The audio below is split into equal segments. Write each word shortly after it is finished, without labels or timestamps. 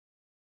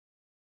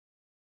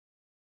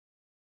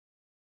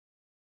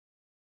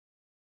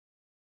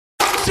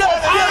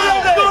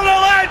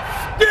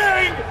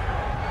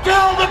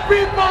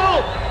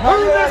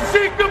Who's the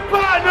secret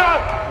partner?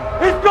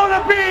 It's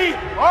gonna be.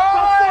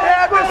 All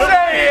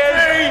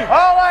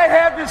I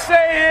have to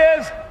say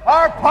is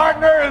our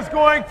partner is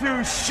going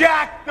to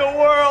shock the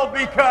world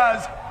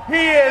because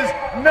he is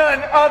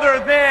none other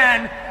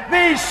than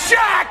the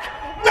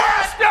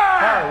SHOCKMASTER!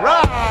 All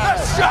right.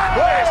 The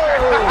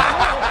SHOCKMASTer!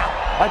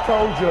 I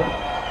told you.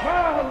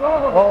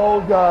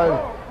 Oh, God.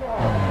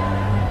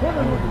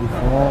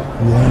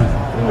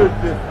 Look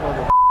at this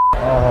mother.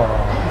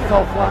 He's so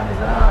flat in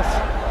his ass.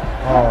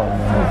 Oh,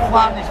 man. So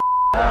flat in his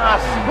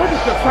ass. Look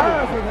at the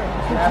size of him.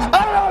 I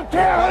don't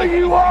care who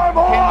you are,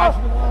 boy.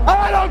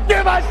 I don't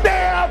give a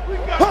damn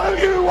who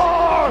you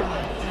are.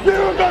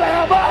 You're going to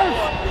have us.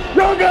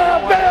 You're going to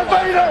have Van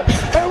Vader.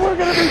 And we're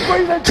going to be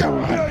breathing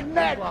through your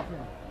neck.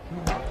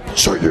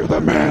 So you're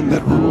the man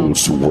that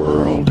rules the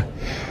world.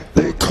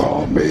 They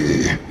call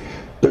me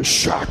the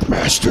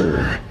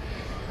SHOCKMASTer.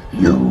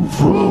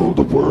 You've ruled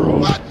the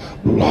world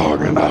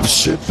long enough,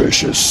 Sid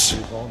Vicious.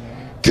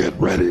 Get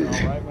ready.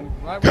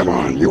 Come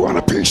on, you want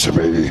a piece of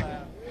me?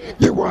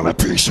 You want a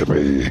piece of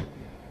me?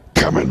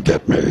 Come and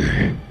get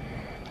me.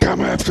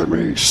 Come after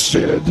me,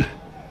 Sid.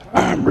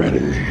 I'm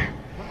ready.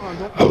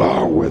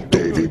 Along with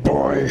Davey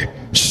Boy,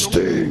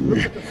 Sting,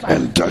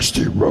 and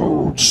Dusty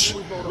Rhodes,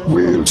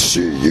 we'll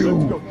see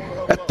you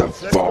at the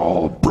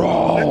Fall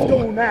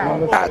Brawl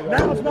at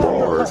the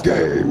War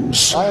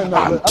Games.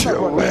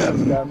 Until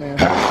then,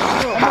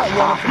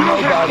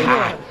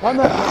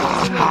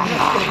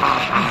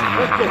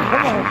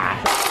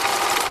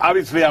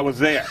 obviously I was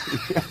there.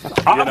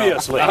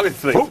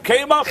 Obviously. Who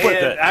came up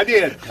with it? I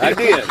did.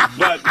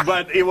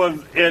 But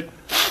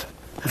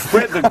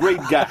Fred's a great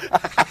guy.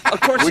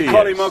 Of course we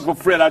call him Uncle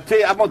Fred. I'm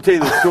going to tell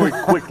you the story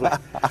quickly.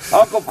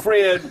 Uncle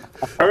Fred,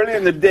 early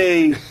in the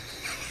day,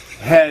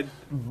 had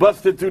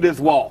busted through this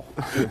wall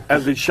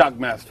as the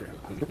SHOCKMASTer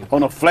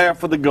on a flare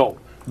for the goal.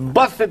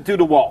 Busted through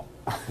the wall.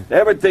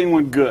 Everything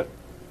went good.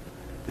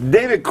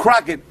 David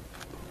Crockett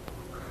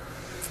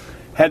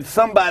had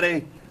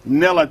somebody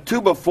nail a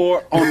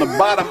 2x4 on the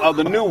bottom of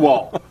the new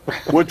wall,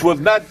 which was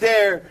not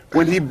there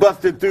when he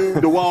busted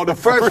through the wall the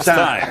first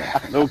time.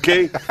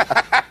 Okay?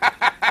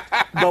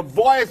 The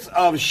voice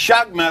of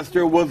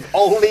SHOCKMASTer was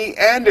Ole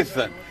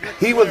Anderson.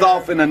 He was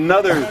off in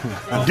another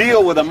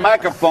deal with a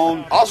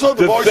microphone. Also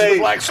the voice of the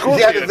Black Scorpion.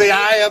 He had to say,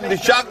 I am the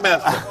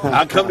SHOCKMASTer.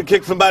 I come to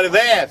kick somebody's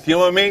ass. You know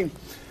what I mean?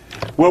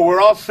 Well,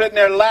 we're all sitting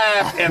there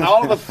live, and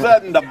all of a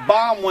sudden the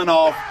bomb went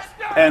off,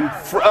 and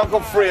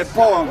Uncle Fred,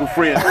 poor Uncle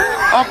Fred,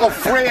 Uncle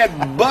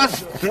Fred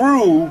bust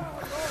through,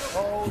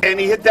 and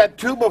he hit that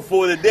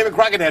 2x4 that David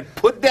Crockett had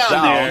put down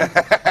there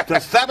to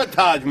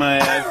sabotage my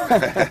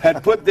ass,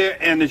 had put there,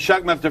 and the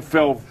SHOCKMASTer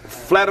fell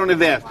flat on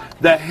his ass.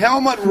 The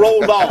helmet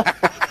rolled off.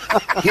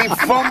 He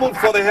fumbled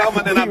for the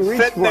helmet, and I'm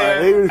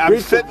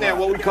sitting there,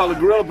 what we call a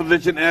gorilla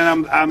position,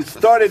 and I'm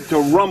started to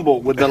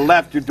rumble with the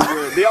laughter to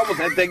where they almost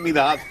had to take me to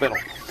the hospital.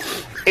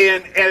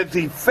 And as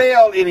he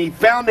fell and he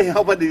found the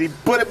helmet and he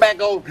put it back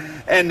on,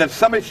 and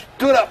somebody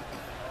stood up.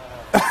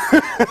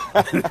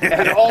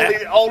 And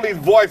Ole's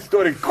voice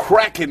started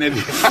cracking, and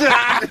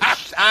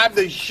I'm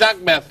the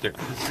SHOCKMASTer.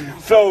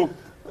 So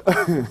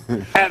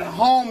at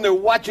home, they're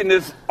watching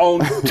this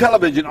on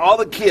television, all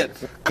the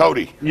kids.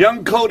 Cody.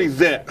 Young Cody's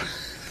there.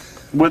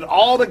 With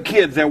all the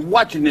kids, they're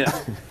watching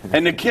this.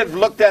 And the kids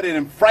looked at it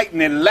in fright,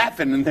 and they're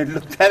laughing, and they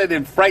looked at it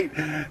in fright.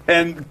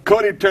 And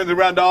Cody turns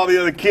around to all the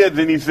other kids,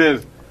 and he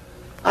says,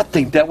 I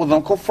think that was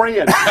Uncle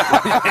Fred.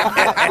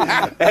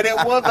 And it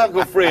was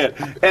Uncle Fred.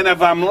 And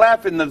if I'm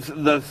laughing,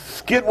 the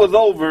skit was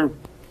over.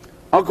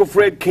 Uncle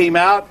Fred came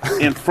out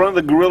in front of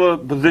the gorilla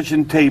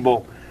position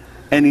table,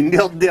 and he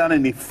knelt down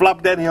and he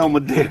flopped that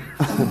helmet there.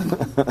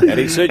 And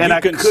he said, I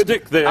can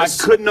stick this. I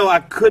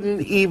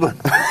couldn't even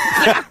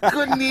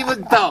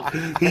talk.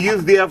 He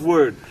used the F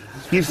word.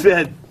 He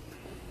said,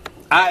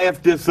 I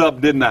effed this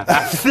up, didn't I?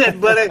 I said,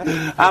 buddy,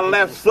 I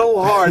laughed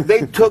so hard.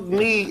 They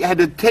had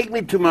to take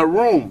me to my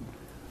room.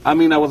 I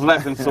mean, I was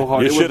laughing so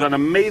hard. It was an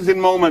amazing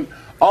moment,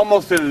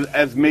 almost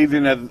as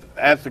amazing as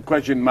Ask the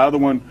Question. My other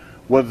one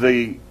was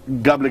the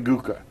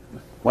gobbledygooker.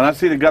 When I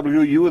see the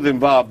gobbledygooker, you was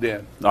involved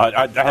in.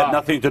 I had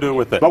nothing to do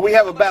with it. But we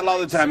have a battle all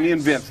the time, me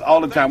and Vince, all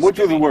the time. Which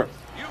was the worst?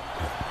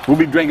 We'll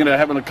be drinking or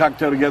having a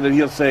cocktail together, and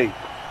he'll say,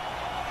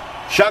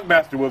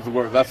 SHOCKMASTer was the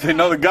worst. I say,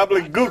 no, the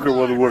gobbledygooker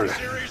was the worst.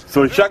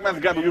 So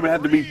SHOCKMASTer gobbledygooker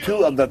had to be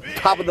two of the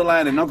top of the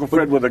line, and Uncle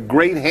Fred was a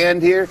great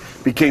hand here,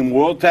 became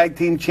World Tag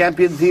Team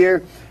Champions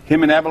here.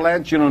 Him and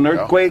Avalanche, an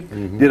Earthquake,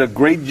 did a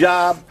great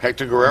job.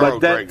 Hector Guerrero,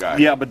 great guy.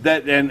 Yeah, but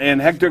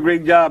and Hector,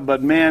 great job.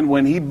 But man,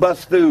 when he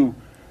bust through,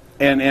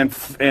 and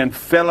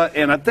fella,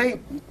 and I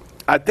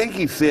think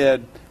he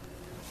said,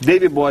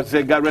 David Boy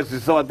said, God rest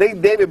his soul. I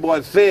think David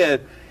Boy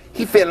said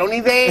he fell on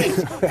his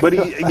ass, but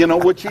he,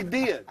 which he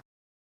did.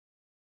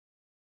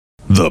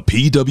 The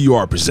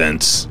PWR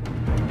presents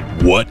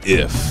What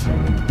If?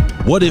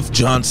 What if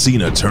John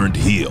Cena turned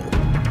heel?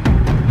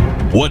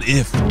 What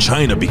if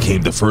China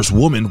became the first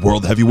woman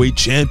world heavyweight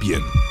champion?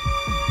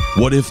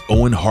 What if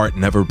Owen Hart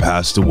never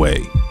passed away?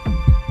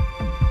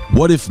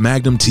 What if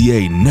Magnum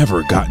TA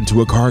never got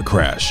into a car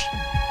crash?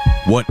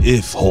 What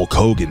if Hulk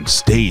Hogan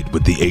stayed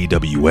with the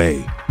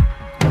AWA?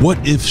 What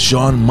if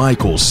Shawn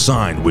Michaels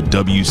signed with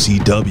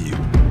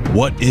WCW?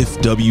 What if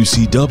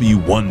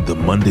WCW won the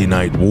Monday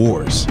Night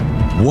Wars?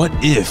 What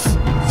if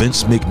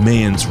Vince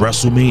McMahon's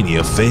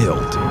WrestleMania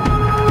failed?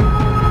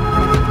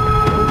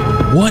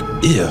 What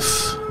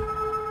if...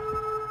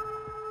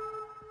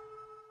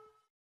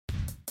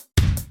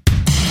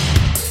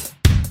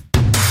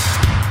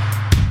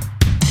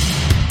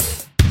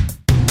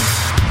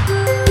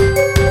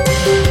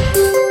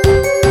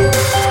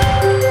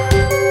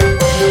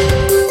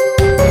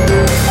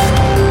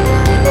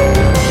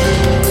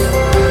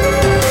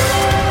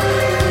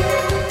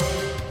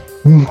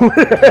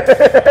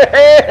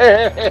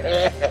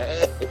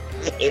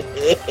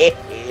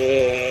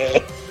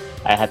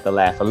 I had to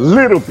laugh a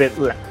little bit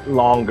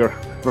longer,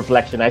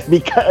 Reflection Nights,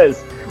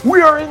 because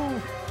we are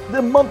in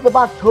the month of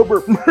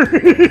October.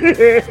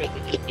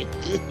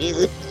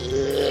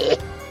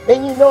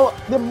 And you know,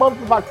 the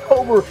month of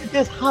October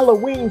is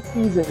Halloween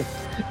season.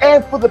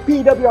 And for the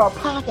PWR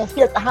podcast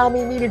here at the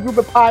Halloween Media Group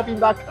at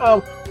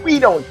Podbean.com, we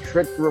don't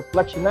trick the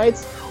Reflection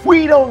Nights.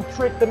 We don't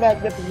trick the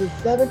Magnificent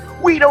Seven.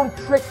 We don't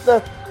trick the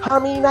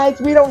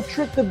Halloween-ites. We don't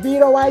trick the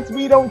Vito-ites.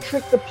 We don't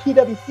trick the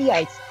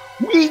PWC-ites.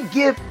 We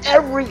give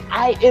every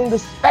eye in the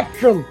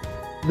spectrum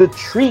the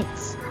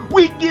treats.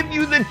 We give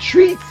you the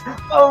treats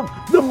of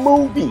the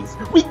movies.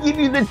 We give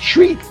you the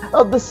treats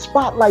of the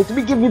spotlights.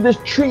 We give you the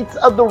treats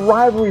of the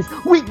rivalries.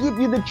 We give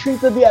you the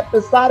treats of the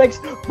episodics.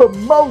 But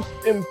most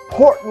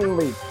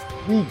importantly,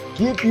 we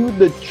give you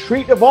the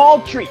treat of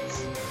all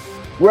treats,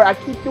 where I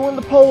keep doing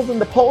the polls,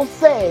 and the polls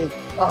say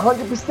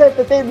 100%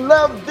 that they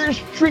love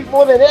this treat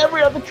more than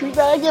every other treat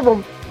that I give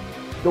them,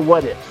 the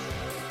what ifs.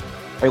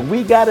 And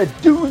we got a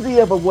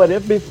doozy of a what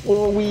if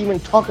before we even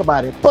talk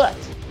about it. But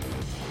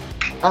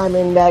I'm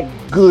in that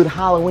good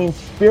Halloween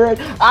spirit.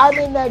 I'm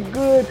in that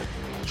good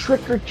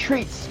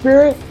trick-or-treat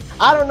spirit.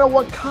 I don't know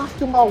what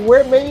costume I'll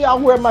wear. Maybe I'll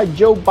wear my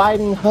Joe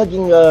Biden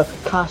hugging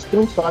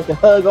costume so I can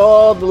hug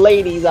all the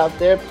ladies out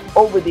there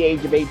over the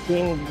age of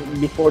 18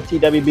 before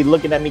TW be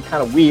looking at me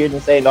kind of weird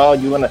and saying, oh,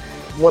 you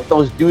want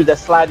those dudes that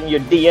slide in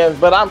your DMs.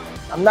 But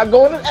I'm not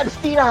going to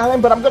Epstein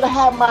Island, but I'm going to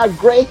have my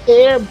gray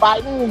hair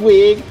Biden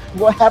wig. I'm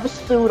going to have a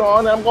suit on,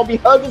 and I'm going to be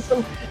hugging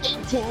some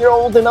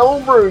 18-year-olds and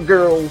over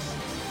girls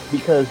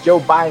because Joe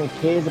Biden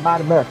cares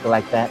about America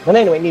like that. But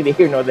anyway, neither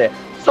here nor there.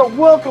 So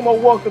welcome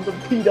to the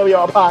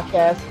PWR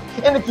podcast.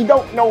 And if you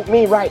don't know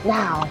me right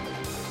now,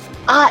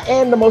 I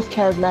am the most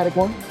charismatic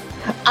one.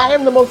 I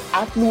am the most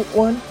affluent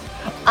one.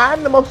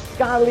 I'm the most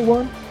scholarly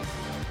one.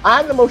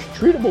 I'm the most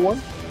treatable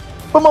one.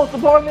 But most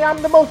importantly,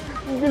 I'm the most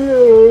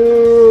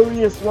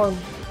glorious one.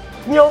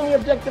 The only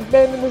objective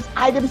man in this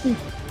IWC,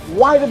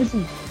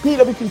 YWC,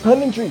 PWC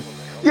punditry.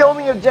 The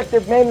only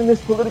objective man in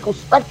this political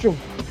spectrum.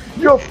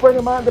 Your friend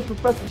of mine, the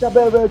Professor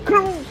Chabela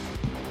Cruz.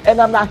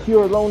 And I'm not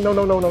here alone.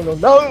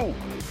 No.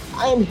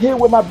 I am here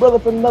with my brother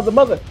from another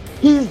mother.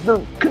 He's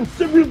the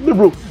conservative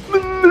liberal, the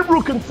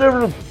liberal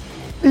conservative,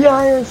 the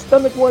iron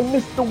stomach one,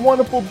 Mr.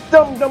 Wonderful,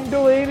 dumb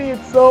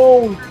idiot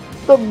soul,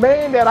 the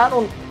man that I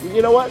don't,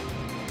 you know what?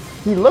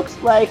 He looks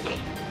like,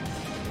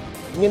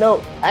 you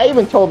know, I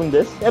even told him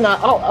this, and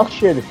I'll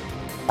share this.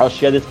 I'll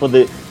share this for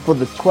the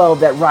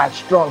 12 that ride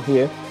strong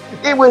here.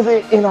 It was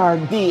in our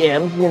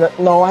DMs, you know.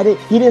 No, I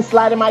didn't. He didn't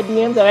slide in my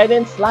DMs, and I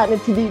didn't slide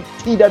into the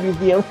TW's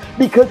DMs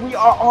because we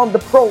are on the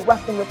Pro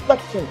Wrestling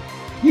Reflection,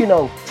 you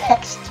know,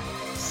 text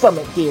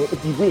summit here,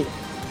 if you will.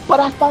 But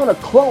I found a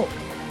clone,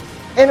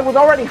 and it was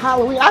already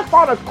Halloween. I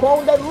found a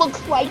clone that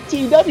looks like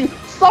TW.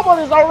 Someone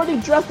is already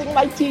dressing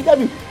like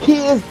TW.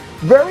 He is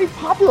very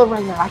popular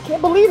right now. I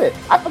can't believe it.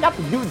 I forgot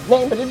the dude's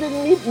name, but it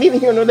didn't need neither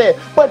here nor there.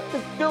 But the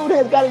dude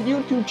has got a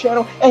YouTube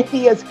channel, and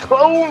he has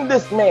cloned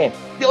this man.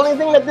 The only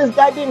thing that this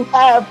guy didn't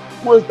have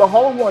was the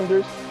Hall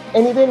Wonders,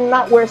 and he did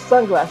not wear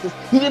sunglasses.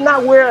 He did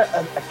not wear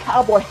a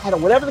cowboy hat or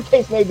whatever the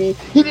case may be.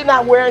 He did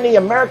not wear any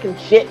American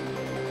shit.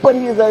 But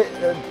he is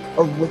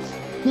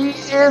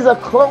a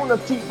clone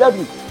of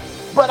TW.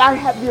 But I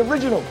have the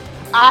original.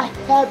 I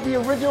have the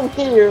original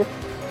here.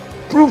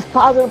 Proof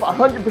positive,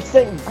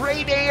 100%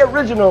 grade A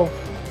original.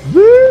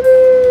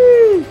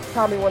 Woo!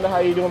 Tommy Wonder, how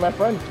you doing, my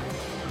friend?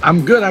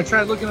 I'm good. I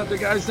tried looking up the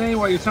guy's name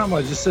while you're talking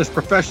about it. It just says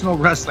Professional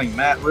Wrestling,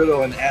 Matt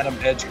Riddle and Adam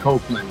Edge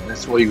Copeland.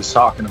 That's what he was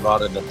talking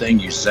about in the thing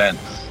you sent.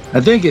 I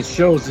think it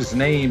shows his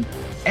name,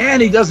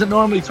 and he doesn't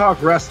normally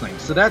talk wrestling.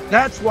 So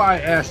that's why I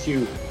asked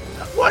you,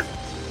 what?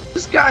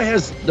 This guy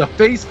has the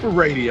face for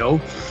radio.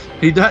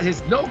 He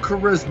has no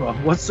charisma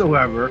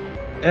whatsoever.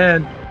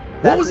 And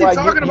what was he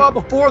talking about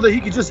before that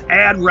he could just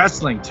add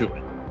wrestling to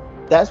it?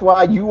 That's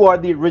why you are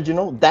the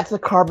original. That's a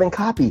carbon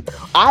copy.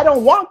 I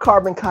don't want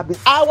carbon copies.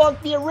 I want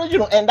the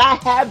original. And I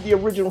have the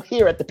original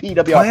here at the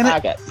PWR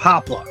Planet podcast.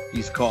 Papa,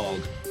 he's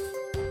called.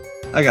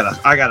 I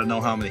gotta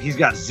know how many. He's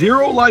got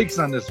 0 likes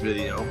on this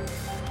video.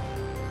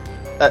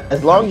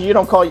 As long as you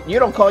don't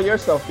call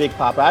yourself Big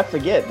Papa, I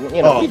forget.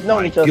 You know, we've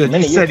known each other many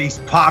years. You said he's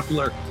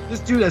popular. This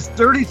dude has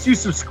 32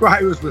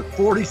 subscribers with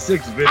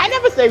 46 videos. I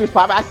never said he was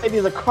popular. I said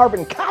he's a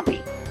carbon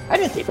copy. I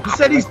didn't say popular. You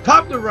said he's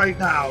popular right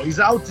now. He's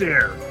out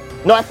there.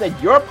 No, I said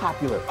you're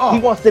popular. Oh. He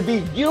wants to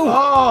be you.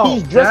 Oh,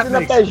 He's dressing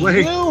up as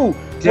you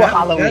for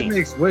Halloween. That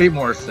makes way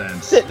more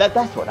sense.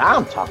 That's what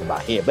I'm talking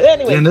about here. But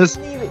anyway,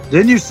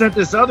 then you sent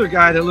this other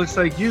guy that looks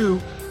like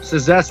you.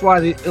 Says that's why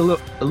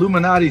the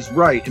Illuminati's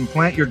right.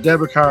 Implant your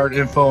debit card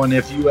info, and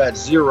if you add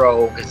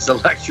 0, it's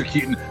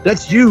electrocuting.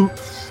 That's you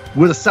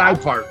with a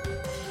side part.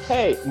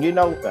 Hey,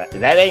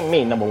 that ain't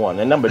me, number one.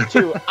 And number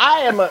two,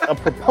 I am a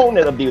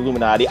proponent of the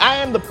Illuminati. I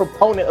am the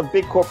proponent of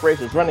big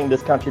corporations running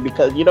this country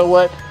because you know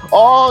what?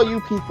 All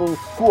you people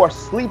who are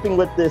sleeping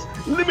with this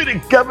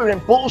limited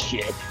government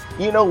bullshit,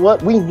 you know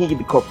what? We need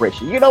the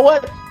corporation. You know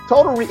what?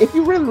 If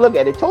you really look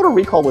at it, Total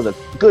Recall was a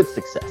good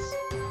success.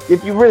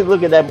 If you really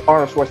look at that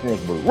Arnold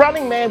Schwarzenegger movie,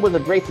 Running Man was a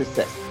great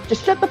success.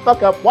 Just shut the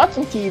fuck up, watch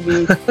some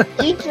TV,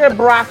 eat your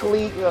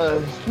broccoli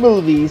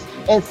smoothies,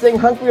 and sing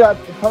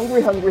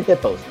Hungry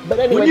Hippos. But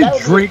anyway, when you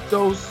drink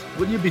those,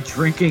 wouldn't you be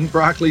drinking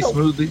broccoli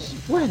smoothies?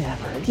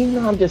 Whatever.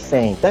 I'm just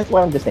saying. That's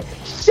what I'm just saying.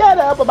 Shut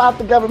up about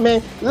the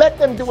government. Let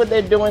them do what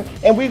they're doing,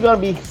 and we're going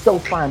to be so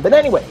fine. But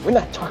anyway, we're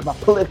not talking about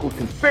political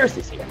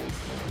conspiracies here.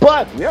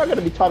 But we are going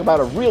to be talking about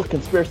a real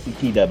conspiracy,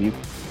 TW.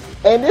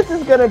 And this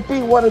is going to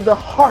be one of the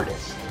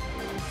hardest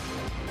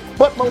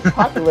but most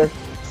popular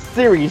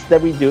series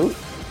that we do.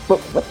 But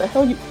what the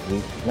hell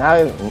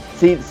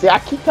see, I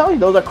keep telling you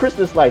those are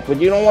Christmas lights, but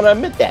you don't want to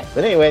admit that.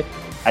 But anyway,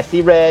 I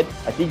see red,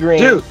 I see green.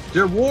 Dude,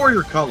 they're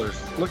warrior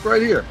colors. Look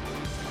right here.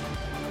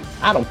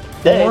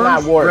 They're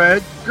not warrior.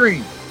 Red,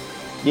 green.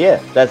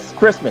 Yeah, that's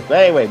Christmas. But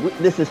anyway,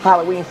 this is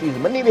Halloween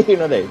season, but neither here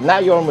nor there. Now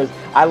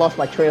I lost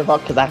my train of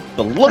thought because I have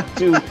to look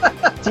to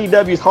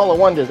TW's Hall of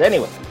Wonders.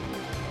 Anyway,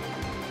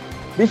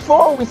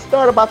 before we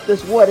start about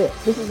this what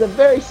if, this is a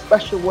very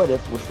special what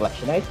if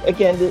reflection.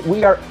 Again,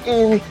 we are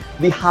in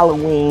the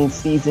Halloween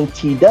season,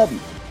 TW.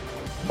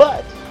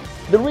 But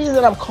the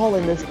reason I'm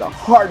calling this the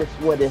hardest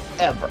what if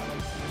ever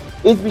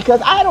is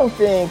because I don't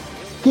think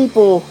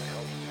people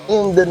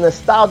in the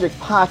nostalgic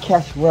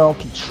podcast realm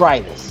can try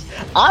this.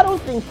 I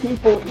don't think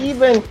people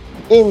even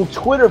in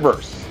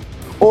Twitterverse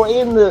or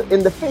in the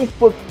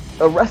Facebook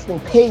wrestling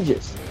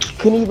pages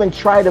can even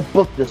try to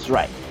book this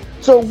right.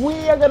 So we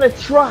are going to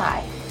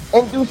try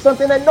and do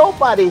something that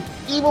nobody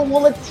even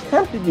will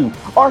attempt to do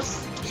or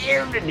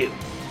scared to do.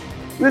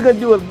 We're going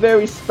to do a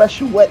very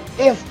special what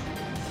if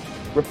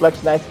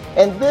reflection night.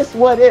 And this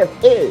what if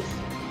is,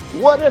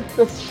 what if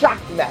the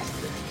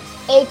Shockmaster,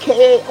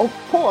 aka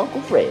poor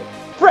Uncle Fred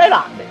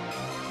Ottman,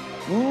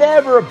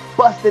 never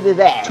busted his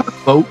ass.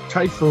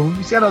 Typhoon.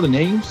 He's got other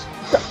names.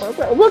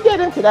 We'll get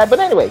into that, but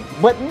anyway,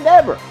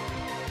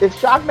 if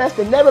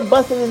Shockmaster never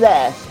busted his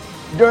ass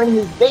during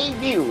his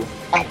debut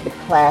at the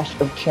Clash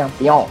of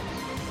Champions.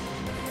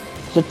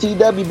 So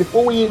TW,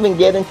 before we even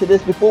get into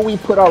this, before we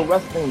put our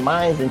wrestling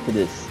minds into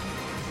this,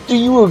 do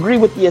you agree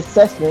with the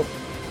assessment?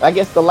 I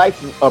guess the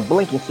lights are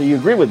blinking, so you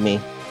agree with me.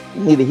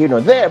 Neither here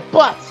nor there,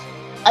 but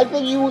I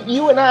think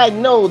you and I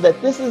know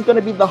that this is going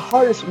to be the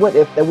hardest what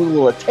if that we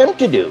will attempt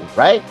to do,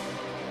 right?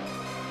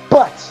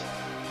 But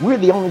we're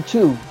the only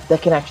two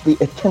that can actually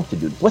attempt to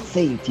do this. What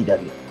say you,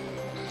 TW?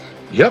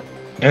 Yep.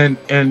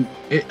 And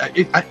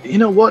you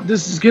know what?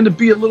 This is going to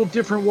be a little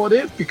different what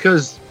if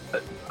because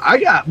I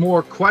got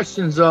more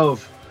questions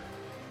of,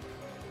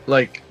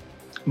 like,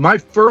 my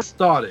first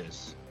thought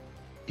is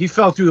he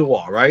fell through the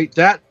wall, right?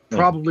 That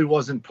probably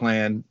wasn't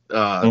planned.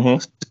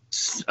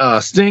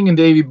 Sting and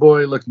Davey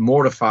Boy looked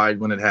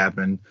mortified when it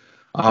happened.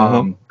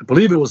 I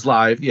believe it was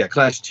live. Yeah,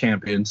 Clash of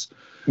Champions.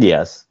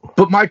 Yes.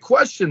 But my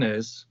question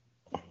is,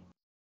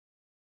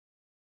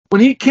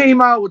 when he came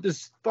out with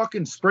this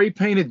fucking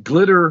spray-painted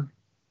glitter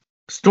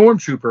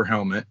Stormtrooper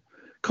helmet,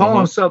 calling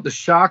himself the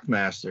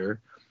Shockmaster,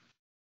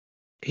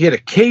 he had a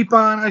cape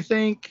on, I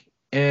think,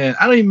 and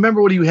I don't even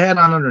remember what he had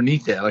on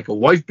underneath that, like a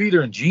wife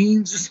beater and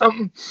jeans or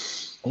something.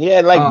 He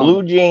had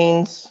blue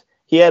jeans.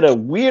 He had a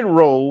weird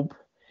robe.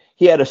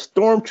 He had a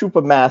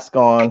Stormtrooper mask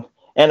on.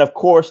 And of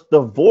course,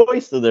 the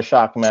voice of the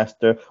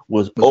Shockmaster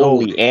was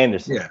Ole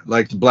Anderson. Yeah,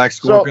 like the Black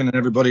Scorpion and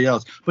everybody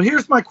else. But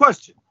here's my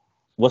question.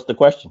 What's the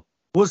question?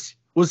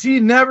 Was he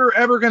never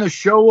ever going to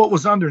show what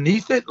was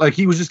underneath it? Like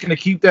he was just going to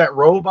keep that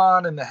robe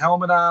on and the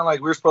helmet on?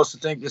 Like we're supposed to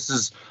think this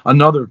is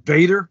another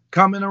Vader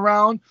coming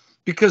around?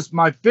 Because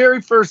my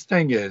very first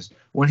thing is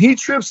when he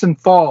trips and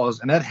falls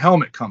and that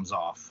helmet comes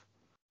off,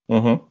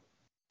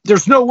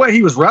 there's no way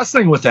he was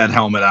wrestling with that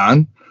helmet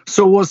on.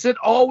 So was it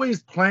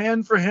always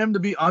planned for him to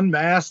be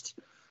unmasked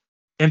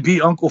and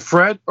be Uncle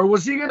Fred? Or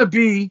was he going to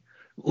be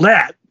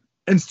that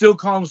and still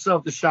call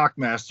himself the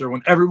Shockmaster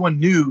when everyone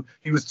knew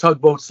he was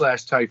Tugboat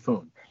 /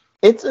 Typhoon?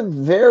 It's a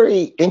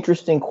very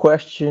interesting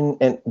question,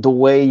 and the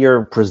way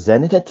you're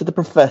presenting it to the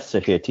professor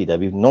here,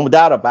 TW, no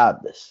doubt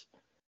about this.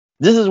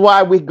 This is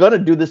why we're going to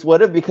do this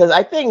what if, because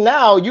I think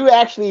now you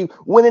actually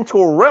went into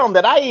a realm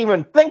that I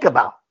even think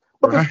about.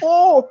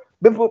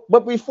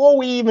 But before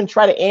we even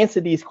try to answer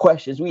these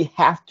questions, we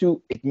have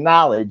to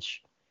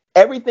acknowledge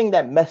everything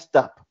that messed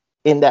up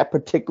in that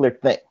particular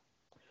thing.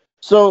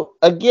 So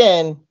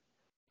again,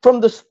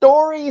 from the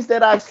stories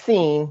that I've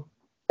seen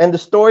And the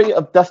story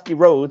of Dusty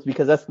Rhodes,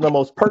 because that's the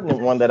most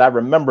pertinent one that I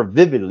remember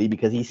vividly,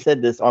 because he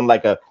said this on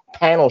like a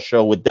panel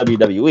show with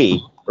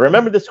WWE. I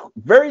remember this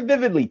very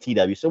vividly,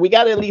 TW. So we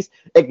got to at least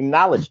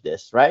acknowledge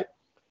this, right?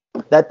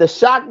 That the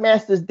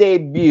Shockmaster's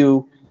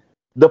debut,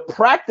 the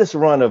practice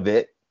run of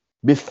it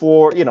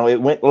before, you know,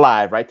 it went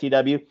live, right,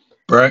 TW?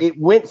 Right. It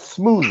went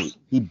smoothly.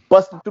 He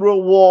busted through a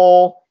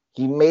wall.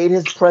 He made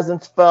his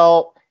presence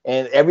felt,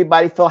 and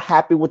everybody felt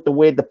happy with the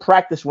way the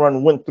practice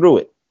run went through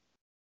it.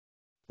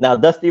 Now,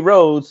 Dusty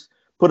Rhodes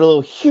put a little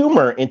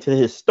humor into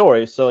his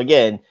story. So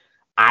again,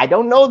 I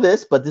don't know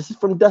this, but this is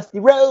from Dusty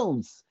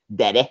Rhodes,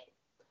 daddy.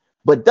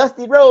 But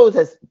Dusty Rhodes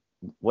has,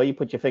 where you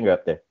put your finger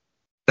up there?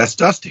 That's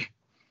Dusty.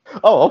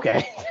 Oh,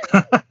 okay.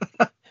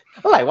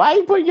 I'm like, why are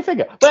you putting your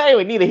finger? But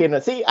anyway, neither here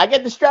nor see. I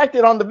get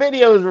distracted on the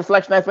videos,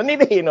 Reflection Nights, but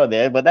neither here nor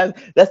there. But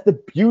that's the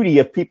beauty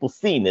of people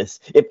seeing this.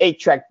 If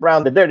 8-Track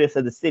Brown, the dirtiest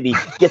of the city,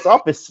 gets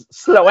off his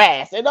slow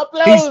ass and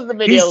uploads the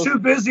videos. He's too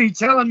busy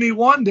telling me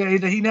one day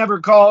that he never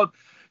called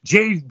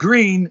Jade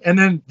green, and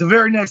then the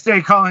very next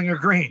day calling her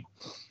green.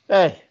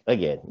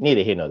 Again,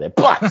 neither here nor there.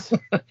 But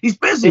he's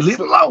busy.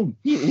 Leave him alone.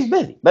 He's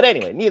busy. But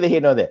anyway, neither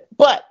here nor there.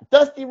 But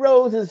Dusty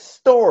Rhodes'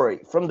 story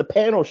from the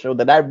panel show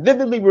that I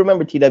vividly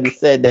remember, TW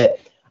said that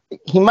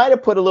he might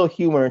have put a little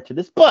humor into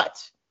this,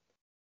 but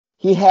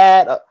he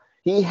had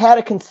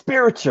a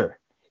conspirator.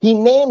 He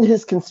named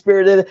his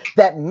conspirator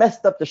that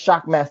messed up the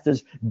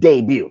Shockmaster's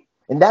debut,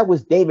 and that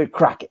was David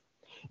Crockett.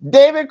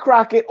 David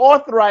Crockett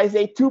authorized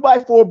a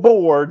 2x4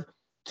 board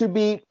to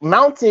be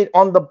mounted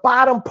on the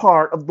bottom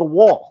part of the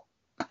wall.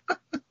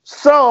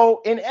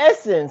 So, in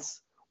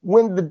essence,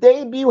 when the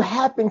debut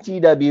happened,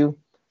 TW,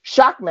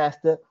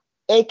 Shockmaster,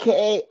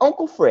 aka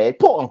Uncle Fred,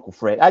 poor Uncle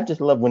Fred. I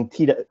just love when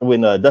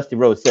Dusty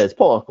Rhodes says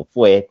poor Uncle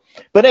Fred.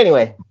 But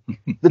anyway,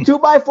 the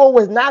 2x4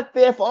 was not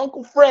there for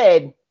Uncle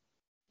Fred.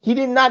 He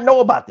did not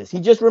know about this. He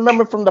just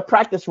remembered from the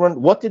practice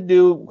run what to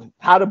do,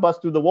 how to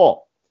bust through the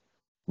wall.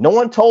 No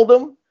one told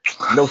him.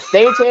 No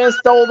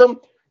stagehands told him.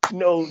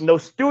 No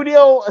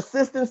studio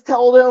assistants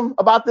told him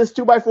about this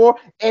 2x4,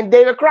 and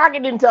David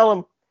Crockett didn't tell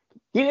him.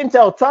 He didn't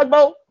tell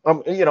Tugboat,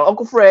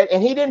 Uncle Fred,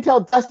 and he didn't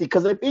tell Dusty,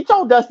 because if he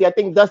told Dusty, I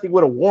think Dusty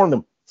would have warned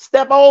him.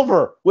 Step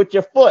over with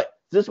your foot.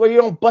 This way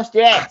you don't bust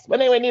your ass. But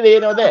anyway, neither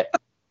here nor there.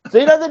 So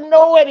he doesn't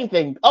know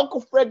anything.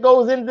 Uncle Fred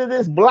goes into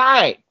this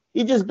blind.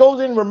 He just goes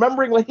in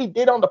remembering like he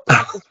did on the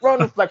practice run,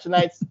 Reflection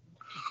Nights.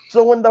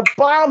 So when the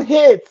bomb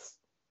hits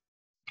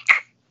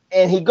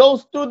and he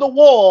goes through the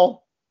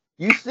wall,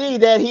 you see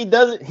that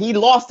he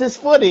lost his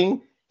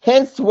footing,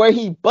 hence where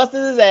he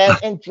busted his ass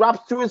and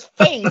drops to his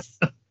face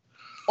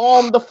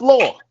on the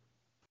floor.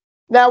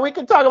 Now we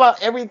can talk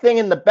about everything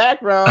in the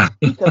background,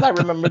 because I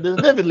remember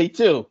this vividly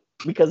too.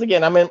 Because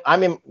again, I'm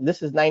in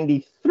this is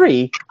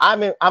 93.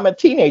 I'm a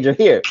teenager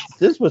here.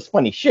 This was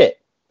funny shit.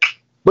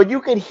 But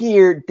you could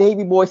hear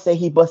Davey Boy say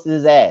he busted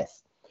his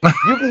ass.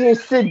 You can hear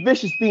Sid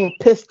Vicious being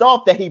pissed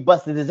off that he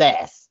busted his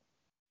ass.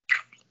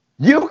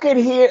 You could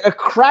hear a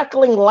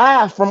crackling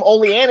laugh from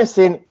Ole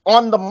Anderson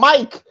on the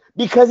mic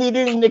because he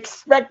didn't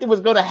expect it was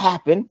going to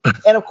happen.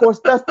 And of course,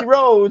 Dusty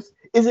Rhodes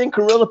is in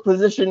gorilla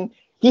position.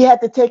 He had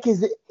to take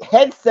his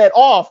headset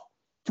off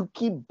to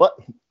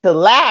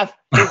laugh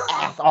his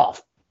ass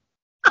off.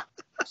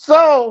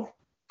 So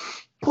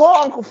poor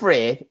Uncle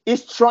Fred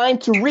is trying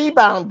to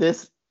rebound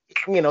this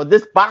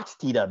box,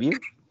 TW.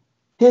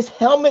 His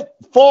helmet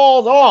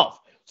falls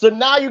off. So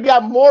now you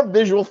got more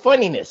visual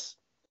funniness.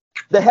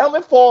 The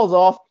helmet falls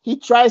off. He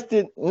tries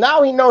to,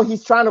 now he knows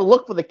he's trying to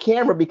look for the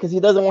camera because he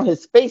doesn't want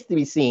his face to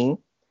be seen.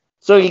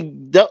 So he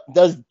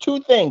does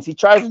two things. He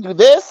tries to do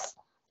this,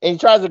 and he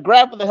tries to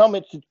grab for the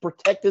helmet to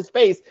protect his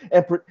face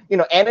and,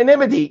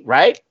 anonymity,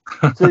 right?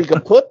 So he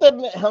can put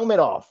the helmet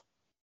off.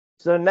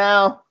 So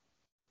now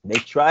they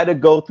try to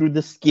go through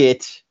the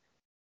skit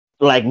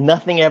like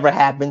nothing ever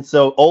happened.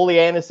 So Ole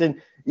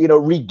Anderson,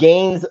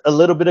 regains a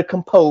little bit of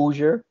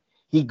composure.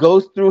 He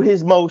goes through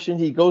his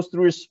motions. He goes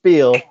through his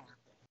spiel.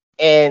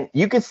 And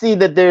you can see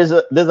that there's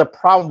a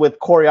problem with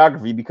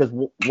choreography, because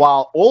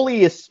while Ole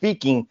is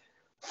speaking,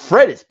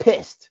 Fred is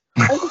pissed.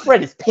 Uncle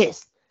Fred is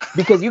pissed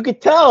because you could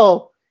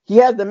tell he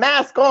has the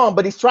mask on,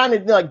 but he's trying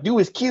to do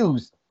his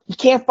cues. He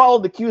can't follow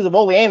the cues of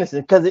Ole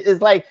Anderson, because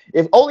it's like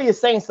if Ole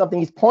is saying something,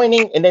 he's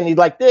pointing, and then he's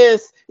like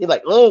this. He's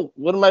like, "Oh,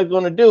 what am I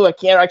going to do? I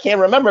can't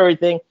remember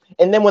everything."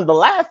 And then when the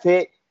laugh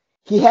hit,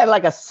 he had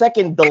like a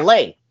second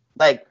delay,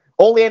 like.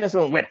 Ole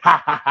Anderson went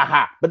ha ha ha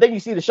ha, but then you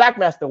see the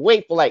Shockmaster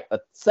wait for like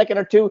a second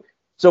or two.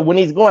 So when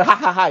he's going ha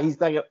ha ha,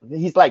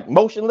 he's like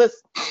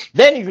motionless.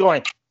 Then he's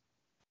going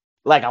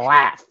like a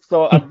laugh.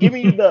 So I'm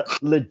giving you the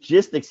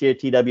logistics here,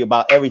 TW,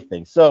 about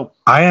everything. So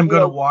I am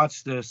going to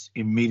watch this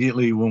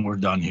immediately when we're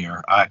done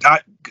here. I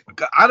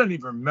don't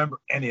even remember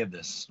any of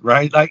this,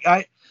 right? Like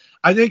I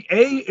think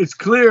it's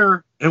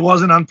clear it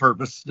wasn't on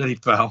purpose that he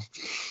fell.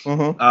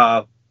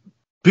 Mm-hmm.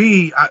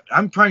 B,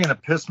 I'm probably going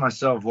to piss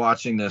myself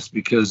watching this,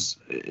 because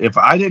if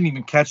I didn't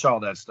even catch all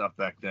that stuff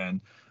back then,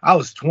 I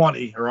was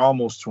 20 or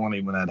almost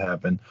 20 when that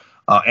happened,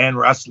 and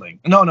wrestling.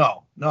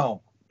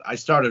 No. I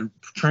started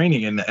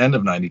training in the end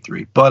of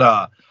 93.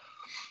 But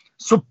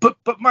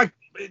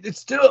it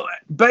still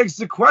begs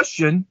the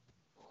question,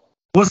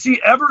 was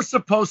he ever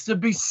supposed to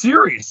be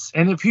serious?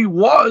 And if he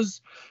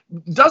was,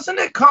 doesn't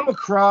it come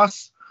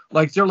across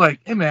like they're like,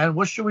 hey, man,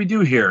 what should we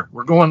do here?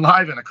 We're going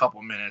live in a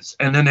couple minutes.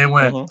 And then they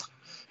went,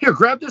 here,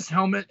 grab this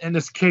helmet and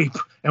this cape,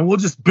 and we'll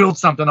just build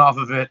something off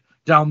of it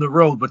down the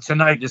road. But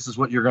tonight, this is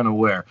what you're going to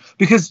wear.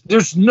 Because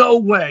there's no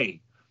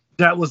way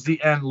that was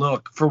the end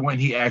look for when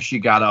he actually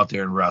got out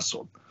there and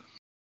wrestled.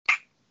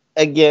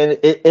 Again,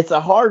 it's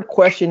a hard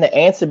question to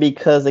answer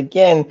because,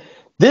 again,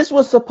 this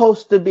was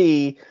supposed to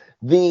be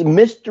the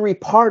mystery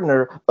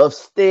partner of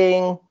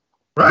Sting,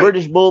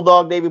 British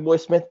Bulldog, Davey Boy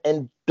Smith,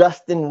 and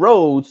Dustin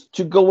Rhodes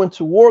to go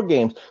into War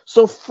Games.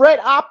 So Fred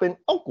Oppen,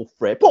 Uncle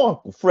Fred, poor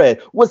Uncle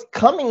Fred, was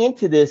coming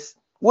into this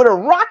with a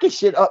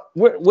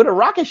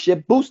rocket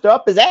ship booster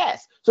up his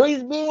ass. So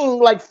he's being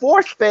like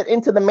force fed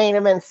into the main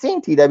event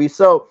scene, TW.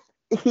 So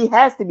he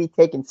has to be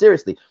taken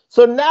seriously.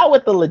 So now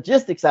with the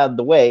logistics out of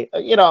the way,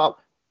 I'll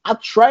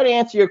try to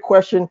answer your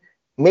question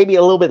maybe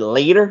a little bit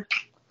later.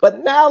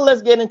 But now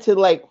let's get into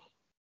like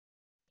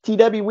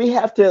TW. We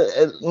have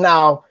to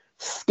now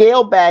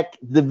scale back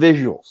the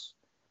visuals.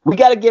 We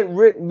got to get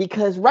rid,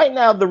 because right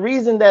now the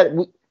reason that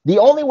the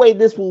only way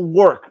this will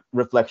work,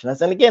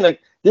 Reflectionists, and again,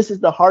 this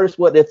is the hardest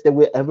what if that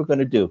we're ever going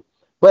to do.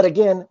 But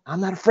again,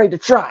 I'm not afraid to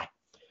try.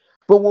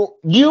 But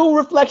you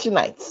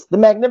Reflectionites, the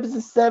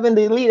Magnificent Seven,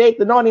 the Elite Eight,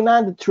 the Naughty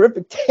Nine, the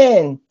Terrific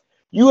 10,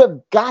 you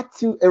have got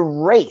to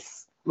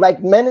erase,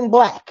 like Men in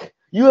Black.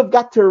 You have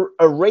got to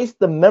erase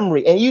the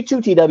memory, and you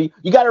too, TW,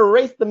 you got to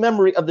erase the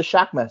memory of the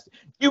Shockmaster.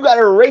 You got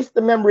to erase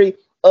the memory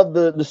of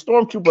the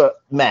Stormtrooper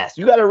mask.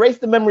 You got to erase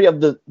the memory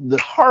of the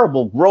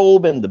horrible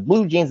robe and the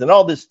blue jeans and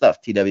all this stuff,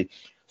 TW.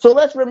 So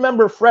let's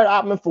remember Fred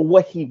Ottman for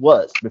what he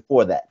was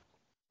before that.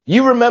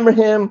 You remember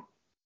him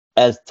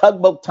as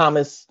Tugboat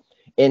Thomas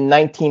in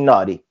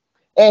 1990.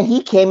 And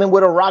he came in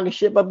with a rocket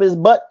ship up his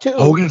butt, too.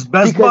 Hogan's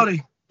best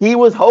buddy. He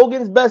was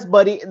Hogan's best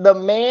buddy. The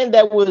man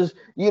that was,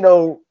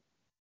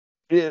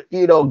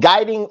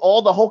 guiding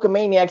all the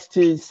Hulkamaniacs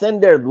to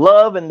send their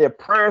love and their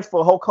prayers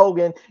for Hulk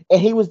Hogan. And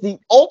he was the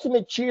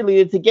ultimate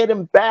cheerleader to get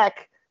him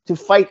back to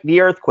fight the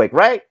Earthquake,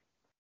 right?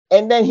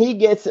 And then he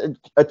gets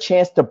a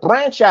chance to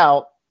branch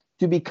out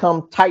to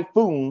become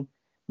Typhoon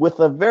with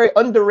a very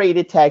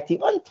underrated tag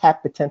team,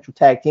 untapped potential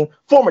tag team,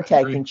 former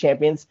tag team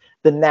champions,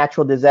 the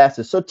Natural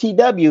Disasters. So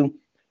TW,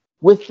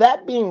 with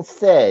that being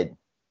said,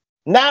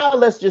 now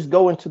let's just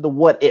go into the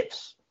what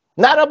ifs.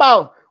 Not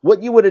about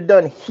what you would have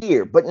done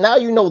here, but now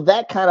you know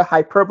that kind of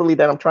hyperbole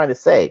that I'm trying to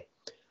say.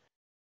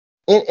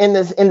 In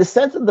the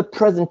sense of the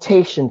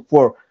presentation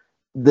for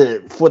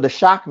the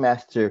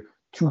Shockmaster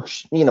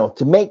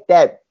to make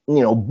that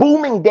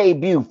booming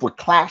debut for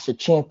Clash of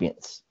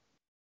Champions,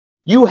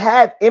 you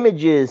have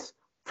images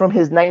from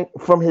his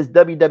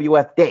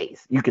WWF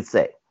days. You could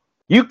say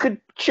you could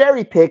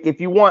cherry pick if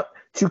you want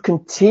to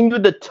continue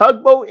the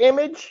Tugboat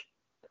image,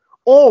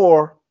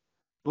 or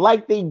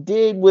like they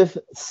did with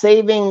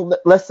saving,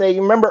 let's say,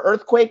 you remember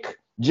Earthquake?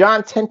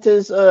 John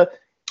Tenta's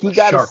he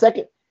got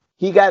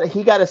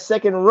a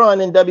second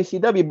run in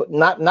WCW, but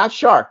not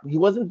Shark. He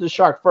wasn't the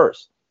Shark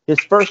first. His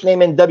first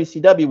name in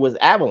WCW was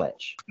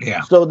Avalanche.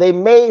 Yeah. So they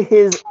made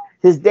his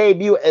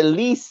debut at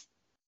least,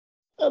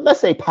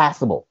 let's say,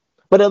 passable.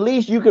 But at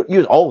least you could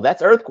use,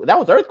 that's Earthquake. That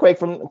was Earthquake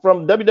from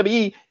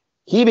WWE.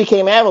 He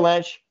became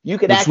Avalanche. You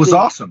could Which was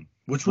awesome.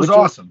 Which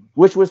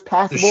was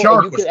passable. The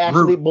Shark and you could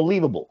actually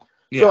believable.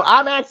 Yeah. So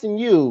I'm asking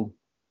you,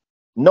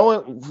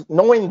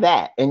 knowing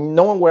that and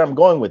knowing where I'm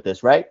going with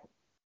this, right?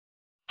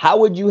 How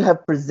would you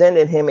have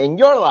presented him in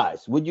your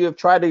lives? Would you have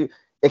tried to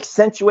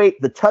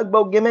accentuate the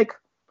Tugboat gimmick,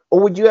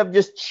 or would you have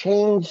just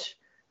changed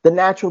the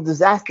Natural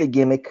Disaster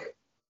gimmick?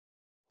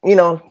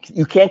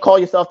 You can't call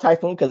yourself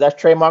Typhoon because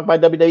that's trademarked by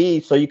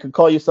WWE, so you could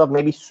call yourself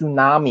maybe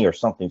Tsunami or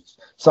something,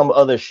 some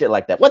other shit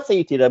like that. What say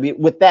you, TW,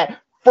 with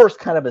that first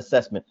kind of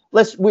assessment?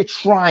 We're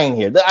trying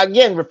here.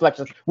 Again,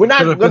 reflections. We're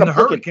not going to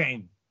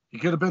Hurricane. You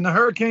could have been the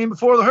Hurricane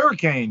before the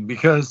Hurricane, but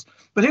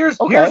here's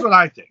what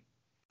I think.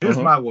 Here's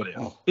my what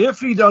if. If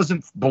he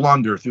doesn't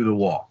blunder through the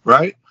wall,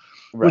 right?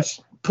 Which,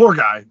 poor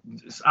guy,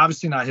 it's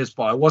obviously not his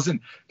fault. It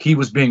wasn't he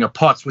was being a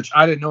putz, which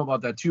I didn't know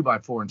about that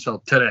 2x4 until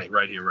today,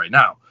 right here, right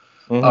now.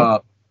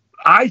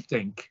 I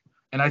think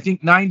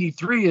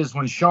 93 is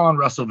when Shawn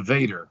wrestled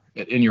Vader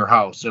in your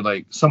house, or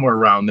like somewhere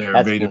around there.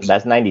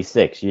 That's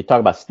 96. You're talking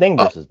about Sting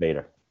versus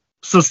Vader.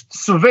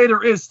 So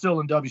Vader is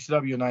still in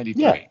WCW in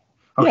 93. Yeah.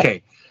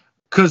 Okay.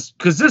 Because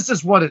this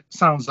is what it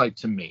sounds like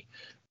to me.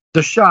 The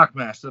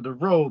Shockmaster, the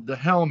robe, the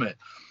helmet.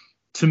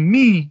 To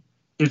me,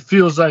 it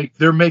feels like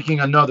they're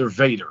making another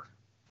Vader.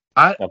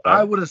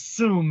 I would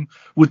assume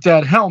with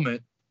that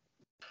helmet,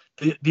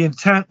 the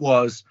intent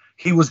was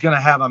he was going to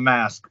have a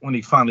mask when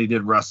he finally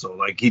did wrestle.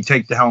 Like, he'd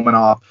take the helmet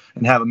off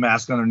and have a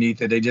mask underneath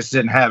it. They just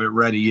didn't have it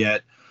ready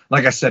yet.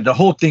 Like I said, the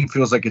whole thing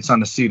feels like it's on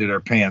the seat of their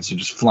pants and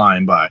just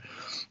flying by.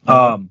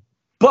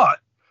 But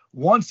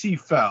once he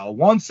fell,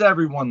 once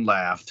everyone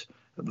laughed,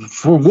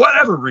 for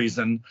whatever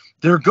reason,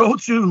 their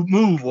go-to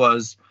move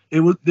was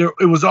it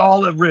was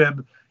all a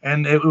rib,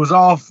 and it was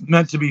all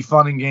meant to be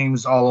fun and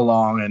games all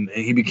along, and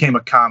he became a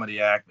comedy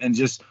act and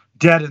just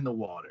dead in the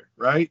water,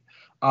 right?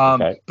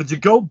 But to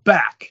go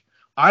back,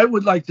 I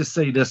would like to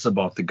say this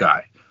about the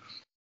guy.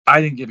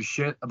 I didn't give a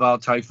shit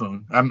about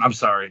Typhoon. I'm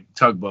sorry,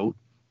 Tugboat.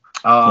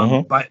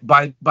 By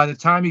the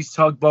time he's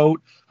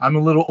Tugboat, I'm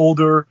a little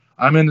older.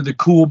 I'm into the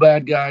cool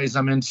bad guys.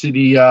 I'm into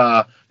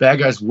the bad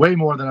guys way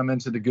more than I'm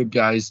into the good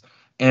guys.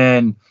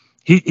 And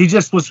he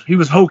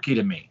was hokey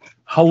to me.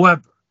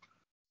 However,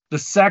 the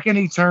second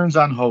he turns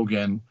on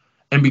Hogan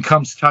and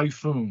becomes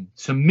Typhoon,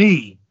 to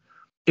me,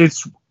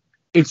 it's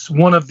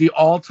one of the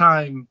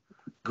all-time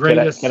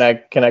greatest. Can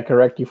I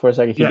correct you for a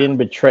second? He didn't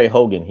betray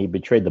Hogan. He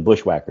betrayed the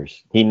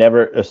Bushwhackers. He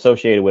never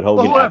associated with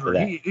Hogan after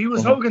that. He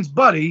was Hogan's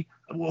buddy.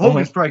 Well,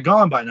 Hogan's probably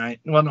gone by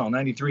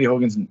 93.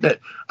 Hogan's dead.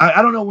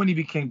 I don't know when he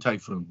became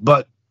Typhoon,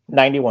 but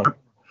 91.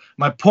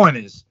 My point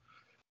is,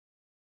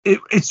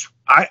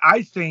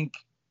 I think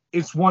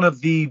it's one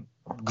of the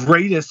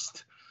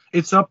greatest.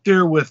 It's up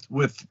there with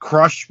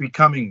Crush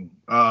becoming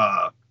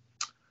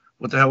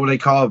what the hell would they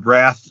call it?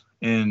 Wrath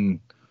and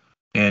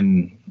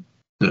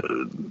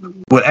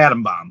what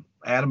Adam Bomb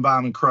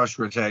and Crush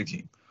were a tag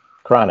team.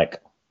 Chronic.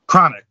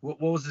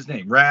 What was his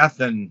name? Wrath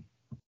and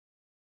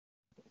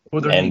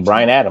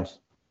Brian Adams.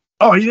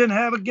 Oh, he didn't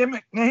have a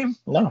gimmick name?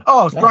 No.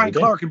 Oh, it's Brian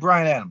Clark and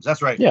Brian Adams.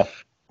 That's right. Yeah.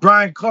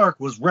 Brian Clark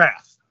was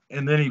Wrath,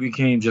 and then he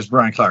became just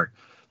Brian Clark.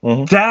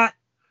 That,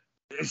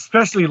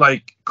 especially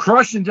like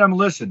Crush and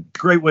Demolition,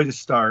 great way to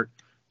start.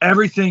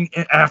 Everything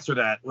after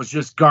that was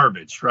just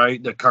garbage,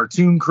 right? The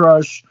cartoon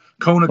Crush,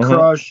 Kona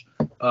Crush,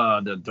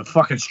 the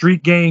fucking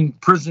Street Gang,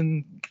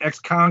 prison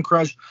ex-con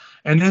Crush.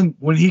 And then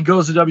when he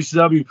goes to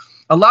WCW,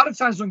 a lot of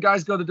times when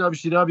guys go to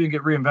WCW and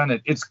get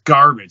reinvented, it's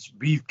garbage,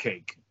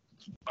 Beefcake,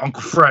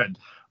 Uncle Fred.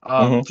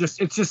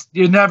 It's just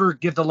you never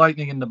get the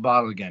lightning in the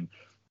bottle again.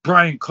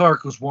 Brian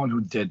Clark was one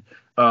who did,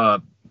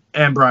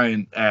 and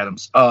Brian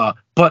Adams.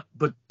 But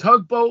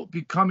Tugboat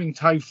becoming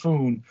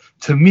Typhoon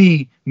to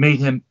me made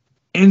him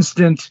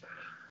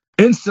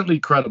instantly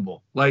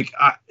credible. Like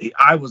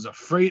I was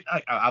afraid.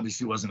 I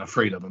obviously wasn't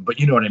afraid of him, but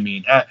you know what I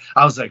mean. I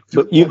was like,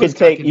 but you could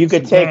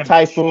take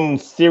Typhoon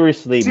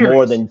seriously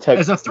more than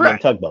as a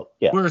threat. Tugboat.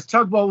 Yeah. Whereas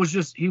Tugboat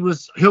was he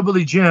was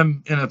Hillbilly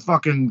Jim in a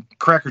fucking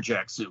Cracker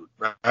Jack suit,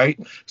 right?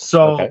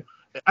 So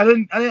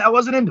I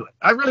wasn't into it.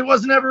 I really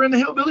wasn't ever into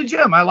Hillbilly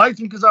Jim. I liked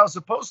him because I was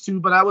supposed to,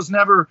 but I was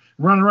never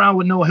running around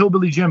with no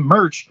Hillbilly Jim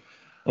merch.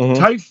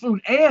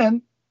 Typhoon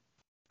and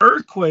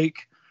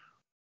Earthquake,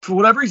 for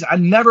whatever reason, I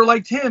never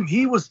liked him.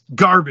 He was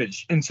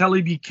garbage until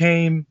he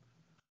became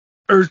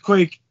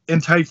Earthquake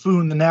and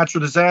Typhoon, the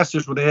Natural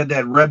Disasters, where they had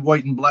that red,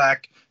 white, and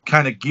black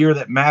kind of gear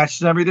that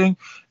matched and everything.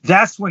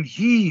 That's when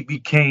he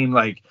became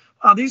like,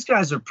 oh, these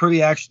guys are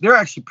they're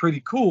actually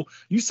pretty cool.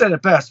 You said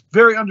it best.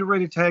 Very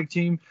underrated tag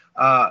team.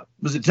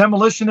 Was it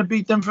Demolition that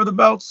beat them for the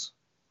belts?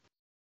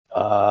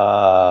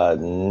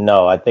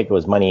 No, I think it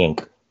was Money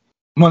Inc.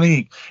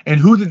 Money Inc. And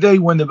who did they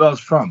win the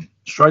belts from?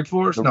 Strike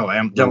Force? No,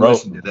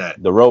 Demolition did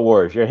that. The Road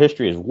Warriors. Your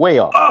history is way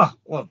off. Oh,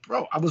 well,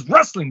 bro, I was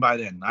wrestling by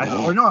then. No,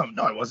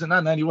 I wasn't.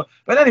 Not 91.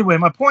 But anyway,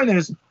 my point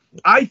is,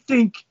 I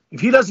think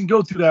if he doesn't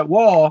go through that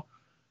wall,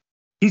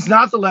 he's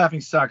not the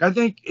laughingstock. I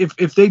think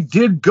if they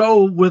did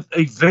go with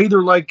a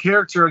Vader-like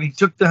character and he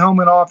took the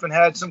helmet off and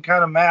had some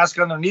kind of mask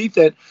underneath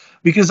it,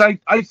 because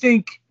I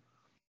think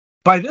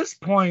by this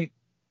point,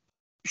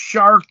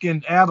 Shark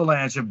and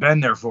Avalanche have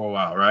been there for a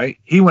while, right?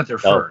 He went there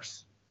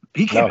first.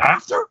 He came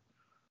after?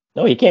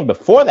 No, he came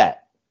before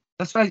that.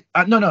 That's right.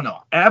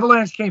 No.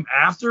 Avalanche came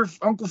after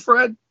Uncle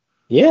Fred?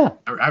 Yeah.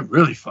 I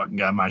really fucking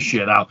got my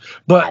shit out.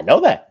 But I know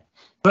that.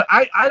 But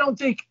I don't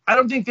think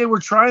they were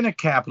trying to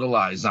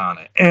capitalize on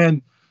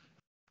it.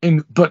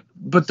 But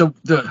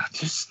the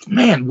just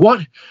man,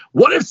 what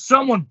if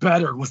someone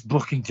better was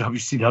booking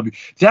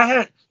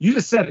WCW? You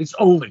just said it's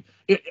Ole.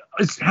 It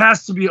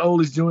has to be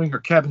Ole's doing or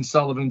Kevin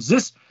Sullivan's.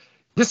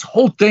 This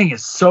whole thing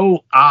is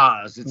so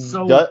Oz. It's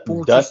so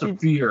Fortress of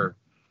Fear.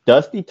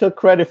 Dusty took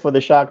credit for the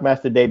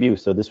Shockmaster debut,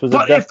 so this was.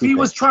 But if he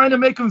was trying to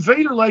make him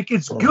Vader, like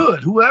it's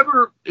good.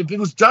 If it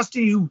was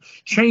Dusty who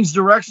changed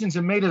directions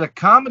and made it a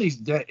comedy,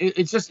 it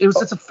was just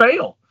a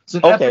fail. It's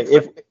an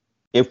epic.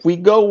 If we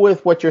go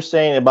with what you're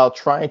saying about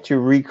trying to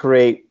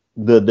recreate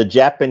the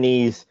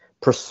Japanese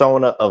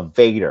persona of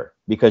Vader,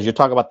 because you're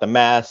talking about the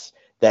mask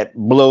that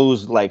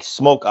blows like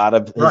smoke out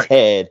of his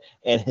head,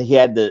 and he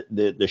had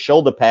the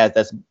shoulder pads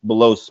that's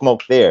below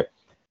smoke there.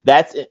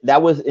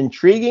 That was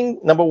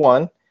intriguing. Number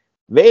one,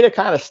 Vader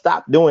kind of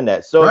stopped doing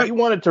that. So if you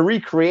wanted to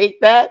recreate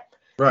that,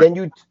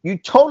 then you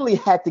totally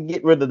had to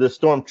get rid of the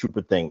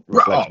Stormtrooper thing.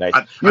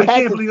 I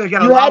can't believe they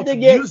got allowed to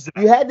use that.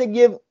 You had to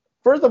give.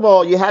 First of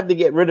all, you had to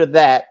get rid of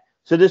that.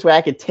 So this way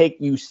I could take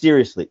you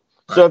seriously.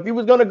 Right. So if you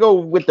was going to go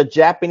with the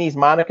Japanese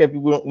moniker, if you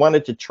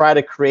wanted to try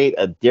to create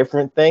a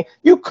different thing,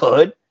 you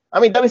could. I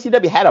mean,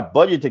 WCW had a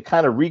budget to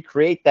kind of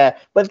recreate that.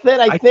 But then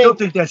I still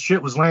think that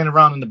shit was laying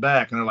around in the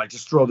back, and they're like,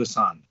 just throw this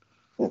on.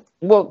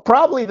 Well,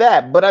 probably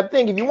that. But I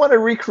think if you want to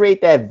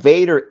recreate that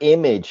Vader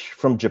image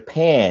from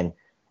Japan,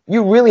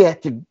 you really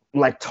have to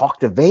like talk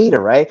to Vader,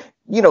 right?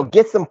 You know,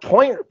 get some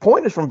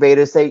pointers from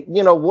Vader. Say,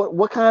 you know,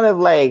 what kind of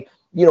like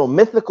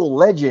mythical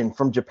legend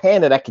from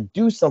Japan that could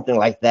do something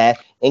like that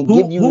and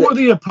give you. Who were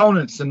the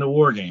opponents in the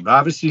War Game?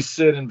 Obviously,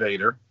 Sid and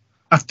Vader.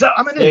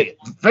 I'm an idiot.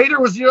 Vader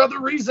was the other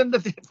reason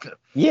that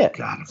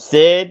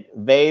Sid,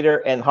 Vader,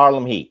 and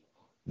Harlem Heat.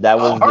 That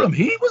was Harlem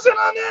Heat was in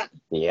on that?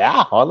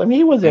 Yeah, Harlem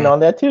Heat was in on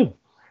that too.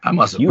 I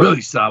must have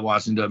really stopped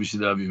watching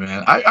WCW,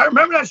 man. I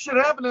remember that shit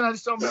happening. I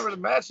just don't remember the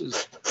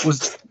matches.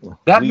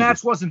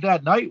 Match wasn't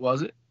that night,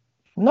 was it?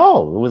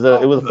 No, it was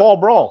a fall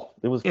brawl.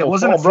 It was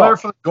wasn't it Flair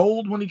for the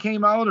gold when he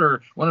came out,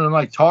 or one of them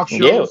like talk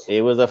shows? Yeah,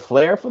 it was a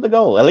Flair for the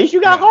gold. At least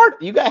you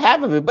got you got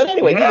half of it. But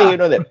anyway, you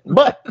know that.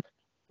 But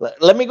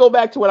let me go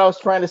back to what I was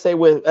trying to say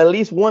with at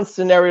least one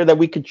scenario that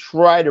we could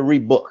try to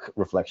rebook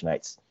Reflection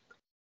Nights.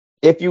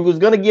 If you was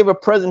gonna give a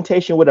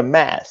presentation with a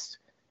mask,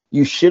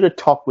 you should have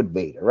talked with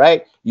Vader,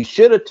 right? You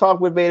should have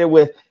talked with Vader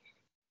with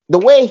the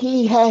way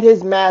he had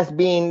his mask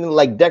being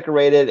like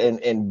decorated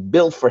and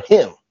built for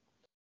him.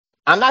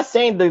 I'm not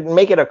saying to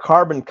make it a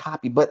carbon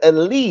copy, but at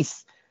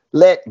least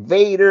let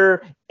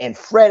Vader and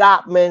Fred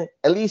Ottman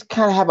at least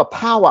kind of have a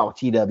powwow,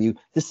 TW,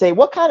 to say,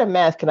 what kind of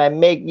mask can I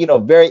make,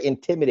 very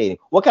intimidating?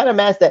 What kind of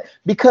mask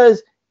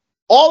because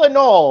all in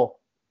all,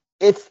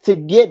 it's to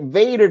get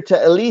Vader to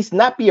at least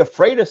not be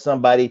afraid of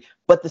somebody,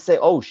 but to say,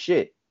 oh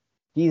shit,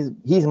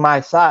 he's my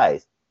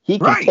size. He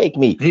can take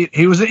me.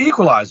 He was an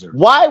equalizer.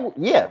 Why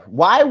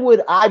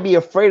would I be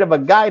afraid of a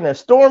guy in a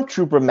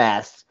stormtrooper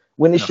mask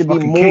when it should be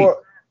more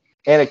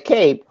and a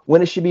cape,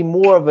 when it should be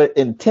more of an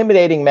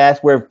intimidating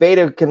mask where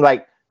Vader can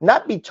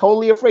not be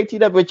totally afraid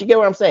TW, but you get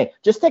what I'm saying?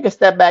 Just take a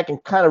step back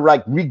and kind of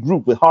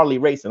regroup with Harley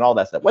Race and all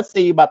that stuff. What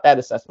say you about that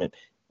assessment?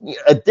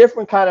 A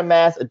different kind of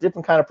mask, a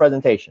different kind of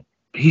presentation.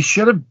 He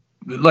should have,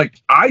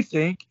 I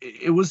think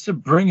it was to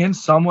bring in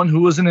someone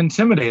who was an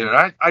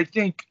intimidator. I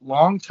think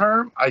long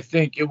term, I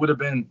think it would have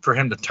been for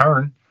him to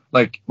turn.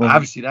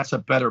 Obviously, that's a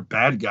better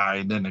bad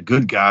guy than a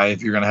good guy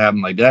if you're going to have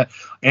him like that.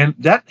 And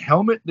that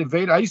helmet, the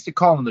Vader, I used to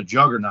call him the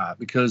Juggernaut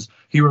because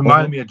he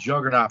reminded me of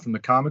Juggernaut from the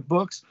comic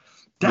books.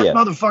 That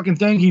motherfucking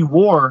thing he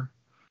wore,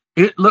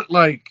 it looked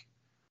like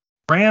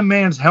Ram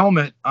Man's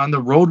helmet on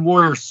the Road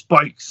Warrior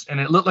spikes,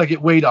 and it looked like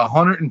it weighed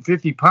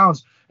 150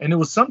 pounds. And it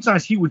was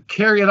sometimes he would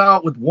carry it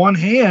out with one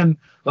hand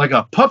like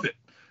a puppet.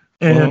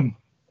 And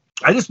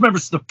I just remember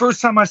the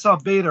first time I saw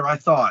Vader, I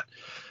thought,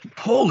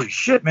 holy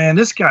shit, man,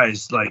 this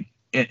guy's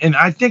and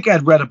I think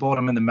I'd read about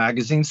him in the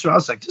magazine, so I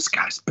was like, this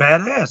guy's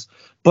badass.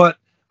 But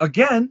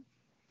again,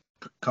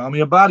 call me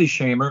a body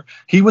shamer.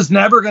 He was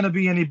never going to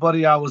be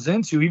anybody I was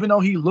into, even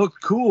though he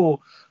looked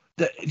cool.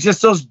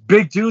 Just those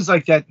big dudes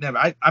like that.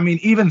 I mean,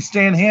 even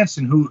Stan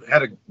Hansen, who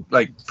had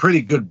a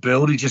pretty good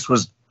build, he just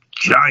was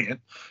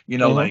giant,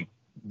 like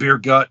beer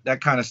gut,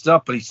 that kind of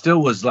stuff. But he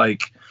still was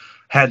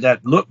had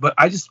that look. But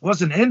I just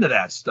wasn't into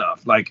that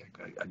stuff. I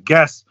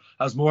guess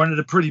I was more into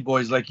the pretty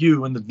boys like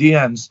you and the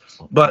DMs,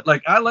 but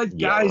I like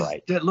guys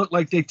that look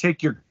like they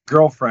take your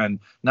girlfriend,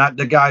 not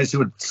the guys who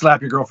would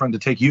slap your girlfriend to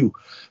take you.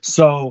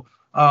 So,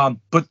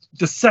 but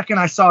the second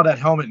I saw that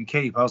helmet and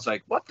cape, I was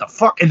like, what the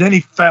fuck? And then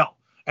he fell.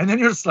 And then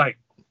you're just like,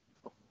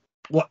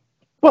 what?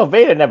 Well,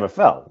 Vader never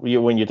fell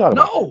when you're talking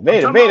about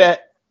Vader.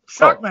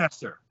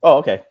 Shockmaster. Oh,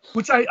 okay.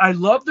 Which I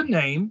love the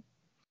name.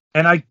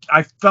 And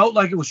I felt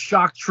like it was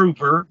Shock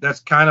Trooper. That's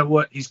kind of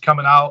what he's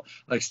coming out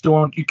like.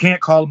 Storm. You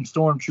can't call him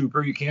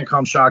Stormtrooper. You can't call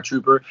him Shock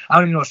Trooper. I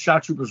don't even know if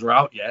Shock Troopers were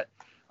out yet.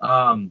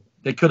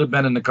 They could have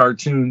been in the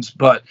cartoons,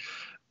 but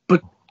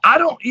I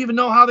don't even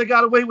know how they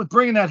got away with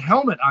bringing that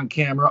helmet on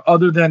camera,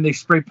 other than they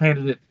spray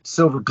painted it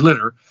silver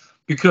glitter.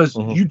 Because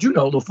you do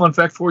know, a little fun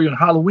fact for you, on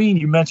Halloween,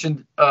 you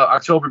mentioned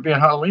October being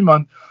Halloween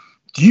month.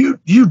 You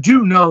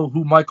do know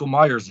who Michael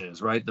Myers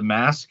is, right? The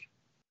Mask.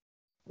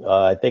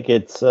 I think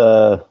it's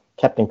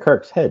Captain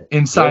Kirk's head.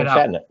 Inside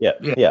Out.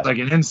 Yeah. Like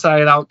an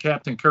Inside Out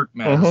Captain Kirk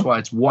mask. That's why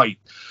it's white.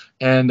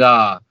 And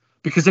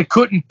because they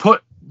couldn't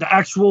put the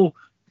actual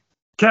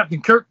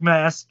Captain Kirk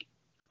mask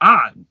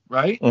on,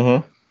 right?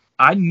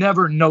 I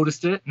never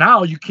noticed it.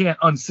 Now you can't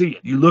unsee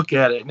it. You look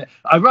at it. And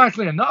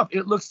ironically enough,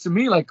 it looks to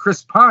me like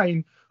Chris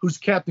Pine, who's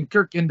Captain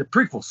Kirk in the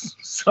prequels.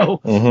 So,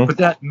 but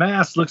that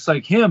mask looks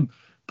like him.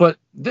 But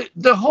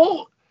the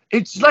whole,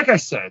 it's like I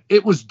said,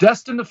 it was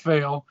destined to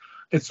fail.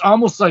 It's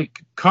almost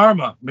like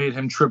karma made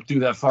him trip through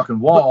that fucking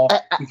wall.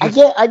 I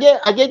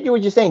get you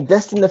what you're saying.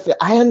 Destined to fail.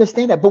 I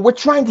understand that, but we're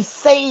trying to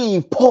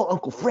save poor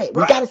Uncle Fred.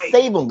 We gotta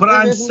save him. But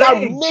I'm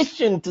saying, our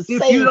mission to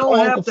save if you don't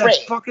have Uncle that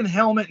Fred. fucking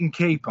helmet and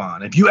cape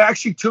on, if you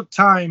actually took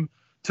time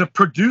to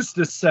produce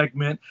this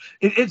segment,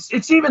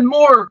 it's even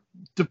more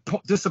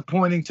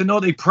disappointing to know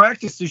they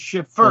practiced this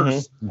shit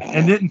first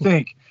and didn't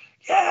think,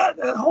 yeah,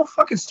 that whole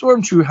fucking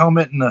Stormtrooper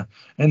helmet and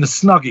the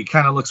Snuggie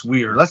kind of looks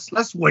weird.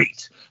 Let's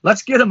wait.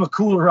 Let's get him a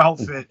cooler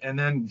outfit and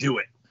then do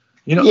it.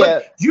 Do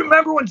you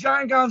remember when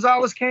Giant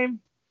Gonzalez came?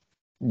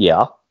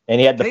 Yeah, and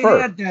he had the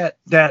fur. They had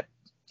that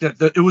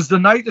it was the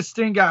night that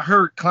Sting got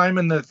hurt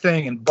climbing the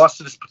thing and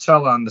busted his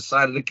patella on the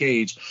side of the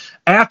cage.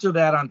 After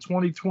that, on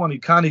 2020,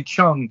 Connie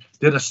Chung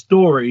did a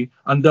story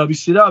on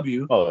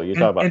WCW. Oh, you're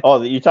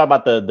talking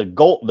about the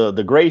gold,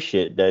 the gray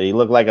shit that he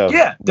looked like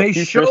a they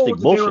showed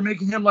that they were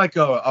making him like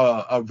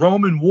a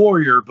Roman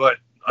warrior, but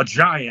a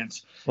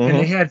giant. and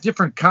they had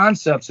different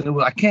concepts. And it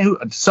was, I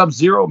can't,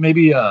 Sub-Zero,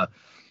 maybe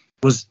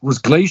was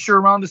Glacier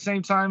around the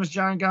same time as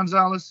Giant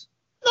Gonzalez?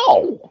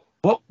 No.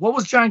 What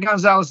was Giant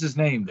Gonzalez's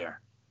name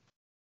there?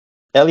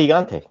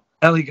 Elegante.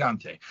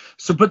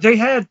 So, but they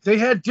had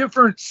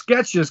different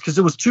sketches because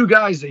it was two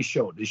guys they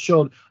showed. They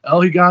showed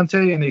El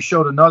Gigante and they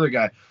showed another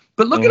guy.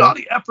 But look at all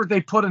the effort they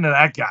put into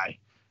that guy.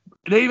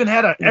 They even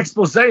had an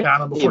expose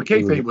on him before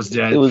kayfabe was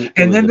dead.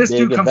 And then this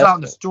dude comes out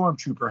in the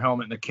Stormtrooper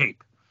helmet and the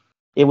cape.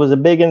 It was a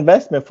big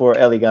investment for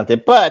Elegante.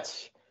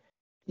 But,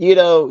 you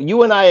know,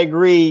 you and I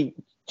agree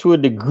to a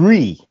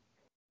degree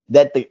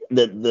that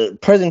the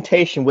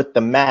presentation with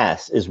the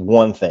mask is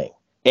one thing.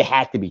 It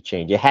had to be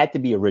changed. It had to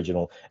be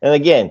original. And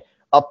again,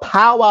 a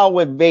powwow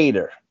with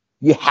Vader,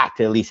 you have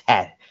to at least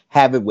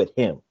have it with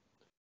him.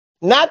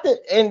 Not that,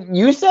 and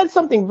you said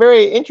something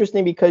very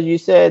interesting because you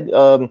said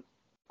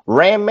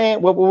Ram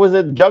Man, what was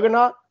it,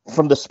 Juggernaut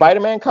from the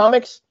Spider-Man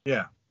comics?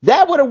 Yeah.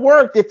 That would have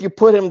worked if you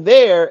put him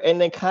there and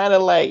then kind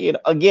of like, you know,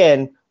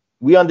 again,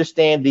 we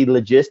understand the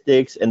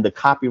logistics and the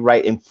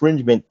copyright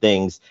infringement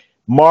things.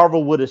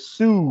 Marvel would have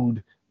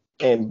sued.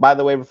 And by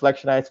the way,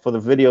 Reflectionites, for the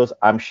videos,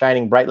 I'm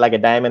shining bright like a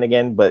diamond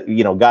again. But,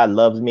 you know, God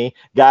loves me.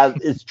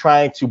 God is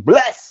trying to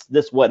bless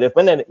this what if.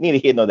 And then need to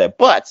hear know that.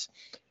 But,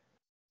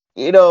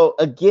 you know,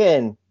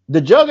 again,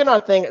 the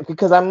Juggernaut thing,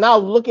 because I'm now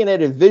looking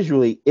at it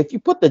visually. If you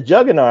put the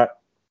Juggernaut,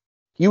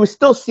 you would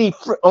still see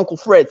Uncle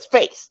Fred's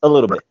face a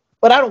little bit.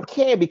 But I don't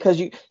care because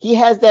he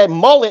has that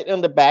mullet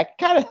in the back.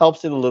 Kind of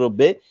helps it a little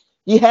bit.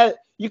 You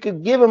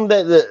could give him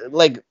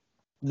the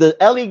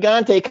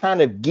Elegante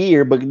kind of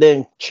gear, but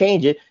then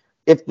change it.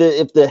 If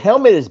the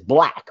helmet is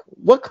black,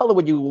 what color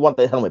would you want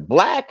the helmet?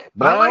 Black?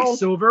 Brown? I like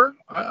silver.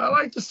 I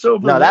like the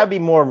silver. No, that would be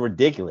more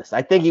ridiculous.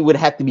 I think it would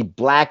have to be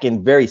black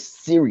and very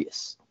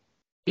serious.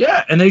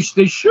 Yeah, and they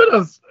should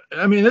have.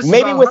 I mean, this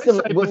maybe is with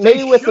some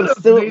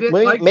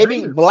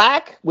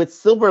black with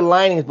silver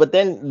linings, but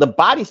then the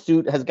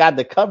bodysuit has got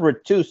to cover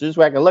it too. So this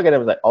way I can look at it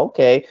and be like,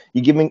 okay,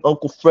 you're giving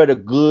Uncle Fred a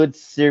good,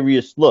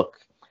 serious look.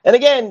 And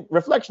again,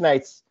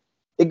 Reflectionites,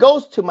 it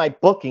goes to my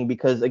booking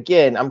because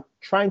again, I'm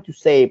trying to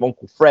save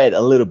Uncle Fred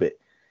a little bit.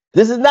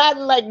 This is not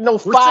like we're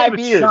 5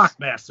 years.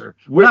 Shockmaster.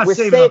 We're not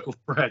saving Uncle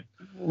Fred.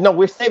 No,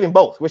 we're saving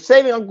both. We're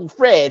saving Uncle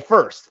Fred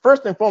first.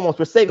 First and foremost,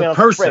 we're saving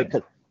Uncle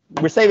Fred.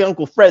 We're saving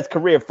Uncle Fred's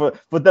career for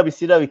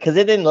WCW because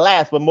it didn't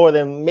last for more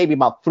than maybe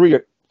about 3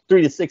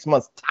 to 6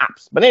 months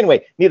tops. But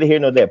anyway, neither here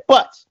nor there.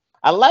 But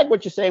I like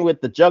what you're saying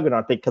with the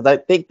Juggernaut thing because I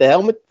think the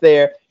helmet's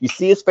there. You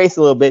see his face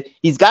a little bit.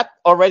 He's got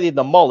already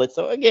the mullet.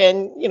 So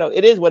again, you know,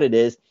 it is what it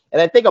is.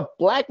 And I think a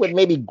black with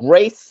maybe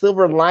gray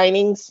silver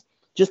linings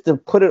just to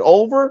put it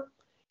over,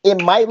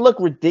 it might look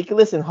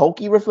ridiculous and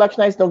hokey,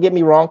 Reflectionites, don't get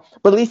me wrong,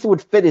 but at least it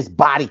would fit his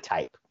body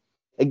type.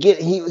 Again,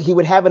 he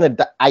would have an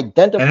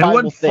identifiable and it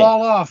wouldn't thing.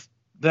 Fall off.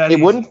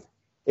 It wouldn't,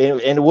 and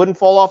it wouldn't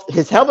fall off.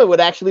 His helmet would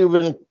actually have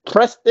been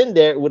pressed in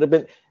there. It would have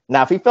been.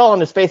 Now, if he fell on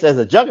his face as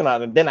a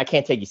Juggernaut, then I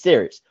can't take you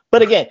serious.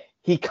 But again,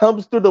 he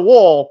comes through the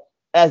wall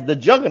as the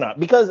Juggernaut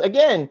because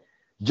again,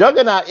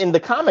 Juggernaut in the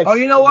comics. Oh,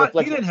 you know what?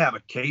 He didn't have a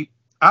cape.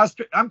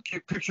 I'm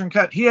picturing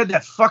cut. He had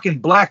that fucking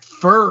black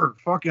fur,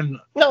 fucking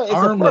no, it's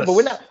armless. A fur, but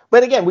we're not.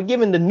 But again, we're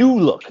giving the new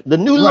look. The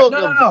new look.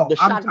 No.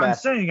 I'm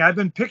saying I've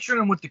been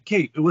picturing him with the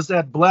cape. It was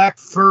that black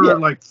fur,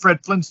 like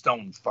Fred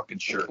Flintstone fucking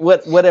shirt.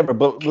 Whatever.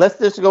 But let's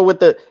just go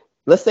with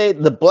let's say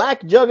the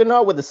black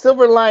Juggernaut with the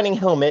silver lining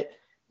helmet.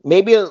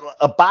 Maybe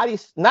a body,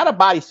 not a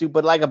bodysuit,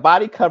 but like a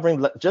body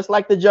covering, just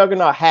like the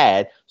Juggernaut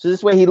had. So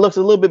this way he looks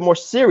a little bit more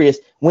serious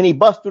when he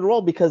busts through the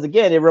wall. Because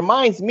again, it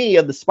reminds me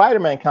of the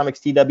Spider-Man comics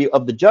TW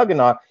of the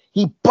Juggernaut.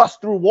 He busts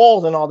through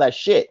walls and all that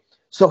shit.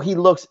 So he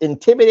looks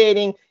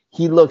intimidating.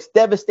 He looks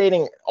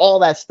devastating. All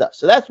that stuff.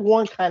 So that's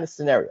one kind of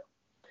scenario.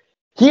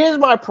 Here's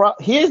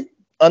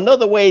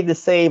another way to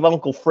save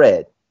Uncle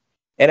Fred,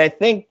 and I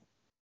think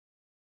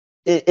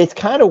it's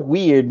kind of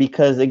weird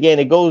because again,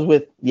 it goes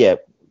with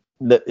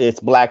it's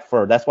black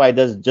fur. That's why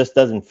it just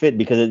doesn't fit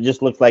because it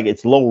just looks like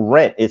it's low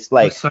rent. It's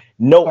like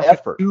no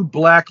effort. 2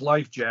 black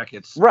life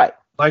jackets. Right.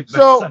 Like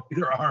so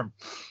either arm.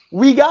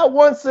 We got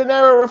one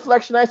scenario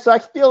Reflectionites, so I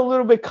feel a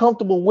little bit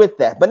comfortable with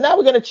that. But now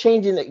we're going to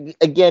change it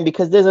again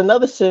because there's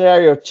another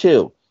scenario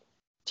too.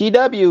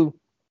 TW.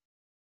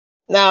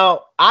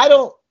 Now, I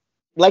don't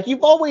like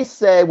you've always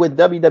said with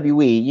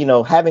WWE, you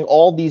know, having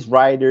all these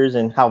writers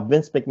and how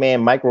Vince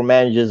McMahon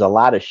micromanages a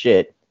lot of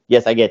shit.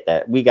 Yes, I get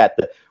that. We got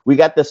the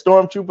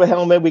Stormtrooper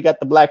helmet. We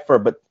got the black fur.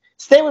 But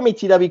stay with me,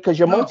 TW, because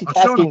you're multitasking.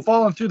 I'm showing him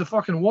falling through the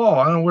fucking wall.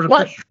 I don't know where to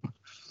picture.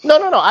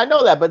 No. I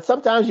know that. But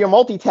sometimes you're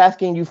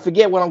multitasking. You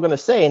forget what I'm going to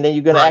say. And then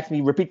you're going to ask me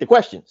to repeat the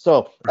question.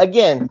 So,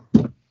 again,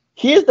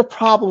 here's the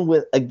problem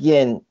with,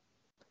 again,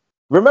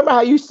 remember how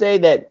you say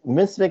that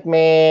Vince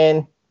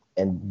McMahon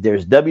and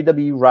there's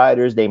WWE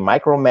writers, they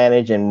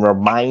micromanage and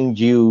remind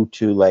you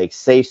to, like,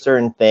 say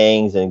certain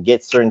things and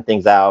get certain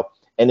things out.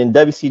 And in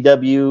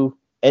WCW,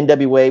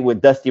 NWA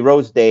with Dusty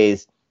Rhodes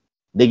days,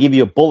 they give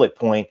you a bullet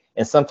point,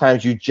 and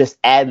sometimes you just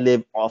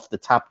ad-lib off the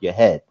top of your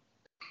head.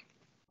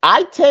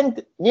 I tend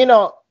to, you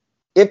know,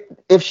 if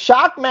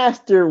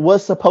Shockmaster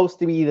was supposed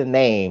to be the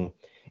name,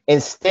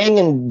 and Sting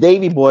and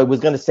Davey Boy was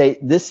going to say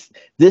this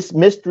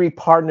mystery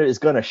partner is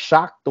going to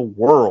shock the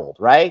world,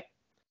 right?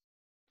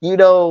 You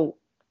know,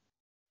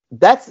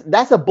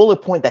 that's a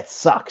bullet point that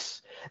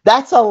sucks.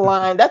 That's a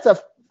line. That's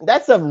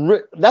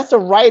a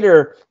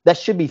writer that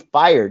should be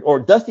fired. Or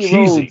Dusty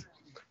Rhodes.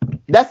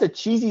 That's a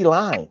cheesy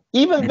line.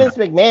 Even Vince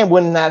McMahon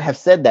would not have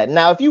said that.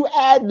 Now, if you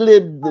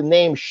ad-lib the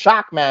name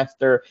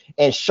Shockmaster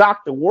and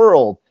shock the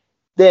world,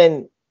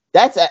 then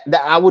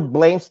I would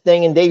blame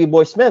Sting and Davey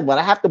Boy Smith. But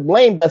I have to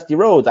blame Dusty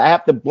Rhodes. I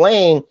have to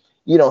blame,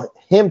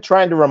 him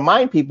trying to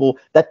remind people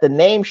that the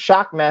name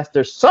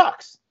Shockmaster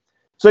sucks.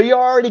 So you're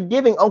already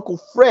giving Uncle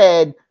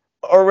Fred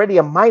already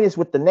a minus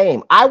with the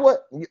name. I'm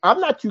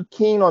not too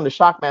keen on the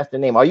Shockmaster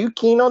name. Are you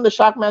keen on the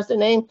Shockmaster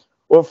name?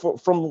 Or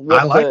from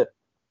what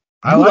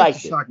I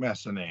like the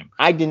Shockmaster name.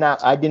 I did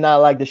not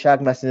like the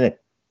Shockmaster name.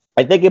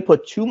 I think it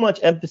put too much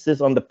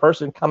emphasis on the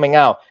person coming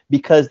out,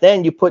 because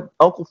then you put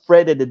Uncle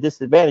Fred at a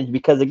disadvantage,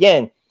 because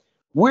again,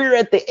 we're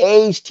at the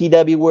age,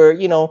 TW, where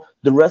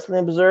the Wrestling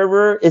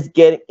Observer is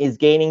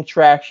gaining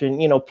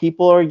traction.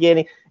 People are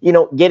getting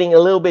a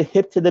little bit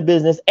hip to the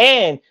business,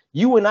 and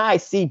you and I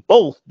see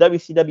both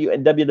WCW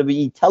and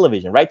WWE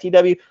television, right,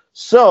 TW?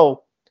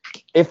 So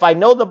if I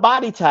know the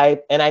body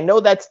type and I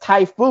know that's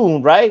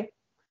Typhoon, right?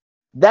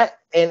 That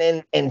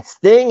and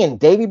Sting and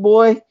Davey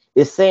Boy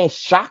is saying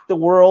shock the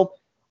world.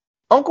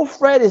 Uncle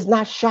Fred is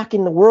not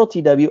shocking the world,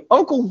 TW.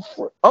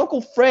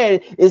 Uncle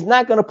Fred is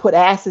not going to put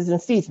asses in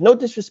seats. No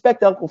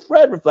disrespect to Uncle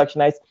Fred,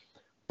 Reflectionites,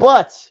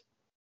 but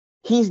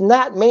he's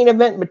not main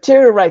event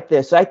material right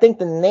there. So I think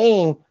the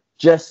name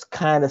just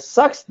kind of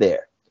sucks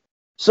there.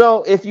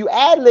 So if you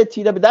ad-lib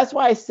TW, that's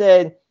why I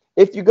said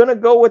if you're going to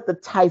go with the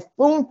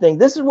Typhoon thing,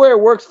 this is where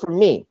it works for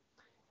me.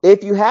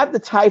 If you have the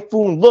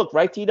Typhoon look,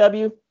 right,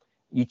 TW?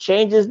 You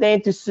change his name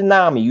to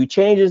Tsunami. You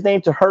change his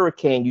name to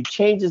Hurricane. You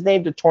change his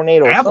name to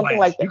Tornado. Avalanche. Something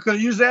like that. You could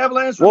have used the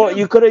Avalanche.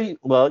 You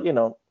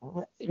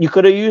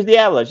could have used the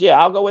Avalanche. Yeah,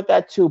 I'll go with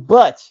that too.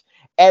 But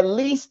at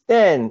least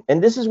then,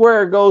 and this is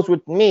where it goes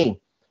with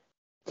me,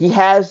 he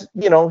has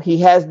the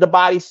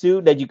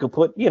bodysuit that you could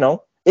put,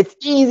 it's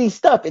easy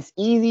stuff. It's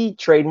easy,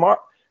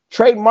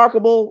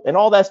 trademarkable, and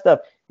all that stuff.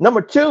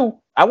 Number two,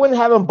 I wouldn't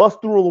have him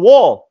bust through the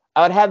wall.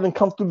 I would have him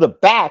come through the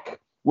back,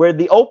 where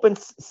the open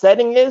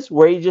setting is,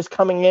 where he's just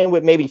coming in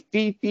with maybe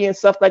Fifi and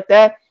stuff like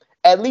that.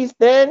 At least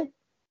then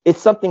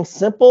it's something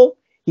simple.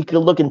 He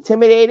could look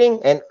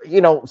intimidating, and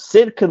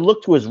Sid could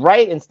look to his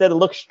right instead of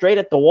look straight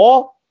at the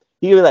wall.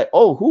 He'd be like,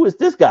 oh, who is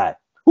this guy?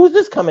 Who's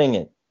this coming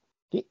in?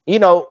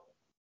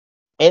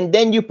 And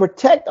then you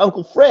protect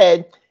Uncle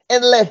Fred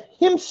and let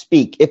him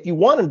speak if you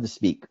want him to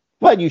speak.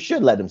 But you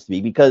should let him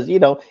speak, because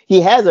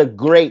he has a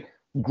great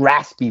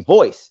graspy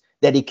voice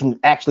that he can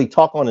actually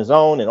talk on his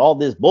own and all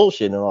this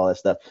bullshit and all that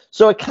stuff.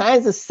 So it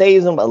kind of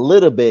saves him a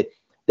little bit,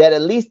 that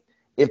at least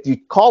if you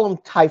call him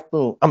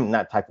Typhoon,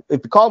 not Typhoon,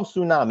 if you call him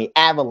Tsunami,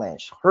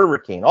 Avalanche,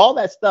 Hurricane, all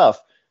that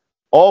stuff,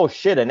 oh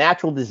shit, a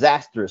natural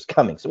disaster is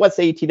coming. So what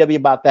say TW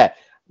about that?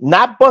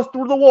 Not bust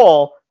through the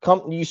wall.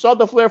 You saw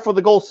the flare for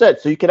the gold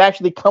set, so you could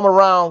actually come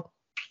around.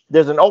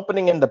 There's an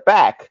opening in the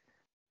back.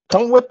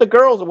 Come with the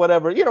girls or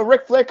whatever.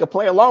 Ric Flair could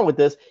play along with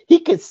this. He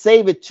could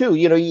save it too.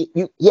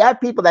 You have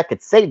people that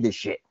could save this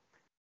shit.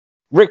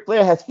 Ric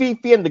Flair has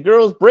Fifi and the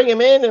girls bring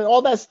him in and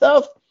all that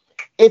stuff.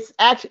 It's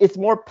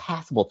more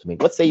passable to me.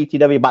 What say you,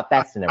 TW, about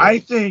that scenario?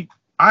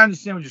 I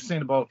understand what you're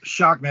saying about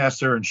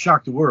Shockmaster and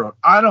Shock the World.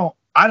 I don't.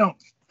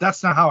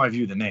 That's not how I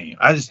view the name.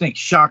 I just think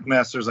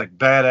Shockmaster is like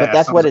badass. But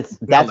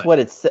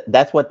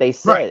that's what they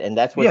said, right. And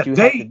that's what have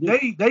to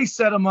do. They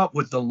set him up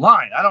with the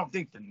line. I don't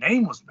think the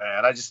name was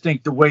bad. I just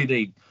think the way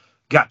they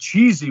got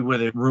cheesy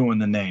with it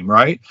ruined the name,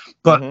 right?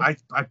 But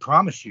I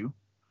promise you,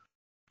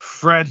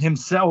 Fred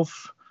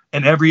himself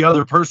and every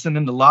other person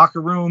in the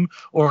locker room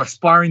or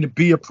aspiring to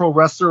be a pro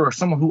wrestler or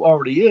someone who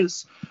already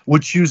is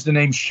would choose the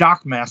name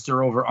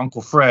Shockmaster over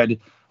Uncle Fred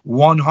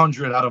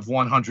 100 out of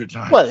 100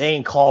 times. Well, they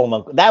ain't call him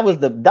Uncle. That was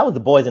the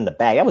boys in the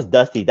back. That was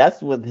Dusty.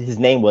 That's what his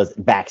name was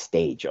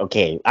backstage.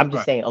 Okay, I'm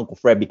just saying Uncle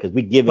Fred because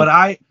we giving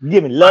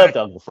love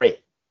to Uncle Fred.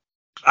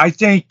 I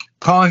think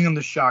calling him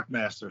the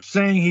Shockmaster,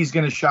 saying he's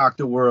going to shock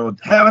the world,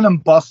 having him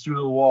bust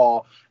through the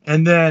wall,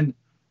 and then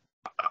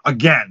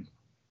again,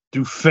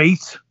 do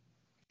fate,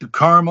 do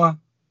karma,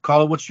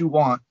 call it what you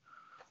want.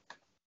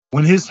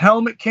 When his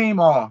helmet came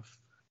off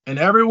and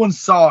everyone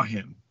saw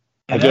him,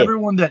 and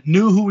everyone that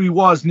knew who he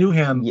was knew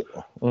him,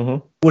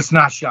 was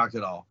not shocked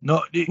at all.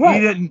 No, he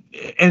didn't.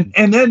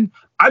 And then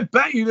I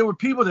bet you there were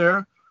people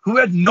there who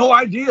had no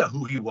idea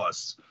who he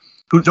was,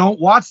 who don't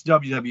watch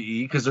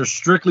WWE because they're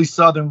strictly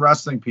Southern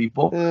wrestling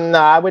people. No,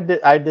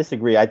 I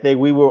disagree. I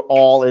think we were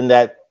all in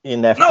that.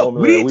 No,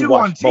 we do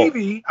on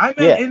TV. I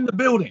meant in the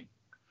building.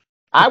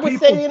 I would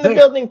say in the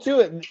building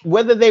too.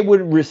 Whether they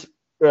would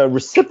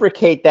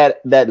reciprocate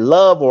that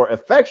love or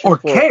affection or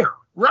care.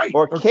 Right.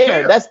 Or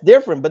care. That's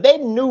different. But they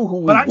knew who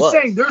he was. But I'm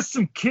saying there's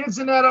some kids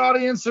in that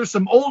audience. There's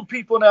some old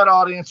people in that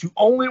audience who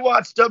only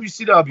watch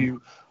WCW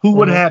who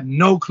would have had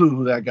no clue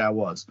who that guy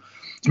was.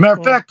 As a matter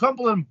of fact, a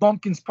couple of them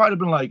bumpkins probably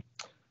been like,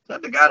 is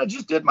that the guy that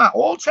just did my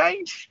oil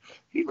change?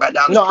 He's right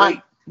down the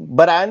street.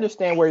 But I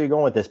understand where you're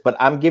going with this. But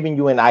I'm giving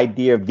you an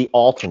idea of the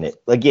alternate.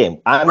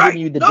 Again, I'm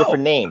giving you the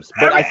different names.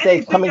 But I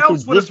say coming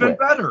through would have this been way.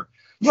 better.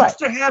 Just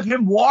to have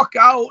him walk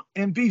out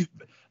and be.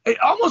 It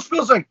almost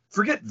feels like,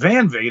 forget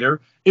Van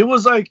Vader. It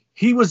was like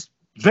he was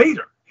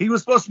Vader. He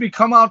was supposed to be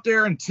come out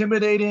there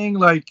intimidating,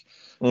 like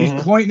he's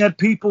pointing at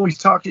people, he's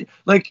talking.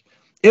 Like,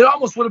 it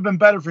almost would have been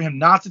better for him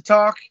not to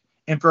talk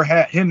and for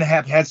him to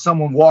have had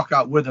someone walk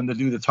out with him to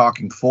do the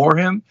talking for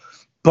him.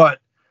 But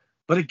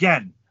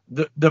again,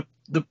 the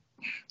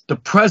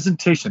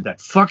presentation,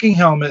 that fucking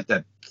helmet,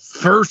 that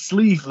fur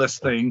sleeveless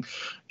thing,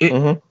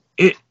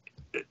 it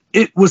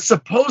was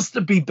supposed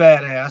to be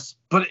badass,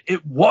 but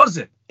it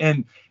wasn't.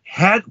 And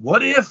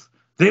what if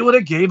they would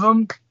have gave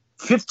him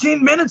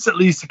 15 minutes at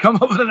least to come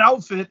up with an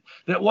outfit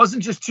that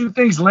wasn't just two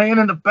things laying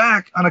in the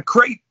back on a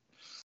crate?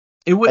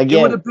 It would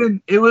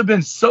have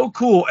been so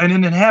cool. And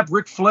then have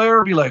Ric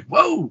Flair be like,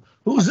 whoa,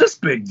 who's this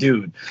big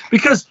dude?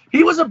 Because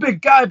he was a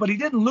big guy, but he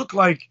didn't look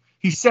like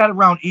he sat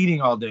around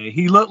eating all day.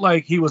 He looked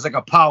like he was like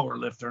a power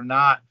lifter,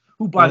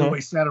 who, by the way,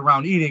 sat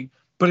around eating,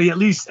 but he at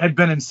least had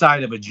been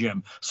inside of a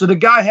gym. So the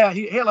guy had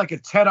like a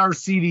Ted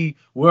Arcidi,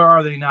 where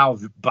are they now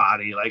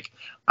body? Like,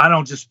 I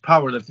don't just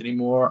power lift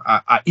anymore.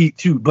 I eat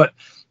too. But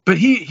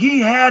he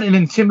had an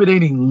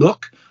intimidating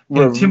look.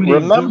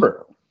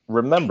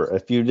 Remember,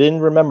 if you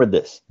didn't remember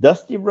this,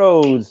 Dusty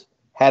Rhodes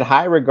had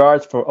high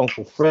regards for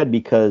Uncle Fred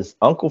because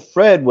Uncle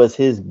Fred was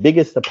his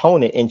biggest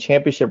opponent in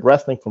championship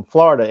wrestling from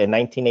Florida in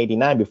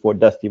 1989 before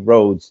Dusty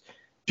Rhodes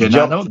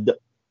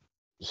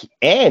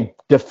and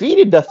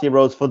defeated Dusty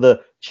Rhodes for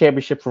the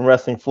championship from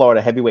Wrestling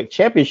Florida Heavyweight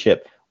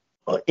Championship.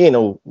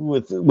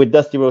 With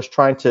Dusty Rhodes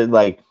trying to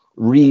like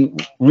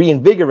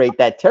reinvigorate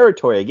that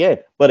territory again.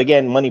 But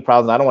again, money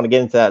problems. I don't want to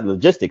get into that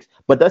logistics.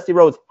 But Dusty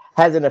Rhodes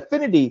has an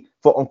affinity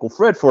for Uncle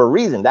Fred for a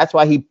reason. That's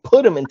why he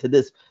put him into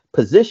this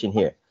position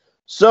here.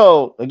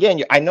 So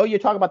again, I know you're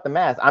talking about the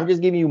mask. I'm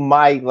just giving you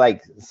my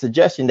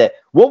suggestion that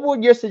what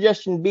would your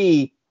suggestion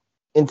be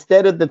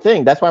instead of the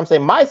thing? That's why I'm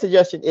saying my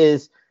suggestion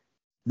is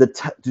the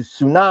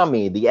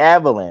tsunami, the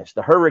avalanche,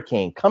 the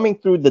hurricane coming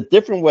through the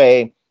different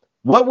way.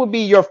 What would be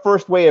your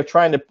first way of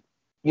trying to,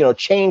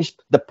 change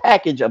the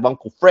package of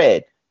Uncle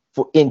Fred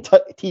in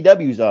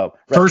TW's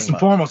First and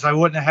foremost, I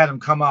wouldn't have had him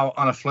come out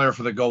on a Flair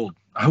for the Gold.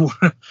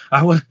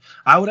 I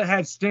would have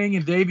had Sting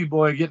and Davey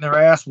Boy getting their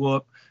ass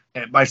whooped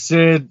by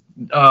Sid,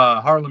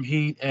 Harlem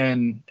Heat,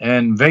 and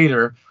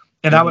Vader,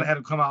 and I would have had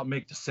him come out and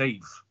make the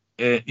save.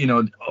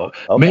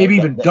 Maybe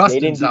even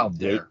Dustin's out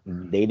there.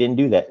 They didn't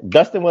do that.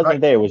 Dustin wasn't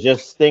there. It was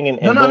just Sting and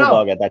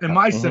Bulldog at that time. In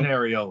my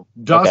scenario,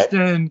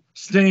 Dustin,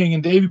 Sting,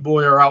 and Davey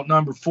Boy are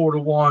outnumbered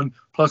 4-1.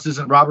 Plus,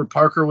 isn't Robert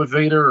Parker with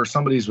Vader, or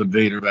somebody's with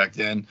Vader back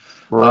then?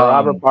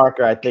 Robert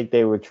Parker, I think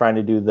they were trying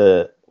to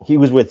do he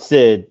was with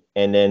Sid,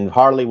 and then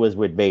Harley was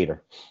with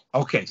Vader.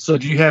 Okay, so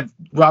do you have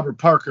Robert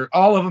Parker?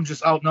 All of them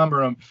just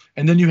outnumber him,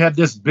 and then you have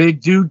this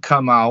big dude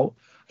come out.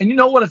 And you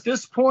know what? At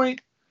this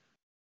point,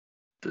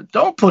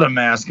 don't put a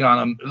mask on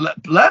him.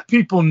 Let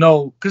people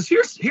know, because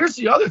here's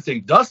the other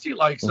thing. Dusty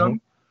likes him,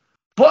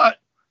 but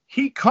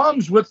he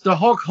comes with the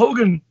Hulk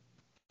Hogan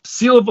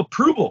seal of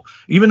approval.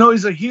 Even though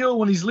he's a heel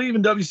when he's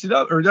leaving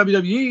WCW or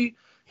WWE,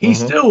 he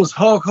still was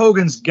Hulk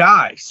Hogan's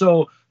guy.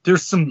 So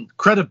there's some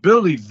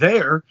credibility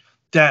there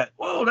that,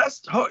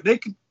 they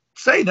could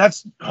say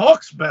that's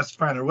Hulk's best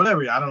friend or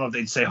whatever. I don't know if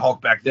they'd say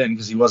Hulk back then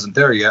because he wasn't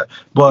there yet.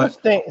 But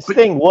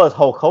Sting was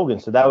Hulk Hogan,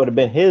 so that would have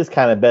been his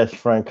kind of best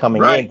friend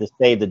coming in to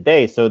save the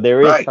day. So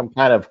there is some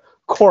kind of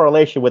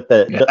correlation with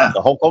the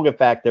Hulk Hogan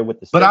factor with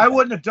the Sting. But I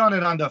wouldn't have done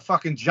it on the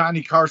fucking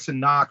Johnny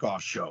Carson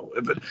knockoff show.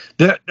 But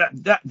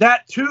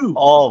that too.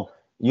 Oh,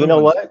 you know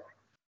what?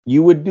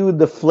 You would do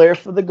the Flair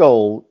for the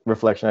Gold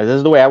reflection. This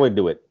is the way I would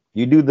do it.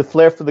 You do the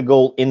Flair for the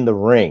Gold in the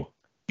ring.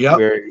 Yeah.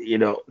 Where,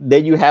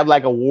 then you have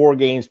like a War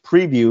Games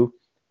preview.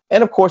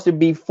 And of course, it'd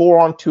be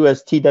 4-on-2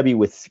 as TW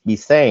would be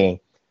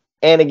saying.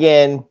 And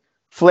again,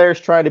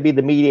 Flair's trying to be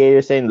the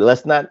mediator, saying,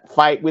 let's not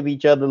fight with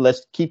each other.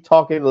 Let's keep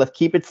talking. Let's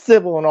keep it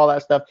civil and all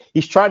that stuff.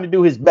 He's trying to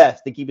do his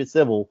best to keep it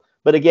civil.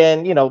 But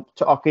again,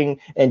 talking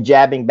and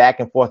jabbing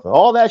back and forth and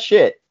all that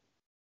shit.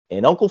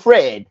 And Uncle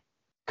Fred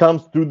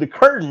comes through the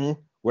curtain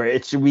where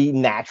it should be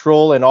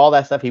natural and all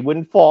that stuff. He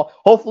wouldn't fall.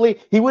 Hopefully,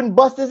 he wouldn't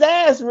bust his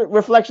ass,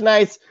 Reflection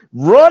Ice,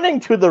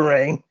 running to the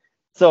ring.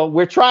 So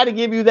we're trying to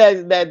give you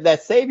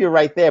that savior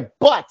right there.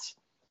 But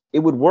it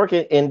would work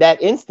in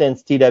that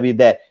instance, TW,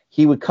 that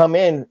he would come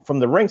in from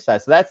the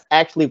ringside. So that's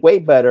actually way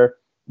better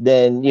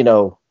than,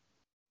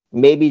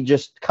 maybe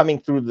just coming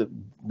through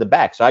the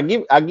back. So I'll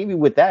give you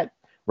with that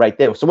right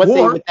there. So what's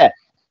say with that?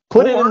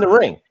 Put it in the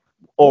ring.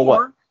 Or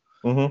what?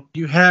 Mm-hmm.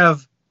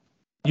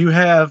 You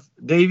have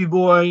Davey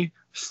Boy,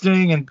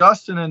 Sting, and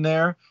Dustin in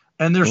there,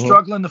 and they're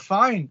struggling to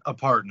find a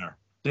partner.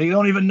 They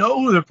don't even know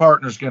who their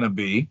partner's going to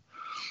be.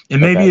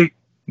 And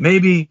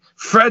maybe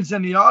Fred's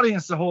in the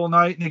audience the whole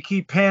night, and they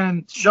keep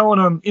panning, showing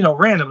him,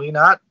 randomly,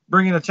 not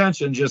bringing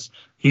attention, just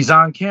he's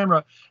on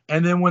camera.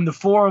 And then when the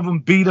four of them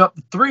beat up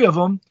the three of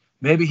them,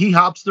 maybe he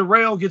hops the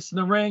rail, gets in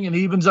the ring, and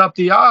evens up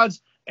the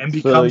odds, and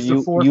becomes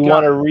the fourth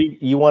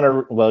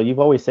guy. Well, you've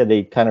always said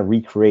they kind of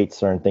recreate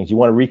certain things. You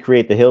want to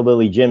recreate the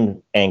Hillbilly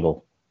Jim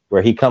angle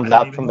where he comes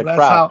out from the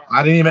crowd.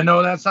 I didn't even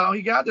know that's how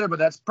he got there, but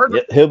that's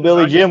perfect. Yeah,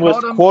 Hillbilly Jim was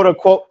quote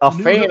unquote a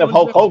fan of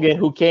Hulk Hogan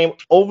who came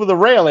over the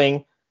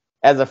railing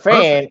as a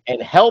fan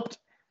and helped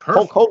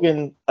Hulk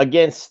Hogan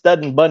against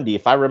Stud and Bundy,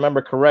 if I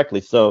remember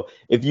correctly. So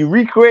if you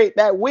recreate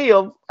that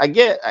wheel,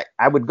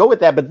 I would go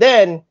with that. But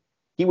then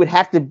he would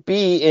have to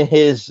be in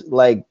his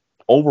like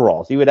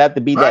overalls. He would have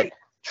to be that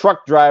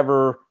truck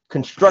driver,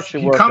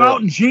 construction worker. Come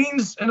out in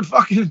jeans and a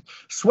fucking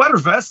sweater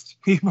vest.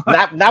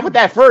 Not with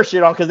that fur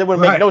shit on, because it would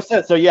make no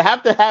sense. So you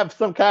have to have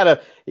some kind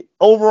of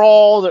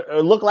overalls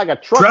or look like a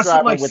truck dressing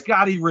driver. Like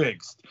Scotty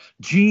Riggs.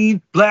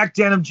 Black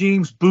denim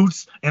jeans,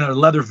 boots, and a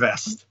leather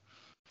vest.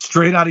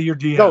 Straight out of your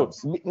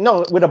DMs.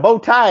 No, with a bow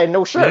tie and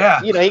no shirt.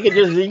 Yeah. You know, you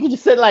can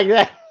just sit like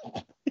that.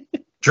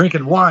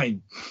 Drinking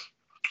wine.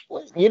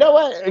 You know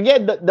what?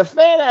 Again, the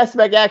fan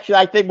aspect actually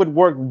I think would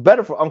work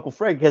better for Uncle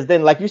Fred, because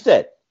then, like you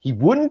said, he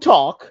wouldn't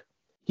talk.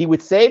 He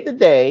would save the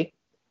day.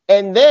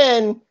 And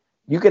then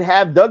you could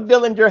have Doug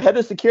Dillinger, head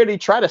of security,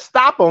 try to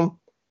stop him.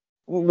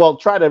 Well,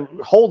 try to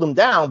hold him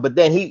down. But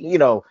then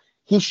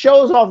he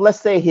shows off,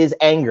 let's say, his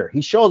anger.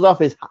 He shows off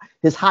his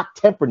hot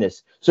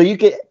temperness. So you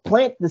could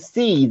plant the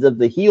seeds of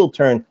the heel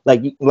turn,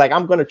 like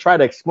I'm going to try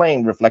to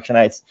explain,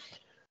 Reflectionites.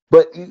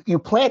 But you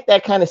plant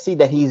that kind of seed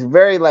that he's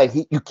very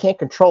you can't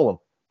control him.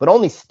 But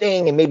only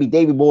Sting and maybe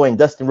Davey Boy and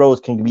Dustin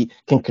Rhodes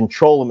can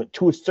control him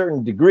to a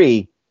certain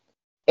degree,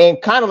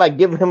 and kind of like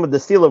giving him the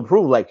seal of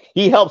approval. Like,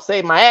 he helped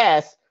save my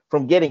ass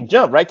from getting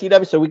jumped, right,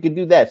 TW? So we could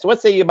do that. So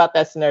what say you about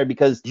that scenario?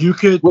 Because you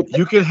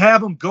could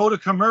have him go to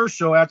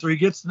commercial after he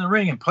gets in the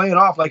ring and play it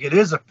off like it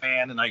is a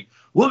fan, and like,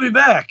 we'll be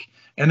back.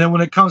 And then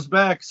when it comes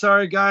back,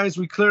 sorry guys,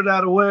 we cleared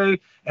that away.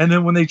 And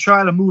then when they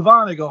try to move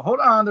on, they go, hold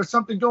on, there's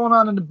something going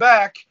on in the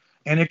back.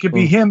 And it could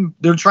be him.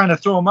 They're trying to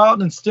throw him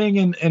out, and Sting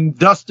and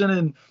Dustin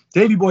and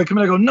Davey Boy come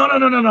in and go,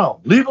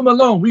 no. Leave him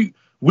alone.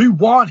 We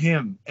want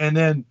him. And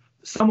then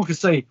someone could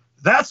say,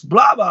 that's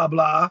blah, blah,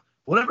 blah.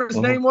 Whatever his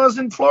name was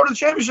in Florida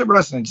Championship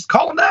Wrestling. Just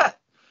call him that.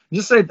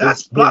 Just say,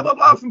 that's blah, blah,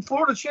 blah from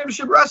Florida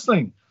Championship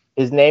Wrestling.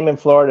 His name in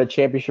Florida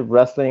Championship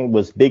Wrestling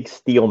was Big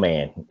Steel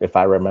Man, if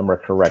I remember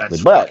correctly.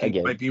 But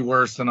again, might be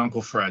worse than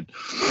Uncle Fred.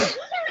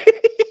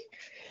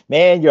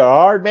 Man, you're a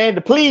hard man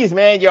to please,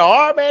 man. You're a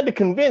hard man to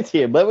convince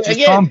here. But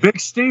just call him Big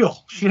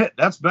Steel. Shit,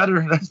 that's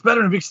better. That's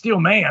better than Big Steel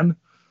Man.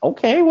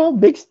 Okay, well,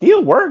 Big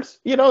Steel works.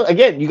 You know,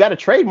 again, you got to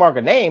trademark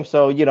a name.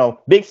 So,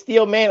 Big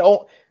Steel Man.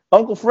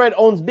 Uncle Fred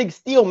owns Big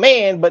Steel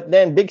Man, but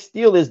then Big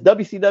Steel is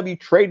WCW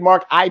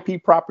trademark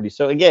IP property.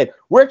 So again,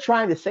 we're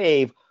trying to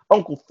save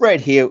Uncle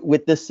Fred here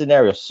with this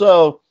scenario.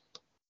 So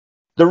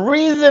the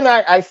reason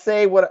I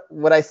say what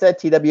I said,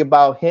 TW,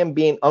 about him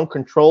being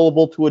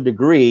uncontrollable to a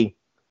degree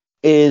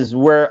is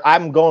where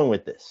I'm going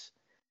with this.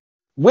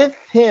 With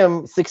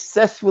him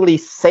successfully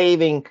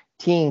saving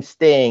Team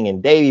Sting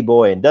and Davey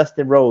Boy and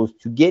Dustin Rhodes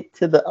to get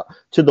to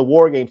the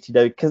War Games,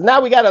 TW, because now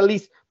we got to at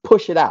least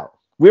push it out.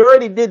 We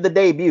already did the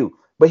debut,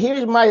 but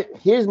here's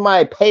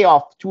my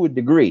payoff to a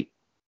degree.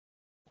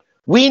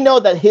 We know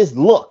that his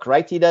look,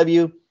 right,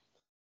 TW,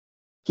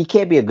 he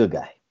can't be a good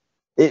guy.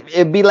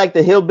 It'd be like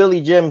the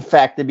Hillbilly Jim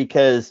factor,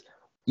 because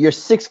you're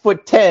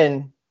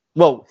 6'10".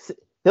 Well,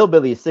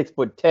 Hillbilly is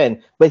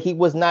 6'10", but he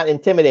was not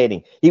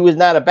intimidating. He was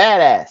not a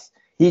badass.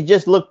 He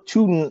just looked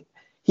too.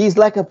 He's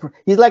like a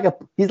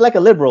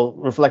liberal,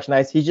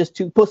 Reflectionites. He's just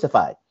too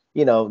pussified.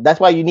 That's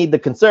why you need the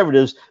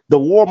conservatives, the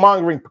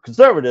warmongering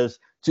conservatives,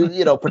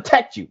 to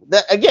protect you.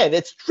 Again,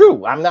 it's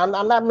true. I'm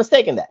not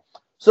mistaking that.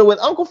 So with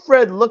Uncle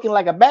Fred looking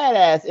like a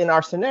badass in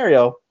our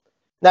scenario,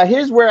 now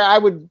here's where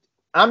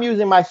I'm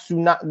using my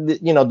the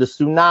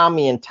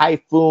tsunami and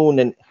typhoon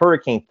and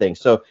hurricane thing.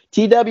 So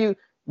TW,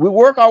 we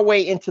work our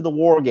way into the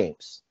War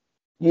Games.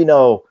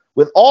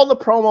 With all the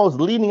promos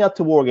leading up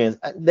to War Games,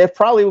 there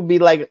probably would be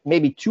like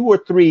maybe 2 or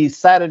 3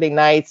 Saturday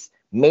nights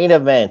main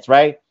events,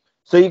 right?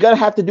 So you're gonna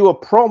have to do a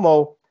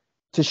promo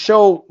to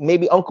show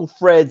maybe Uncle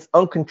Fred's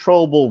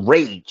uncontrollable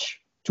rage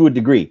to a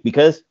degree,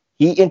 because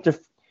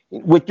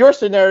with your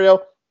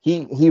scenario,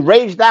 he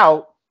raged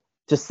out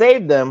to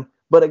save them,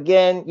 but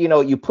again,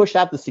 you push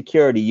out the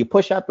security, you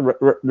push out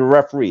the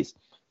referees.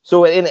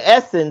 So in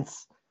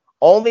essence,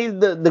 only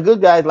the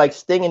good guys like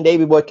Sting and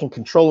Davey Boy can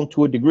control him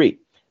to a degree.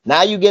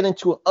 Now you get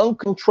into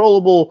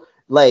uncontrollable,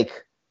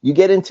 you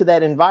get into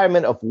that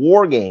environment of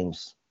War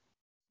Games.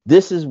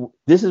 This is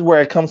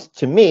where it comes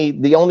to me.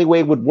 The only way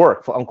it would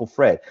work for Uncle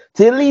Fred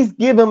to at least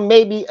give him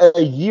maybe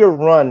a year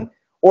run,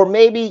 or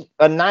maybe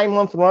a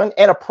 9-month run,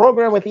 and a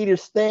program with either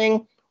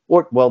Sting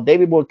or, well,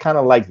 Davey Boy kind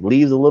of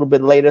leaves a little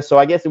bit later. So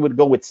I guess it would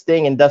go with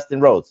Sting and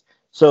Dustin Rhodes.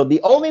 So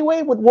the only way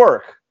it would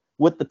work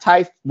with the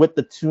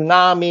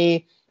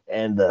tsunami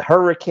and the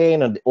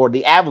hurricane or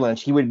the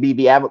avalanche, he would be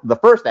the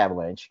first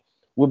avalanche,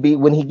 would be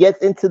when he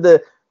gets into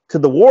the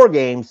War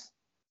Games.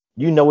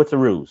 It's a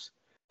ruse.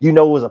 It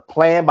was a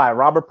plan by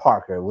Robert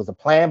Parker. It was a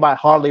plan by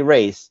Harley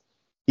Race.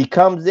 He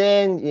comes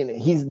in,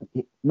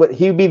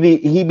 he'd be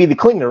the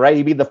cleaner, right?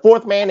 He'd be the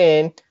fourth man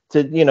in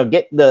to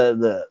get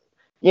the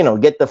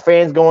get the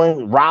fans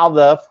going, riled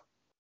up.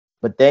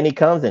 But then he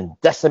comes and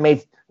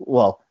decimates.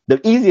 Well, the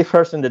easiest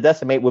person to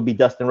decimate would be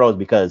Dustin Rhodes,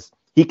 because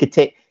he could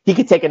take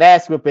an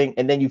ass whipping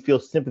and then you feel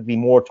sympathy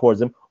more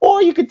towards him,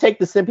 or you could take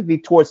the sympathy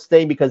towards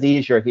Sting because he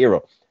is your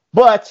hero.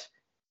 But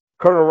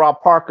Colonel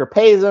Rob Parker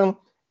pays him.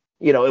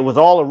 It was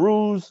all a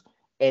ruse,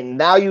 and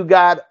now you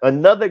got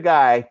another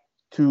guy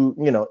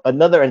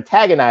another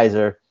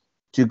antagonizer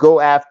to go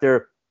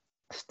after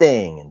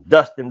Sting and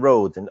Dustin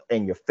Rhodes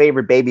and your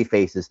favorite baby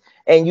faces.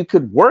 And you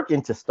could work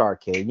into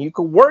Starrcade, and you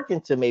could work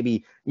into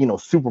maybe,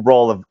 Super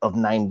Bowl of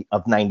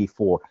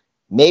 94.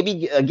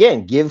 Maybe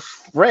again, give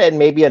Fred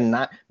maybe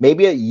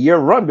a year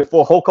run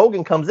before Hulk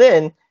Hogan comes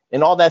in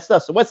and all that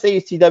stuff. So what say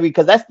you, TW?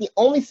 Because that's the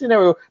only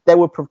scenario that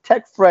would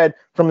protect Fred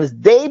from his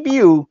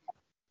debut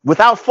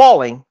without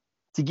falling,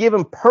 to give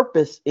him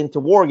purpose into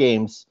War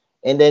Games.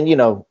 And then,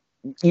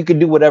 you can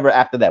do whatever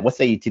after that. What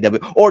say you, TW?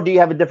 Or do you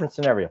have a different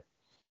scenario?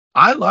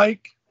 I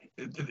like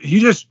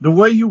the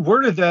way you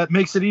worded that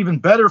makes it even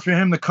better for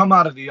him to come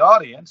out of the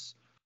audience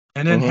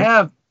and then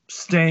have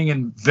Sting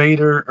and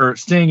Vader, or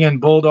Sting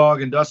and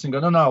Bulldog and Dustin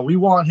go, no, we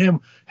want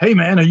him. Hey,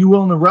 man, are you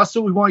willing to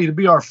wrestle? We want you to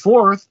be our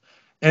fourth.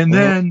 And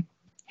then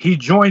he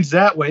joins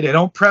that way. They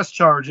don't press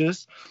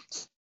charges.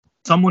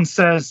 Someone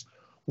says,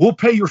 we'll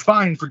pay your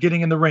fine for getting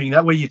in the ring.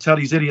 That way you tell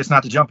these idiots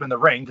not to jump in the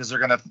ring, because they're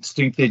going to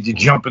think that you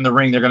jump in the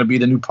ring, they're going to be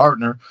the new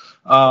partner.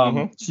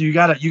 So you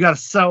gotta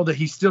sell that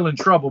he's still in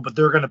trouble, but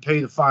they're going to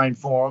pay the fine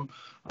for him.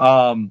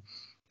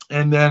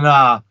 And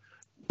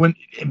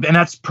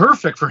that's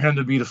perfect for him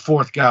to be the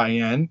fourth guy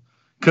in,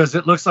 because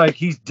it looks like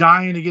he's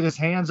dying to get his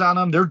hands on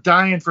him. They're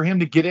dying for him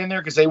to get in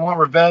there because they want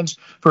revenge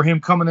for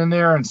him coming in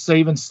there and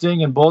saving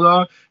Sting and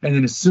Bulldog. And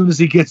then as soon as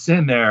he gets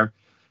in there,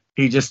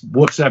 he just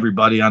whoops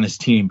everybody on his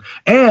team.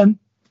 And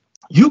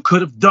you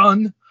could have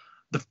done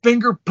the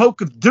finger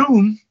poke of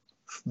doom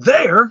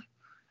there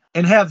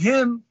and have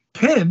him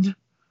pinned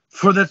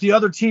for that the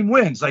other team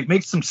wins. Like,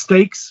 make some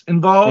stakes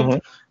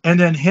involved, and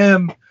then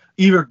him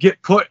either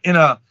get put in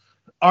a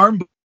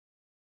arm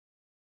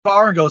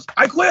bar and goes,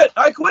 I quit,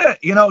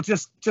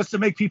 just to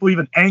make people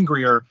even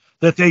angrier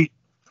that they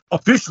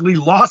officially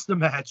lost the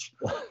match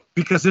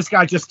because this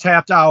guy just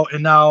tapped out,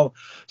 and now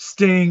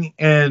Sting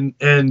and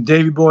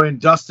Davey Boy and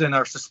Dustin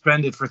are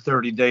suspended for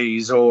 30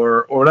 days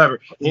or whatever.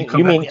 You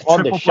mean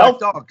on the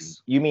shelf?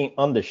 You mean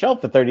on the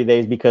shelf for 30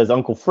 days because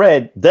Uncle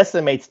Fred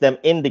decimates them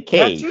in the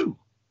cage.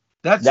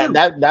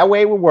 That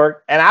way it would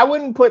work. And I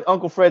wouldn't put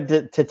Uncle Fred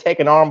to take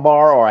an arm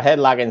bar or a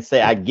headlock and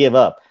say, I give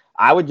up.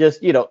 I would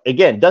just,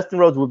 again, Dustin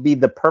Rhodes would be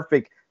the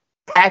perfect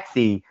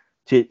taxi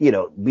to,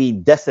 be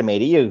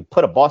decimated. You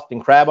put a Boston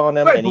Crab on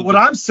them. Right, but what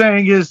I'm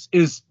saying is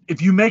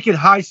if you make it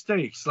high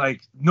stakes,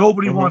 like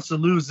nobody wants to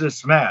lose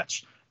this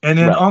match, and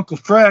then Uncle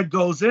Fred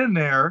goes in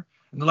there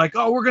and they're like,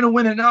 oh, we're going to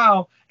win it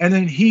now. And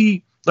then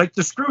he, like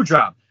the screw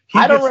job.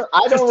 I don't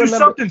do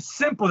something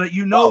simple that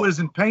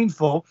isn't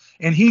painful,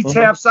 and he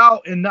taps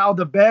out, and now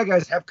the bad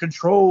guys have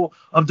control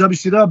of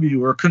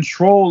WCW or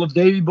control of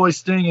Davey Boy,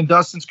 Sting, and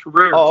Dustin's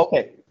career. Oh,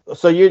 okay.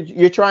 So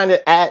you're trying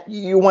to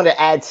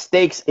add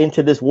stakes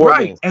into this War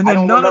Games. And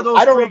then none of those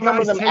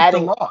guys take the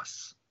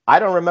loss. I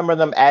don't remember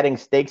them adding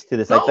stakes to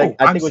this. No,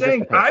 I'm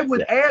saying I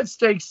would add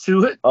stakes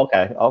to it.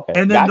 Okay.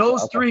 And then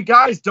those three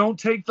guys don't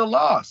take the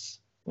loss,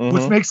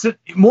 which makes it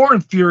more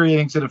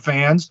infuriating to the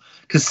fans,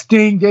 because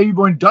Sting, Davey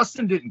Boy, and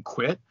Dustin didn't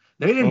quit.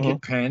 They didn't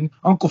get pinned.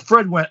 Uncle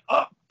Fred went,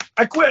 oh,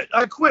 I quit,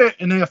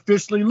 and they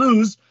officially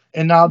lose.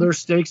 And now there's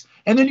stakes.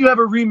 And then you have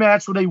a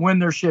rematch where they win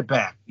their shit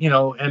back,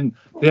 and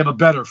they have a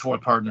better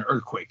fourth partner,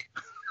 Earthquake.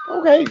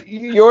 Okay.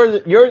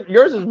 Yours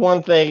is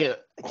one thing.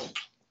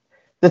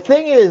 The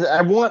thing is,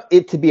 I want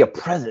it to be a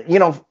present.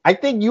 I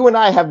think you and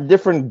I have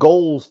different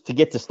goals to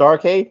get to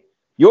Starrcade.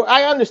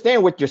 I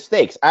understand with your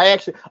stakes. I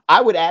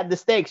would add the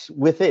stakes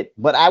with it,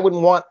 but I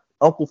wouldn't want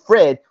Uncle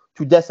Fred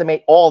to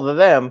decimate all of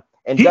them.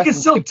 And he can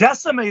still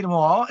decimate them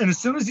all. And as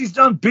soon as he's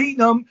done beating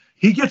them,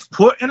 he gets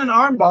put in an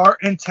armbar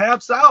and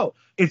taps out.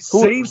 It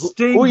saves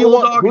Sting. Who you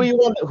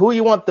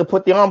want to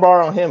put the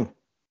armbar on him?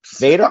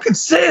 Vader? Fucking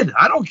Sid.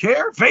 I don't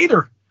care.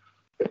 Vader.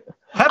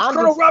 Have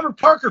Colonel Robert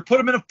Parker put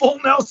him in a full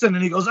Nelson,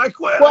 and he goes, I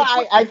quit. Well,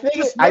 I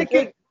think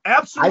it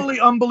absolutely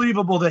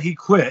unbelievable that he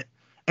quit,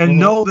 and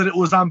know that it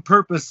was on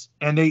purpose,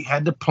 and they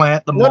had to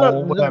plant the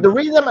mold. The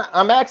reason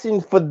I'm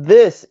asking for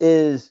this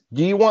is,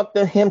 do you want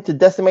him to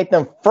decimate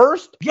them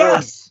first?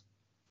 Yes.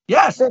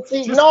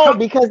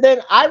 Because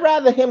then I'd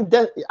rather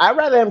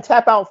him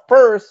tap out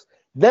first,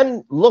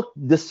 then look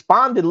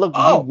despondent, look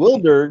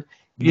bewildered.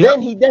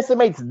 Then he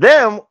decimates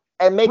them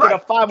and make it a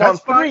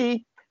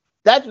 5-on-3.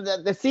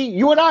 See,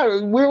 you and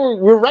I,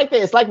 we're right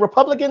there. It's like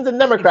Republicans and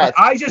Democrats.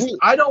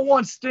 I don't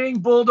want Sting,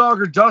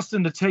 Bulldog, or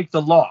Dustin to take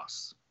the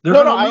loss. They're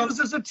going to lose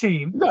as a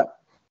team.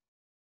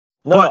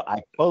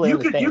 I totally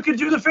understand. You could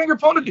do the finger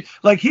pointed.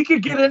 Like, he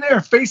could get in there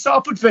and face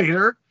off with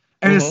Vader,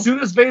 and as soon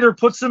as Vader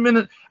puts him in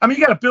it, you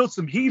got to build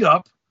some heat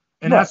up,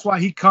 and that's why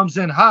he comes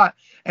in hot.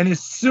 And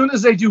as soon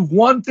as they do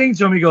one thing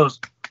to him,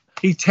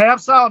 he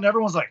taps out, and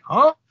everyone's like,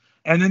 huh?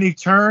 And then he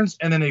turns,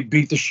 and then they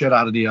beat the shit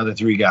out of the other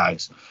three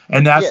guys.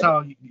 And that's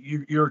how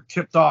you're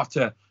tipped off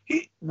to,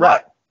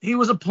 He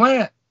was a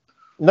plant.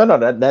 No,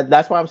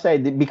 that's what I'm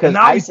saying. Because and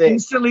now he's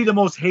instantly the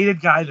most hated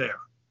guy there.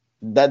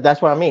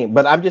 That's what I mean.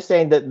 But I'm just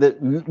saying that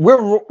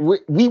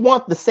we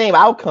want the same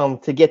outcome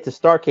to get to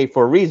Starrcade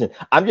for a reason.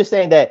 I'm just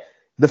saying that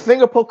the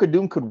finger poke of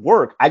doom could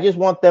work. I just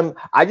want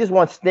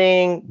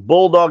Sting,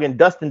 Bulldog, and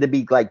Dustin to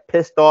be like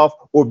pissed off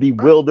or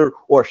bewildered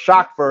or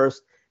shocked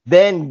first.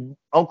 Then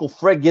Uncle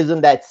Fred gives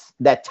him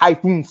that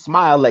typhoon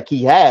smile like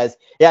he has.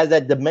 He has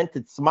that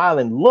demented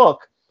smiling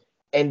look.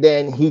 And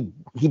then he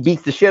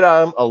beats the shit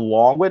out of him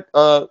along with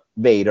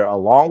Vader,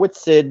 along with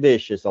Sid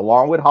Vicious,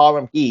 along with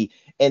Harlem Heat.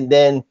 And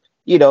then,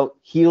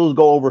 heels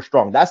go over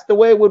strong. That's the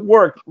way it would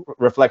work,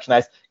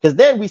 Reflectionize. Because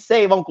then we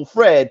save Uncle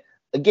Fred,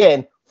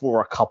 again,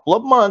 for a couple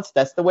of months.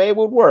 That's the way it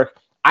would work.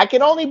 I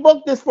can only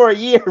book this for a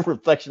year,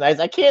 Reflectionize.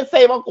 I can't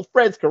save Uncle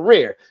Fred's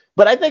career.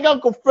 But I think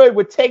Uncle Fred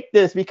would take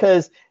this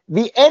because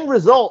the end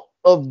result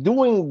of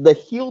doing the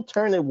heel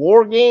turn at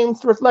War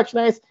Games,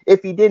 Reflectionize,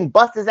 if he didn't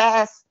bust his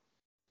ass,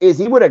 is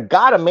he would have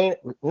got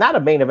not a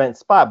main event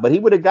spot, but he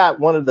would have got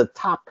one of the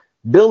top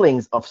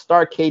billings of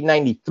Starrcade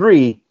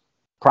 93,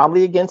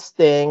 probably against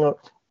Sting,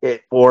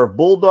 or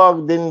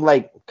Bulldog didn't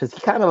because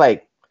he kind of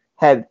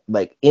had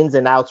ins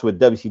and outs with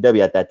WCW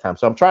at that time.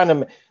 So I'm trying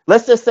to,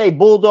 let's just say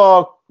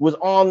Bulldog was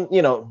on,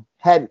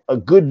 had a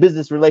good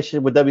business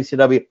relationship with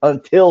WCW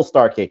until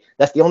Starrcade.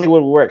 That's the only way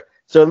it would work.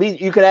 So at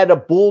least you could add a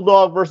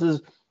Bulldog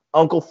versus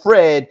Uncle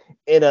Fred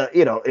in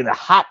a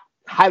hot,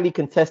 highly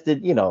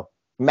contested,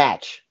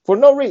 match for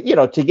no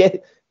reason, to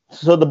get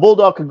so the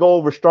Bulldog could go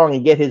over strong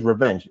and get his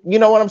revenge. You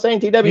know what I'm saying,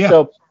 TW? Yeah.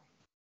 So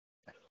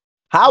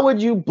how would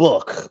you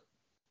book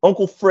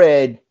Uncle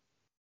Fred?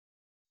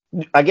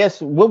 I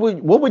guess what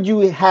would you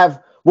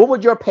have? What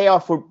would your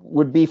payoff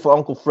would be for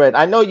Uncle Fred?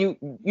 I know you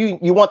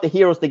want the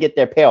heroes to get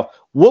their payoff.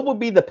 What would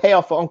be the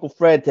payoff for Uncle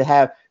Fred to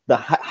have the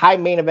high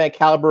main event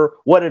caliber?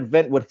 What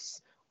event would?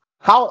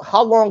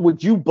 How long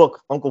would you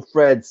book Uncle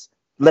Fred's,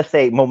 let's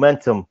say,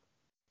 momentum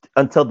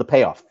until the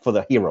payoff for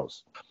the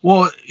heroes?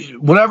 Well,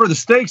 whatever the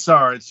stakes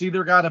are, it's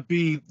either got to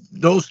be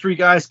those three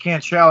guys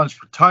can't challenge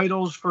for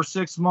titles for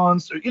 6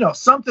 months, or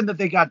something that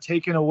they got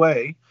taken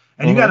away,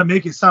 and you got to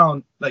make it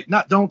sound like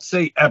don't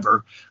say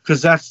ever,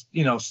 because that's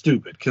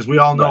stupid. Because we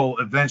all know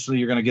eventually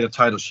you're going to get a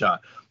title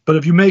shot. But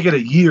if you make it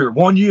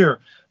 1 year,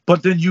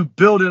 but then you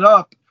build it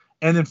up,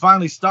 and then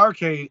finally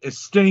Starrcade is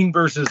Sting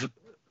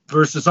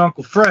versus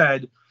Uncle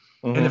Fred,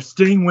 and if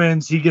Sting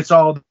wins, he gets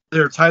all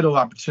their title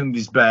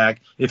opportunities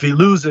back. If he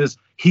loses,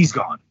 he's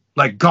gone.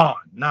 Gone,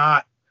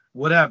 not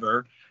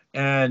whatever,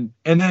 and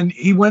then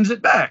he wins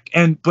it back.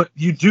 But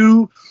you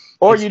do,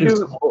 or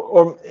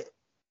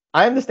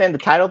I understand the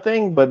title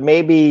thing, but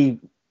maybe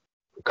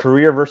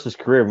career versus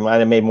career might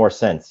have made more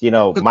sense. My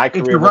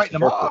career. If you're writing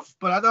him off,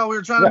 but I thought we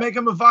were trying to make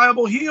him a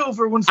viable heel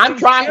for when. I'm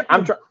trying.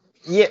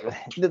 Yeah,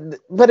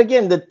 but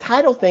again, the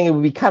title thing, it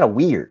would be kind of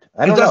weird.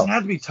 It doesn't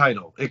have to be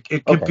title.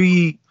 It could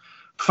be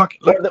fucking.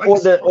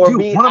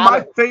 One of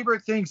my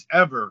favorite things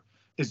ever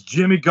is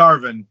Jimmy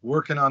Garvin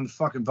working on the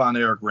fucking Von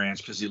Erich Ranch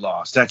because he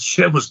lost. That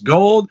shit was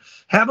gold.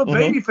 Have a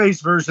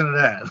babyface version of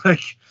that.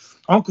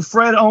 Uncle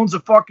Fred owns a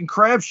fucking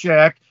crab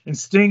shack and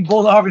Sting,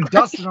 Bulldog, and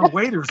Dustin are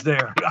waiters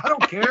there. I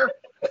don't care.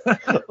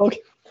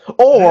 Okay.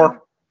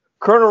 Or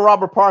Colonel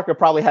Robert Parker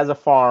probably has a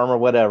farm or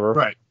whatever.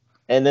 Right.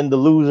 And then the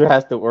loser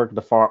has to work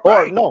the farm.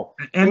 Right. Or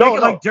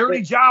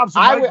dirty jobs.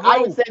 I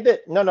would say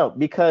that no,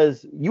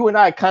 because you and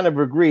I kind of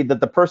agreed that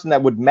the person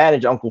that would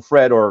manage Uncle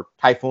Fred or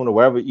Typhoon or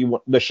wherever you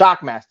want, the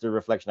Shockmaster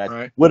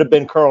Reflection would have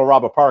been Colonel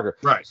Robert Parker.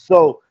 Right.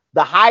 So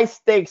the high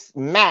stakes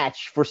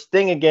match for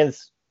Sting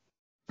against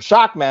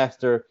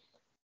Shockmaster,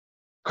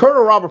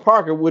 Colonel Robert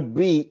Parker would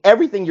be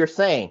everything you're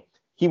saying.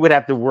 He would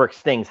have to work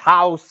Sting's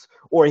house,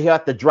 or he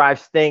had to drive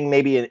Sting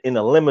maybe in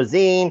a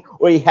limousine,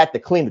 or he had to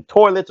clean the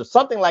toilets or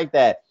something like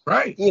that.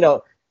 Right.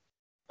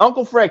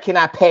 Uncle Fred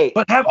cannot pay.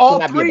 But have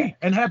all three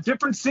and have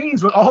different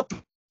scenes with all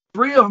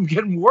three of them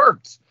getting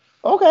worked.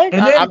 Okay.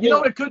 And then,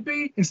 what it could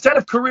be? Instead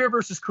of career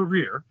versus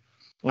career,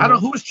 I don't know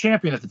who was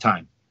champion at the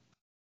time.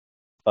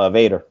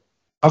 Vader.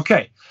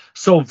 Okay.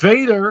 So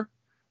Vader,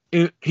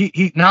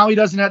 he now he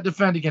doesn't have to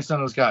defend against none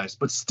of those guys.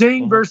 But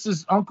Sting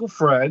versus Uncle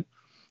Fred,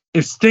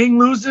 if Sting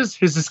loses,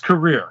 his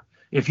career.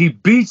 If he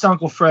beats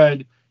Uncle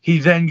Fred, he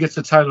then gets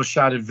a title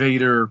shot at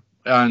Vader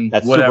on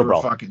whatever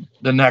fucking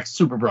the next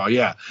Super Brawl,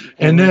 yeah.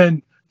 And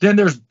then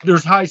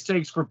there's high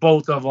stakes for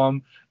both of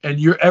them,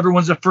 and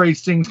everyone's afraid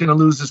Sting's going to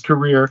lose his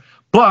career,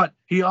 but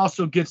he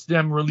also gets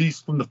them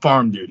released from the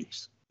farm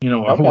duties,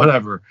 or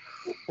whatever.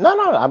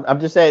 No, I'm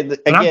just saying.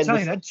 Again, I'm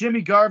telling you, that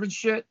Jimmy Garvin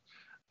shit,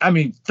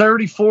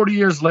 30, 40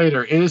 years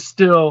later, it is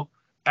still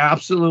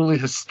absolutely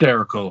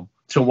hysterical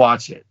to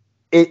watch it.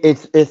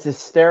 It's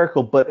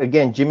hysterical, but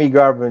again, Jimmy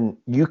Garvin,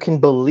 you can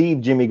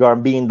believe Jimmy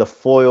Garvin being the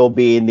foil,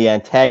 being the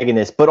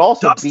antagonist, but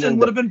also Dustin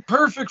would have been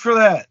perfect for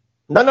that.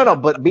 No,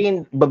 but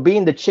being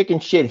the chicken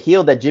shit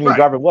heel that Jimmy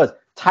Garvin was.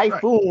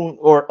 Typhoon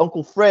or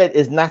Uncle Fred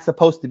is not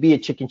supposed to be a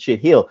chicken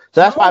shit heel.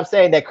 So that's why I'm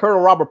saying that Colonel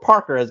Robert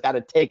Parker has got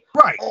to take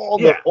all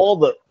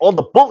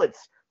the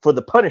bullets for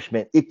the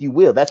punishment, if you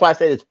will. That's why I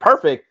said it's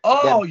perfect.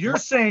 Oh, you're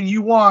saying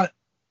you want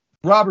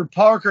Robert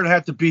Parker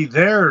had to be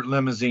their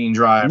limousine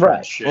driver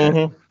and shit.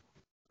 Mm-hmm.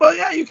 Well,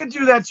 yeah, you can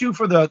do that too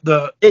for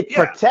the. It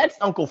protects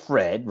Uncle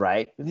Fred,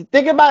 right?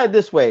 Think about it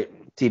this way,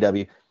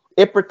 TW.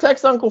 It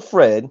protects Uncle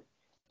Fred,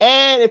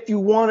 and if you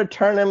want to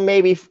turn him,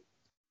 maybe,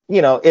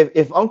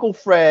 if Uncle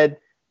Fred,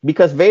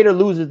 because Vader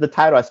loses the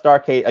title at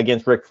Starrcade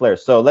against Ric Flair.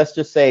 So let's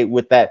just say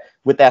with that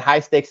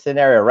high stakes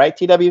scenario, right,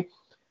 TW?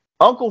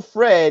 Uncle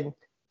Fred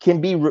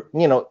can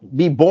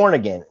be born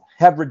again,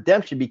 have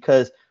redemption,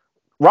 because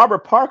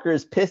Robert Parker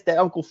is pissed that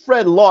Uncle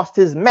Fred lost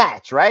his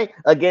match, right,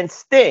 against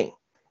Sting.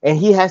 And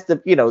he has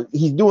to,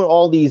 he's doing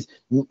all these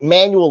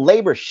manual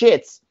labor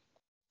shits.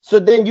 So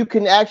then you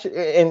can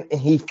actually, and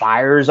he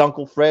fires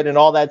Uncle Fred and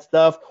all that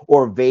stuff,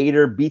 or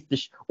Vader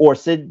or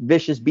Sid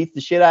Vicious beats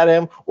the shit out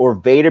of him, or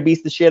Vader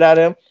beats the shit out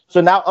of him. So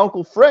now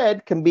Uncle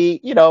Fred can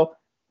be,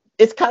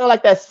 it's kind of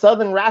like that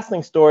Southern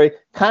wrestling story,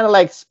 kind of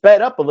like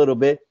sped up a little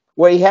bit,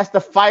 where he has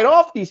to fight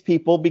off these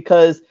people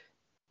because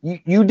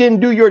you didn't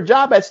do your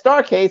job at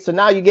Starrcade, so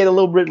now you get a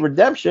little bit of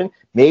redemption.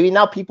 Maybe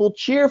now people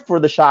cheer for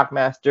the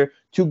Shockmaster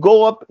to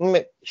go up,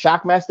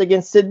 Shockmaster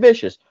against Sid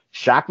Vicious,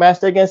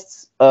 Shockmaster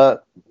against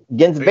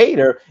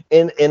Vader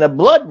in a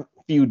blood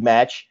feud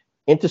match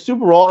into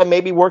Super Bowl, and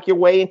maybe work your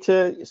way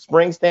into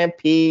Spring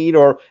Stampede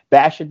or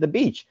Bash at the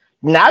Beach.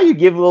 Now you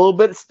give a little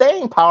bit of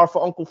staying power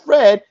for Uncle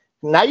Fred.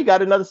 Now you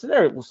got another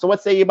scenario. So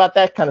what say you about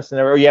that kind of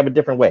scenario, or you have a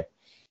different way?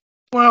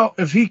 Well,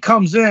 if he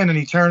comes in and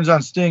he turns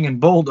on Sting and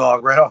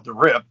Bulldog right off the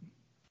rip,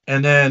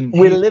 and then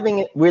we're living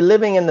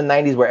in the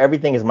 90s where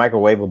everything is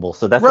microwavable,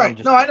 so that's right.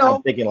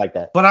 I'm thinking like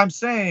that. But I'm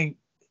saying,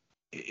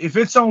 if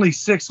it's only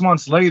 6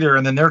 months later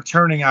and then they're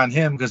turning on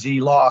him because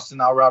he lost and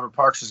now Robert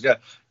Parks has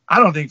got, I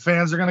don't think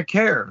fans are going to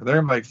care.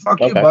 They're like, fuck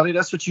you, buddy.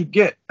 That's what you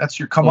get. That's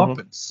your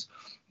comeuppance.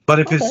 But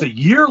if it's a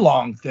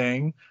year-long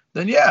thing,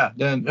 then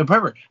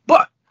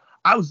But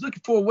I was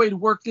looking for a way to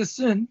work this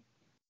in.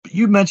 But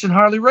you mentioned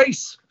Harley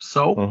Race,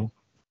 so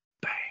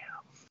bam.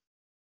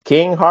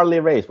 King Harley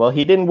Race. Well,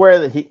 he didn't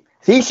wear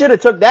he should have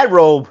took that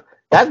robe.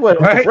 That's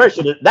what Uncle Fred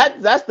should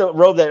have. That's the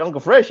robe that Uncle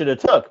Fred should have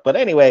took. But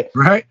anyway,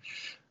 right.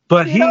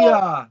 But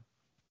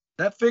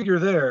that figure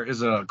there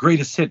is a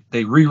greatest hit.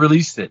 They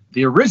re-released it.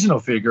 The original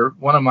figure,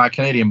 one of my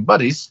Canadian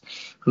buddies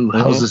who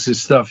houses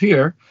his stuff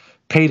here,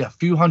 paid a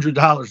few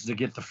 $100s to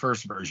get the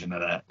first version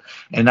of that,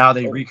 and now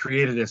they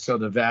recreated it so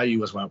the value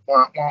was went.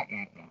 Wah, wah,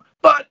 wah, wah.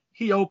 But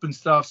he opened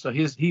stuff, so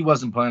he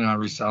wasn't planning on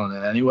reselling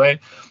it anyway.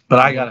 But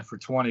I got it for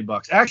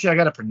 $20. Actually, I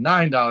got it for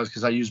 $9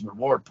 because I used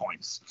reward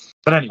points.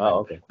 But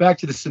anyway, back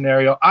to the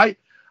scenario. I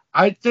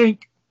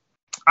think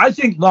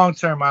long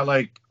term I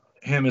like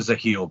him as a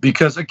heel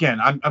because again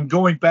I'm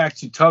going back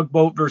to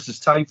Tugboat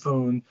versus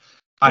Typhoon.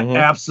 I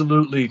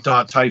absolutely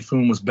thought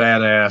Typhoon was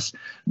badass.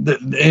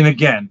 And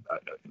again,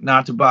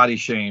 not to body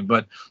shame,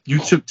 but you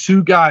took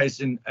two guys,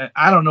 and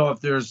I don't know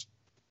if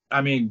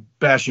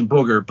bashing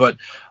Booger, but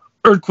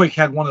Earthquake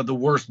had one of the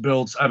worst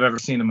builds I've ever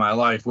seen in my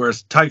life,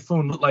 whereas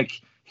Typhoon looked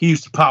like he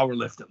used to power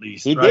lift at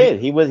least. He did.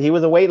 He was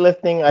a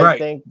weightlifting, I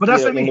think. But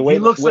that's what I mean. He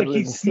looks like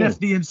he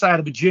sniffed the inside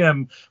of a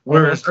gym,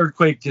 whereas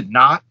Earthquake did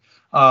not.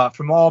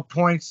 From all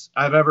points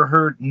I've ever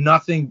heard,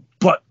 nothing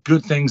but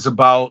good things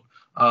about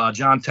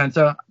John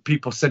Tenta.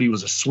 People said he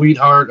was a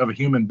sweetheart of a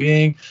human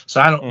being. So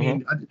I don't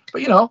mean,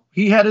 but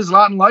he had his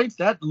lot in life.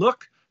 That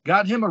look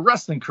got him a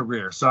wrestling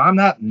career. So I'm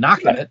not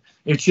knocking it.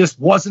 It just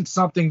wasn't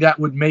something that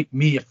would make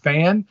me a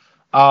fan.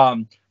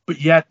 But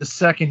yet the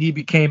second he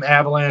became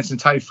Avalanche and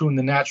Typhoon,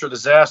 the Natural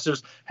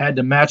Disasters, had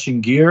the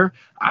matching gear,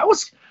 I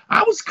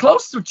was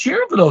close to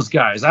cheering for those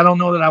guys. I don't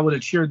know that I would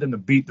have cheered them to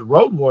beat the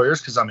Road Warriors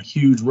because I'm a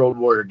huge Road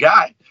Warrior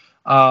guy.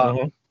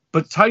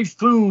 But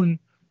Typhoon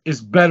is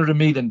better to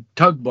me than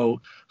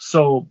Tugboat.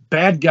 So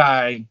bad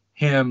guy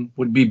him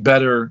would be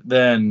better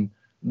than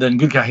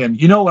good guy him.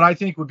 You know what I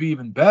think would be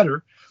even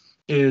better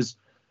is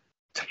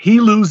he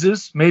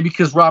loses, maybe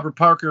because Robert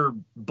Parker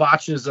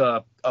botches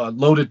a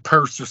loaded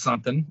purse or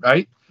something,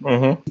 right?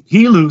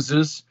 He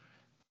loses.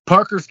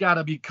 Parker's got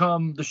to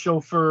become the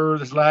chauffeur,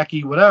 this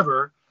lackey,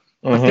 whatever.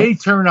 But they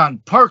turn on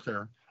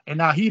Parker, and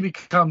now he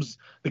becomes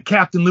the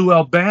Captain Lou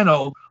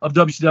Albano of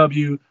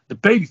WCW, the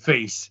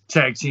babyface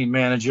tag team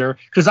manager.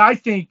 Because I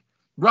think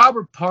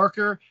Robert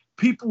Parker,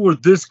 people were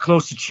this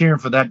close to cheering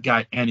for that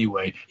guy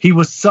anyway. He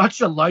was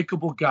such a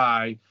likable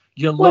guy.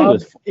 I don't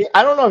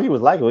know if he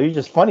was likable. He was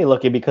just funny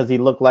looking because he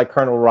looked like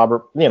Colonel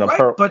Robert,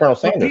 Colonel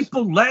Sanders. But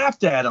people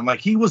laughed at him. Like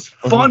he was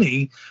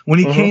funny when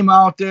he came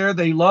out there.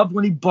 They loved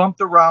when he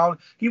bumped around.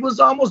 He was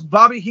almost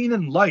Bobby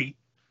Heenan light,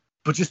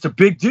 but just a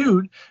big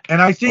dude.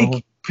 And I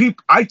think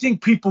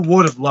people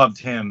would have loved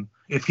him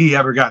if he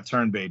ever got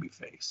turned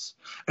babyface.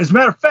 As a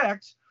matter of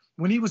fact,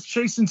 when he was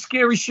chasing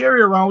Scary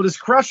Sherry around with his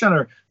crush on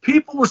her,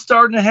 people were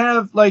starting to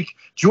have like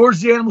George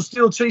the Animal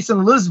Steel chasing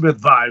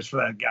Elizabeth vibes for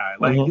that guy.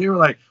 Like they were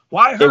like,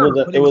 why her?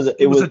 It was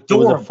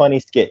a funny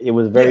skit. It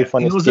was a very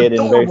funny skit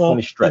and very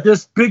funny stretch.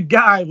 This big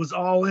guy was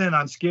all in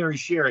on Scary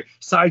Sherry,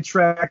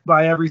 sidetracked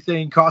by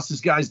everything, cost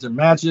his guys their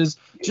matches.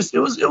 Just it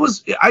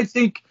was. I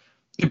think,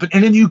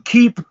 and then you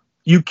keep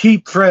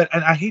Fred,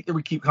 and I hate that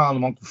we keep calling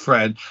him Uncle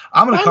Fred.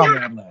 I'm gonna call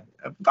him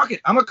Fuck it,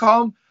 I'm gonna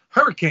call him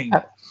Hurricane.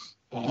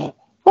 Well,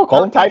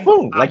 call him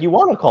Typhoon, like you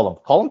want to call him.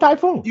 Call him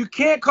Typhoon. You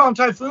can't call him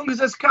Typhoon because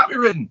that's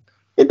copywritten.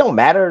 It don't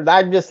matter.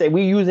 I'm just saying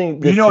we're using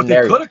this what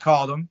scenario. they could have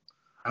called him,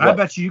 and I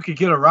bet you could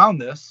get around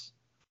this.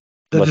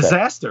 The What's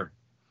disaster.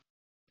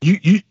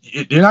 You're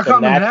not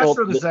calling him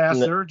natural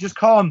disaster. Just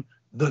call him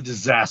the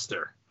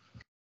disaster.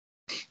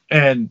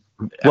 And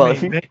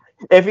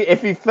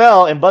if he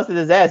fell and busted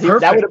his ass,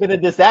 that would have been a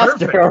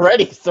disaster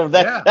already. So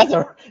that's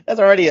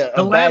already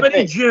a bad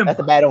thing. Jim. That's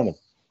a bad omen.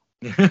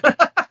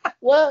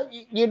 Well,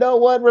 you know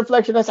what,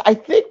 Reflection? I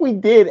think we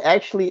did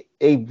actually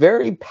a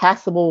very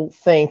passable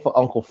thing for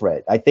Uncle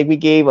Fred. I think we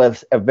gave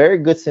us a very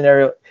good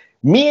scenario.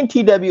 Me and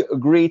TW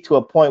agreed to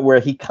a point where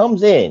he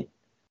comes in.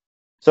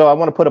 So I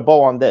want to put a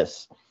bow on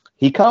this.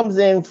 He comes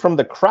in from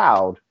the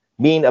crowd,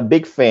 being a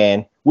big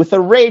fan, with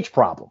a rage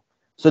problem.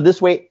 So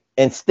this way,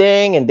 and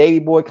Sting and Davey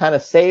Boy kind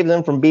of saves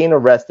him from being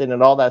arrested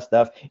and all that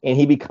stuff, and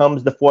he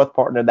becomes the fourth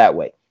partner that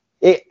way.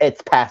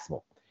 It's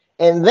passable.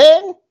 And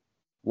then,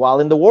 while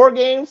in the War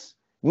Games,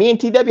 me and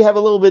TW have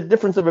a little bit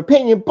difference of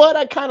opinion, but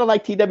I kind of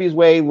like TW's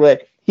way where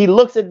he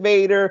looks at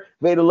Vader,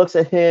 Vader looks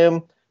at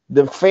him,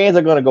 the fans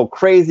are going to go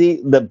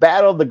crazy, the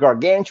battle of the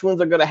gargantuans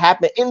are going to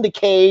happen in the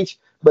cage,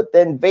 but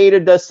then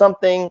Vader does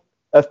something,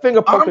 a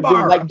finger poker dude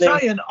like this. I'm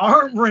telling you, an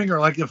arm wringer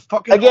like the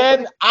fucking...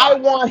 Again, I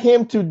want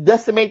him to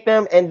decimate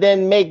them and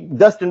then make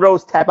Dustin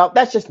Rhodes tap out.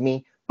 That's just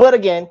me. But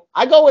again,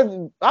 I'll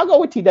go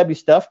with TW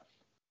stuff.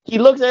 He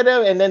looks at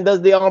him and then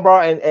does the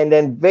armbar,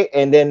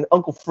 and then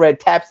Uncle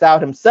Fred taps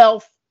out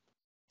himself.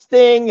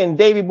 Sting and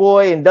Davey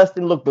Boy and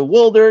Dustin look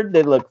bewildered.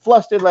 They look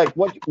flustered, like,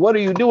 what are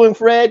you doing,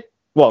 Fred?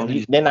 Well,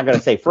 they're not going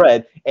to say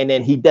Fred. And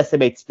then he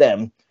decimates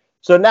them.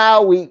 So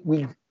now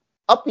we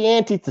up the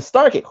ante to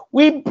Starrcade.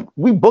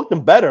 We booked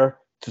him better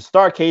to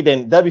Starrcade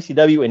than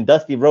WCW and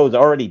Dusty Rhodes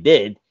already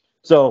did.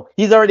 So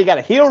he's already got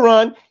a heel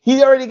run.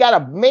 He's already got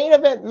a main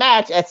event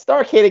match at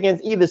Starrcade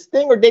against either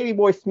Sting or Davey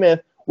Boy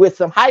Smith with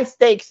some high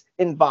stakes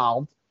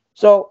involved.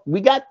 So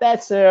we got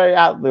that scenario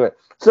out there.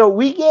 So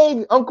we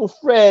gave Uncle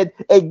Fred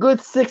a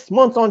good 6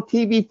 months on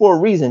TV for a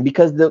reason,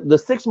 because the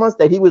 6 months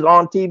that he was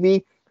on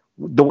TV,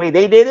 the way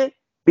they did it,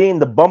 being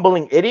the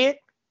bumbling idiot,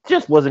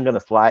 just wasn't going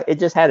to fly. It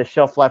just had a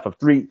shelf life of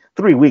three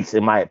weeks,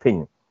 in my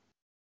opinion.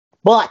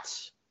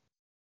 But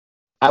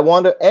I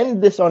want to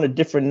end this on a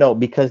different note,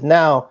 because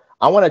now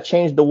I want to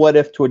change the what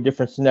if to a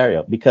different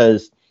scenario.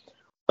 Because,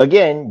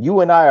 again, you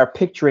and I are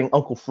picturing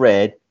Uncle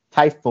Fred,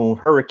 Typhoon,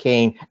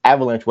 Hurricane,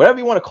 Avalanche, whatever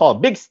you want to call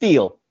it, Big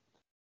Steel.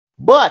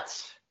 But,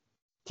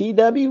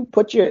 TW,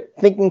 put your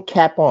thinking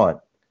cap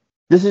on.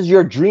 This is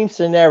your dream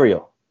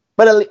scenario.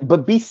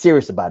 But be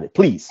serious about it,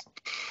 please.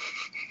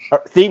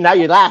 See, now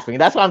you're laughing.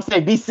 That's what I'm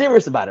saying. Be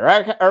serious about it,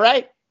 right? All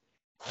right?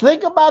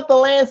 Think about the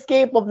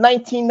landscape of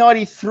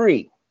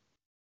 1993.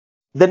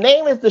 The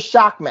name is the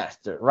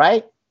Shockmaster,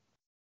 right?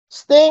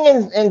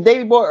 Sting and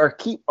Davey Boy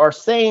are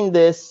saying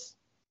this,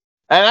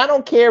 and I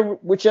don't care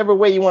whichever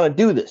way you want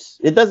to do this.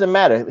 It doesn't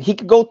matter. He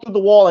could go through the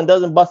wall and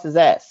doesn't bust his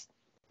ass,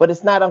 but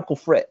it's not Uncle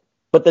Fred.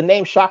 But the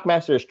name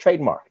Shockmaster is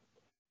trademarked.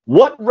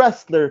 What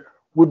wrestler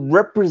would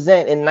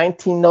represent in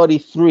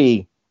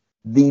 1993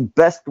 the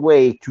best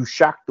way to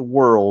shock the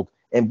world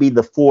and be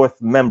the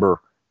fourth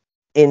member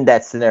in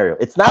that scenario?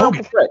 It's not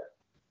Uncle Fred.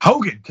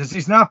 Hogan, because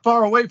he's not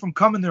far away from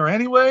coming there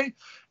anyway.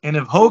 And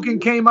if Hogan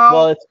came out,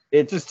 well,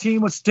 it's his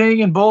team with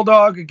Sting and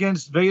Bulldog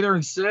against Vader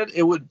and Sid,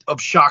 it would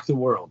have shocked the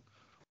world.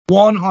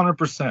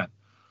 100%.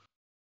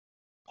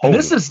 And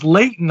this is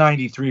late in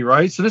 93,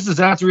 right? So this is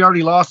after he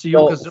already lost to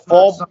you.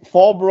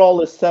 Fall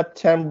Brawl is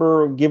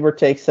September, give or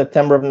take,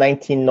 September of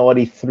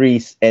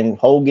 1993. And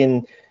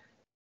Hogan,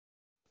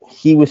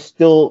 he was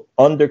still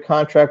under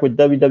contract with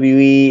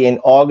WWE in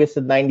August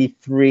of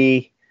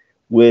 93.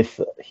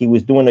 He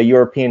was doing a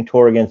European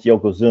tour against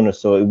Yokozuna,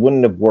 so it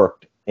wouldn't have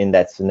worked in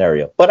that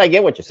scenario. But I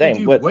get what you're saying.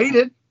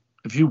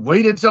 If you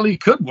waited till he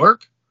could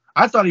work,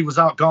 I thought he was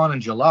gone in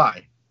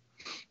July.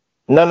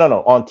 No.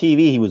 On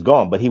TV, he was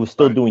gone, but he was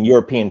still doing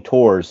European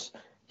tours.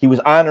 He was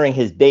honoring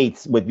his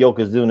dates with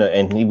Yokozuna,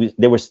 and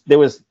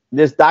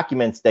there's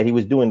documents that he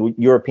was doing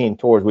European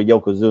tours with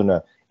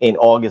Yokozuna in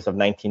August of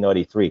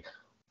 1993.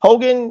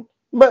 Hogan,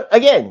 but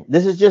again,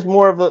 this is just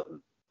more of a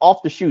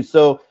off the shoot.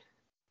 So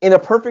in a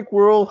perfect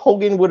world,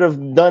 Hogan would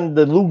have done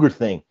the Luger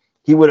thing.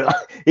 He would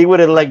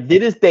have like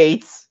did his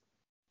dates,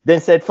 then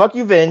said "fuck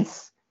you,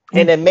 Vince,"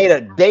 and then made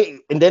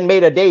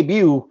a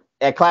debut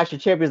at Clash of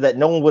Champions that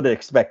no one would have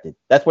expected.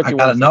 That's what I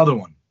got another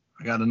one.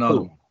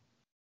 The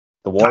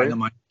Warrior?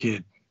 Dynamite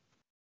Kid.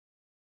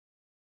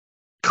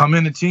 Come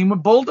in a team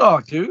with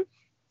Bulldog, dude.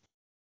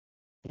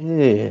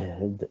 Yeah.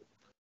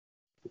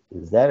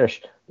 Is that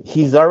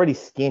he's already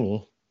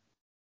skinny.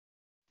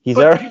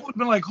 People would have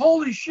been like,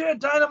 holy shit,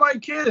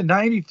 Dynamite Kid in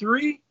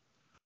 93.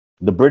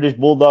 The British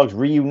Bulldogs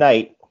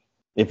reunite.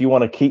 If you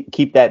want to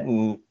keep that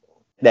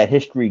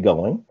history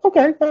going.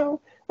 Okay,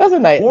 well, that's a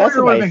nice.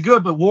 Warrior would have been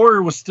good, but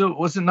Warrior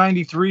wasn't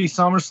 93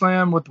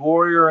 SummerSlam with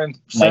Warrior and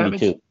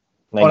Savage? 92.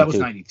 Oh, that was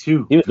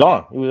 92. He was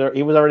gone.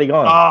 He was already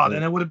gone. Oh,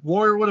 then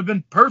Warrior would have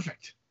been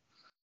perfect.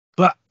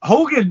 But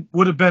Hogan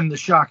would have been the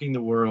shocking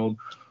the world.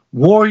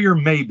 Warrior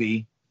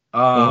maybe.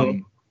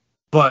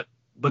 But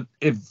But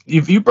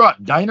if you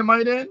brought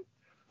Dynamite in,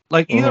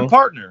 like either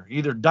partner,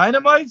 either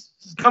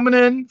Dynamite's coming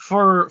in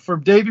for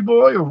Davey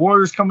Boy or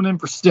Warrior's coming in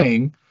for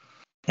Sting,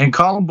 and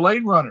call them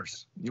Blade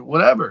Runners,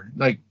 whatever.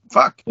 Like,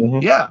 fuck,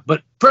 yeah.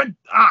 But Fred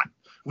Ott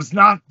was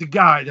not the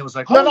guy that was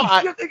like, holy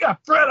shit, they got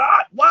Fred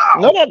Ott. Wow.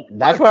 No,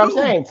 that's what I'm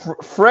saying.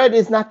 Fred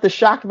is not the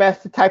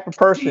Shockmaster type of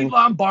person. Steve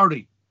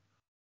Lombardi.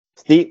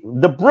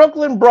 The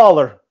Brooklyn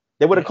Brawler.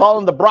 They would have called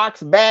him the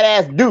Bronx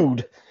Badass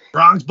Dude.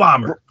 Bronx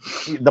Bomber.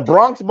 The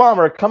Bronx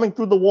Bomber coming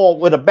through the wall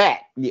with a bat.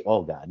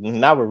 Oh, God.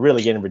 Now we're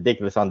really getting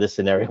ridiculous on this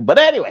scenario. But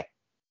anyway,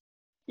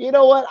 you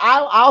know what?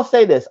 I'll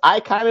say this. I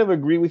kind of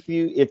agree with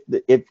you.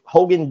 If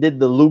Hogan did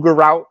the Luger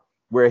route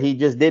where he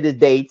just did his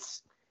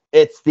dates,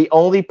 it's the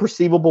only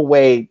perceivable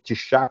way to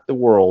shock the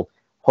world.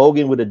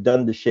 Hogan would have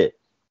done the shit.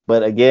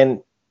 But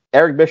again,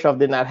 Eric Bischoff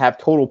did not have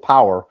total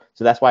power,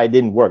 so that's why it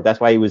didn't work. That's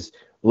why he was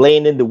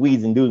laying in the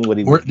weeds and doing what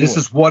he was doing. This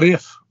is what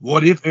if.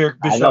 What if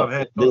Eric Bischoff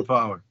had total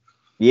power?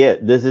 Yeah,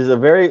 this is a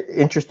very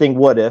interesting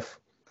what if.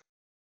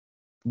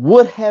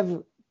 Would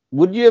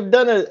you have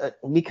done it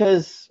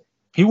because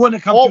he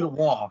wouldn't have come through the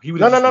wall. He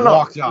would have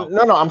walked out.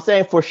 No, I'm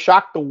saying for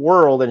shock the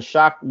world and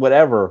shock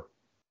whatever.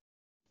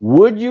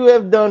 Would you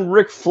have done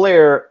Ric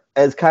Flair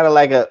as kind of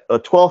like a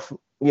 12th,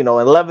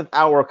 11th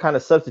hour kind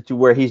of substitute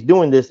where he's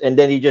doing this and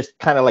then he just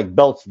kind of like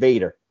belts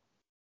Vader?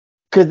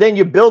 Because then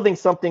you're building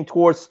something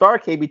towards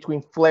Starrcade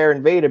between Flair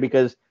and Vader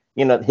because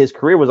his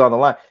career was on the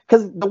line.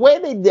 Because the way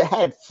they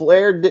had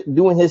Flair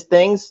doing his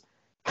things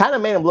kind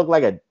of made him look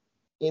like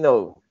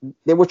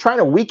they were trying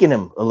to weaken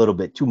him a little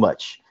bit too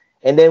much.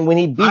 And then when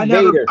he beat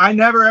Vader, I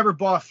never ever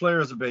bought Flair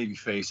as a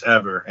babyface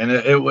ever. And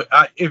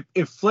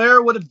if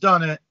Flair would have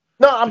done it,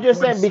 no, I'm just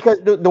saying because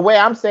the way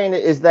I'm saying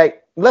it is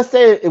that let's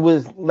say it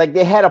was like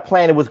they had a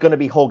plan. It was going to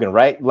be Hogan,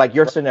 right? Like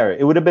your scenario,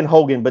 it would have been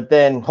Hogan. But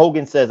then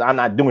Hogan says, "I'm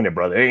not doing it,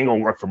 brother. It ain't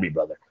gonna work for me,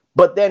 brother."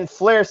 But then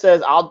Flair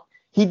says,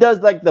 He does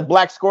like the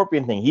Black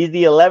Scorpion thing. He's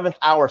the 11th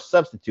hour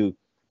substitute.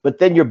 But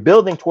then you're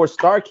building towards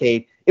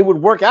Starrcade. It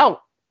would work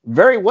out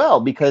very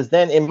well because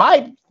then in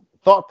my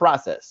thought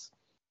process,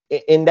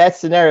 in that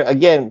scenario,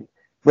 again,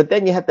 but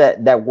then you have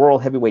that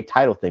world heavyweight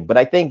title thing. But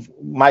I think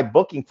my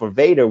booking for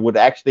Vader would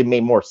actually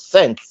make more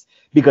sense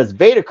because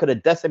Vader could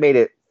have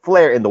decimated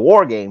Flair in the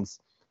War Games.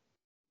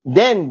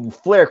 Then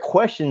Flair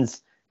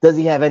questions, does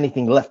he have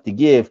anything left to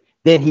give?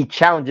 Then he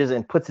challenges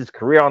and puts his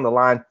career on the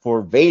line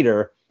for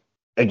Vader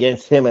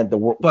against him at the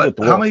world. But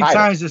how many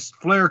times has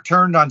Flair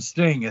turned on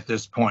Sting at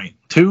this point?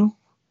 2?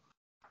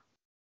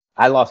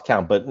 I lost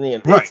count, but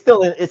it's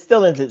still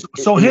in.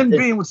 So him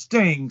being with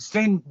Sting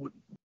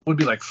would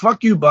be like,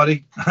 "Fuck you,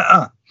 buddy."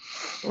 Yeah.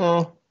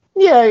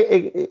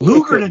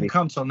 Luger didn't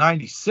come till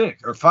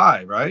 96 or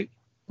 5, right?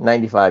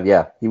 95,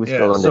 yeah. He was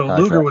still under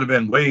contract. Luger would have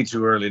been way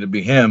too early to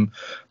be him,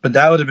 but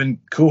that would have been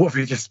cool if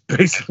he just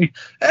basically,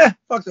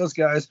 fuck those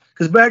guys.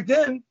 Because back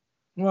then,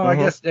 I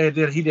guess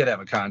he did have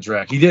a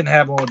contract. He didn't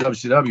have one with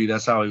WCW.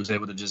 That's how he was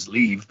able to just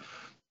leave.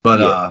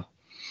 But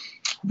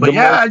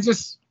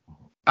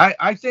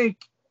I think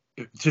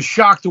to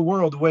shock the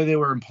world the way they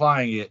were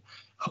implying it,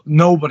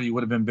 nobody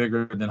would have been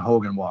bigger than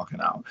Hogan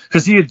walking out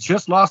because he had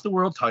just lost the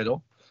world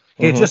title.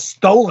 He had just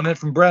stolen it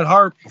from Bret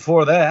Hart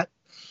before that.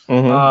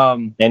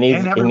 And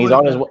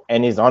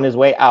he's on his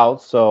way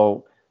out,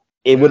 so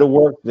it would have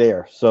worked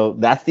there. So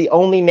that's the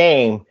only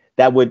name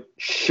that would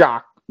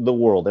shock the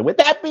world. And with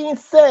that being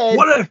said,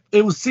 what if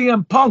it was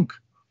CM Punk?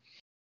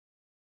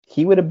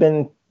 He would have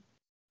been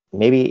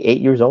maybe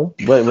 8 years old.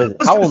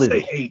 How old is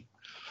he? 8.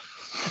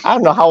 I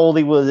don't know how old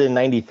he was in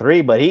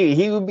 '93, but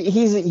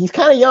he's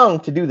kind of young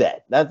to do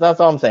that. That's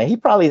all I'm saying. He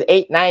probably is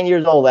 8, 9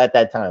 years old at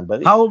that time.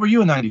 But how old were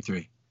you in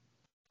 '93?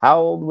 How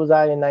old was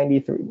I in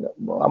 '93?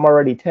 Well, I'm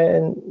already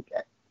 10.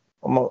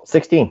 I'm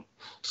 16.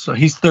 So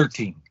he's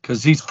 13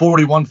 because he's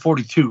 41,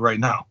 42 right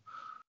now.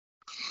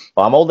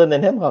 Well, I'm older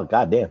than him. Oh,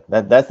 goddamn.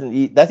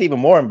 That's even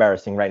more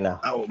embarrassing right now.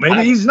 Oh,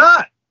 maybe he's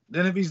not.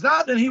 Then if he's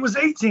not, then he was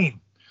 18.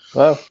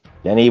 Well,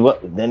 then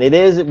it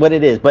is what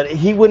it is. But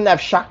he wouldn't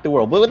have shocked the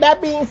world. But with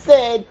that being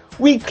said,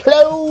 we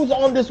close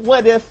on this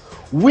what if.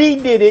 We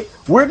did it.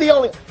 We're the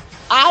only.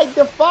 I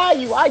defy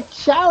you. I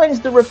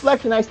challenge the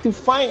Reflectionites to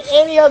find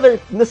any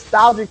other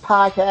nostalgic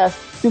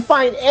podcast, to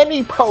find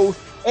any post,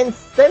 and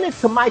send it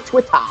to my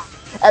Twitter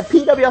at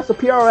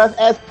PWR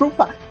as proof.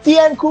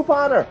 TN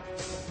Couponer,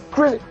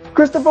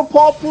 Christopher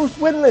Paul Bruce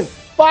Windland.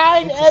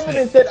 Find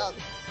evidence that.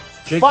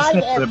 Jake Smith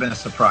would have been a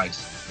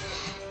surprise.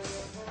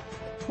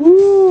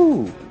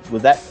 Ooh,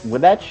 would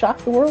that shock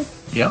the world?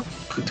 Yeah,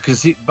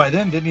 because by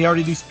then didn't he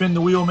already do spin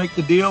the wheel, make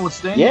the deal with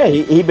Sting? Yeah,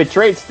 he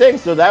betrayed Sting,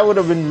 so that would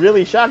have been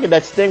really shocking.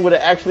 That Sting would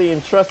have actually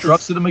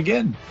trusted him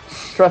again.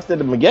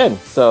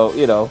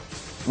 So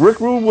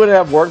Rick Rude wouldn't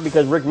have worked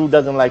because Rick Rude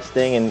doesn't like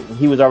Sting, and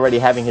he was already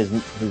having his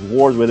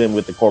wars with him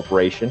with the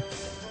corporation.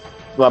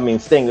 Well, I mean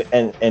Sting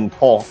and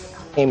Paul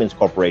Heyman's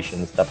corporation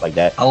and stuff like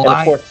that. Alliance. And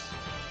of course,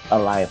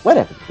 Alliance,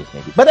 whatever the case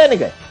may be. But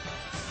anyway.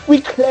 We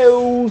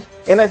close,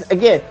 and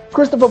again,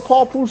 Christopher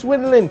Paul, Bruce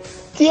Windland,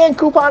 TN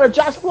Couponer,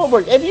 Josh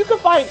Goldberg. If you can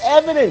find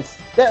evidence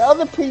that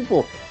other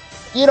people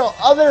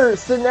other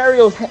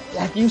scenarios.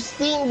 Have you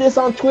seen this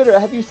on Twitter?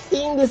 Have you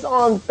seen this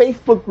on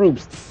Facebook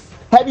groups?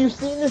 Have you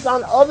seen this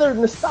on other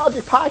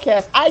nostalgic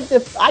podcasts?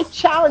 I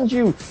challenge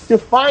you to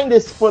find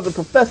this for the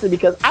Professor,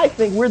 because I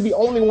think we're the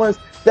only ones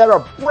that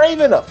are brave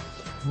enough,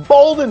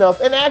 bold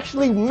enough, and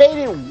actually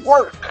made it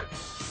work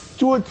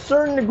to a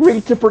certain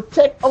degree to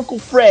protect Uncle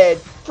Fred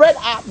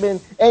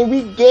Ottman, and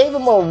we gave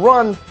him a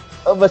run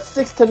of a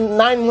 6 to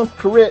 9 month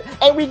career,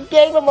 and we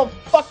gave him a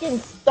fucking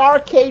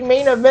Starrcade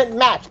main event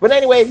match. But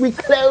anyway, we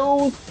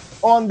close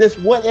on this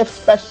What If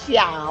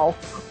special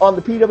on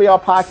the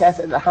PWR podcast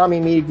at the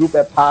Hami Media Group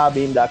at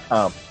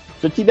podbean.com.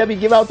 So TW,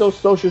 give out those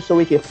socials so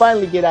we can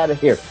finally get out of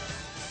here.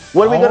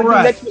 What are we going to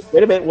do next week?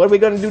 Wait a minute. What are we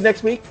going to do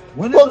next week?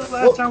 When is the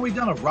last time we've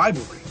done a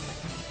rivalry?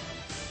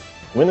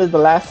 When is the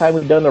last time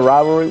we've done a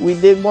rivalry? We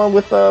did one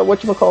with,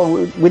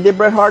 whatchamacallit. We did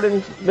Bret Hart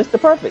and Mr.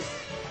 Perfect.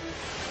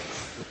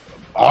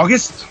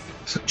 August?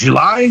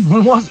 July?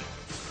 When was it?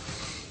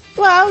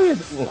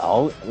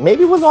 Well,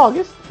 maybe it was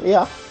August.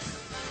 Yeah.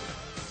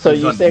 So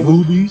we've done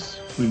movies.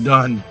 We've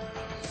done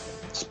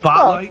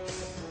Spotlight.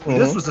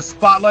 This was a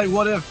Spotlight.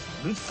 What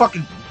if? This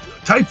fucking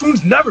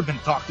Typhoon's never been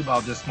talked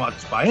about this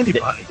much by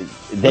anybody.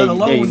 Let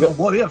alone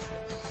What If.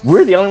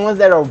 We're the only ones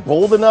that are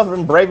bold enough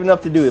and brave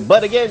enough to do it.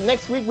 But again,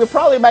 next week we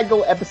probably might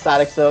go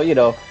episodic. So you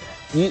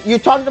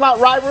talked about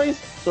rivalries.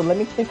 So let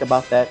me think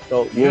about that.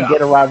 So we'll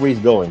get a rivalries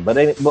going. But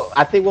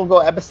I think we'll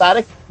go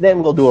episodic.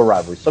 Then we'll do a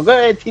rivalry. So go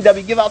ahead,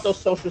 TW, give out those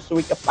socials so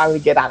we can finally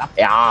get out of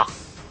here.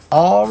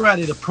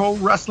 Alrighty, the Pro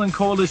Wrestling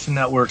Coalition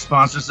Network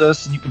sponsors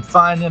us, and you can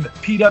find them at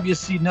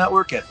PWC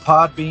Network at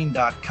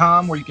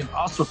podbean.com, where you can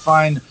also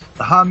find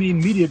the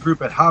Hameen Media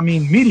Group at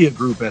Hameen Media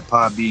Group at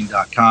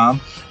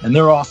podbean.com, and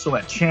they're also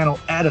at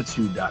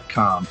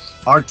channelattitude.com.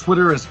 Our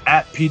Twitter is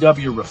at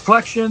PW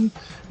Reflection,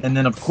 and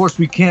then of course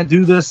we can't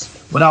do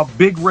this without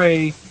Big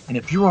Ray. And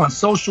if you're on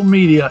social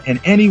media in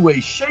any way,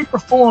 shape, or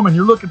form, and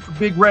you're looking for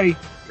Big Ray,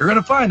 you're going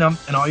to find him,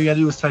 and all you got to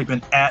do is type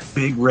in at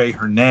Big Ray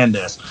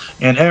Hernandez.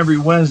 And every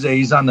Wednesday,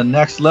 he's on the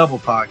Next Level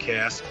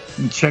podcast. You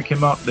can check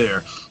him out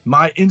there.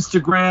 My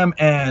Instagram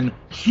and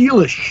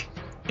Heelish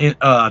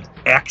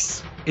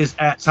X is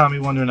at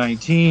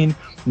TommyWonder19.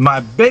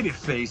 My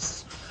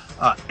Babyface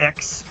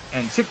X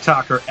and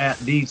TikTok are at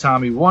the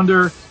Tommy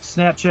Wonder.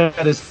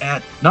 Snapchat is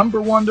at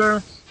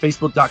 @Wonder.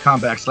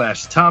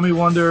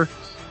 Facebook.com/TommyWonder.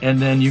 And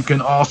then you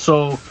can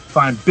also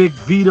find Big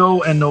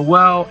Vito and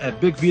Noel at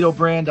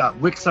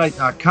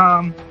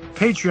bigvitobrand.wixsite.com,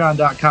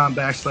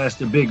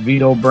 patreon.com/the Big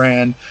Vito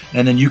Brand.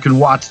 And then you can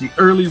watch the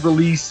early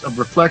release of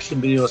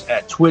Reflection videos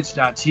at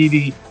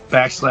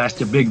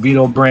twitch.tv/the Big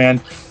Vito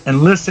Brand.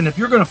 And listen, if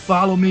you're going to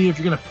follow me, if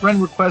you're going to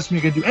friend request me,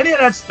 you're going to do any of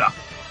that stuff,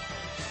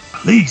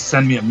 please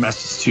send me a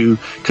message too,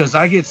 because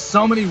I get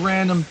so many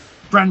random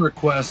friend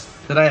requests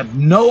that I have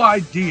no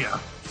idea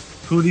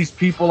who these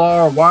people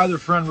are, why they're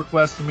friend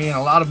requesting me, and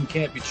a lot of them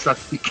can't be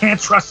trusted. You can't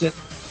trust it.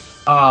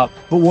 But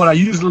what I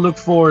usually look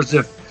for is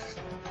if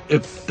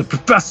the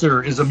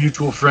Professor is a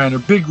mutual friend or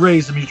Big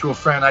Ray's a mutual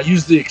friend, I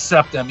usually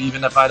accept them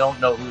even if I don't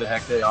know who the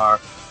heck they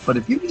are. But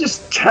if you can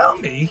just tell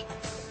me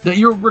that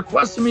you're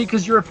requesting me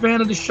because you're a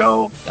fan of the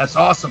show, that's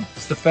awesome.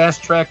 It's the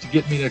fast track to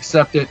get me to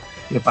accept it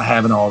if I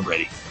haven't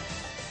already.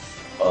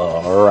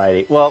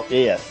 Alrighty. Well,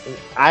 yes.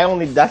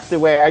 That's the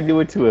way I do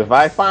it too. If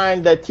I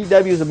find that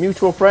TW is a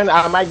mutual friend,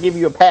 I might give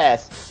you a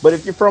pass. But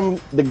if you're from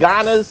the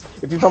Ghanas,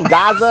 if you're from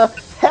Gaza,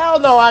 hell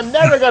no, I'm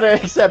never going to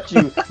accept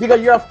you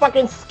because you're a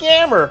fucking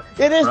scammer.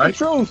 It is the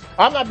truth.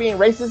 I'm not being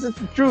racist. It's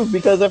the truth,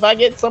 because if I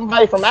get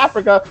somebody from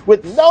Africa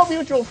with no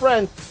mutual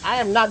friends, I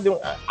am not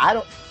doing,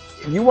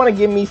 if you want to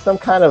give me some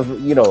kind of,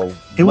 it would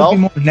be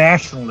more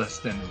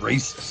nationalist than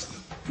racist.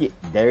 Yeah,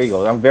 there you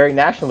go. I'm very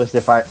nationalist.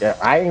 If I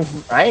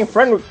ain't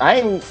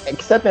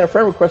accepting a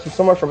friend request from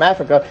someone from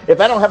Africa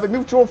if I don't have a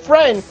mutual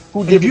friend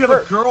who did. If you have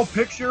a girl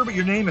picture but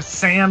your name is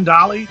Sam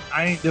Dolly,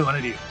 I ain't doing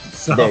it either.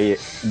 So.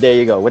 There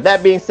you go. With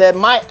that being said,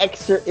 my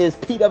Xer is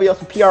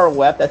PWSO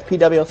PROF. That's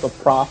PWSO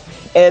Prof.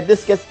 And if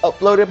this gets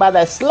uploaded by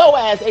that slow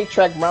ass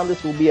 8-track Brown,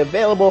 this will be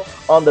available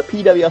on the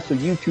PWSO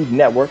YouTube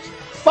networks.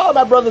 Follow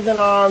my brothers in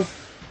arms.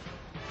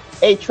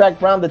 8-track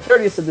Brown, the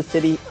 30th of the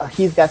city.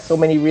 He's got so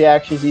many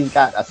reactions. He's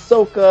got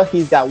Ahsoka.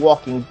 He's got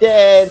Walking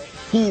Dead.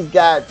 He's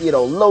got,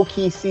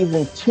 Low-Key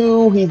Season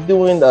 2. He's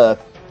doing the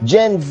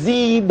Gen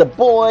Z, The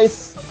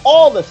Boys.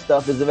 All the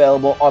stuff is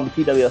available on the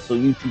PWSO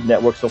YouTube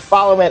network. So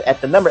follow him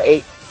at the number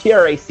 8,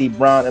 TRAC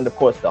Brown. And, of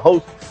course, the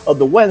host of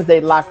the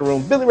Wednesday Locker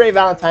Room, Billy Ray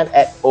Valentine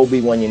at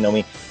Obi-Wan You Know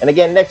Me. And,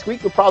 again, next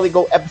week we'll probably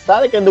go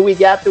episodic. And the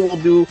week after we'll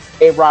do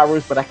a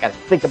rivalries. But I got to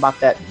think about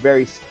that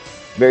very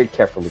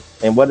carefully.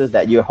 And what is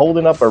that? You're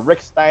holding up a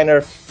Rick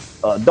Steiner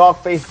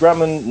Dogface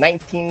Gremlin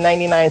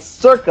 1999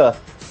 circa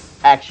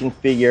action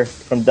figure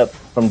from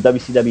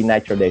WCW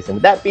Nitro days. And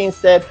with that being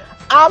said,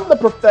 I'm the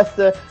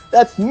Professor.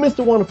 That's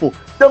Mr. Wonderful.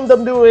 Dum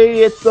Dum Do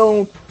its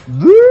own.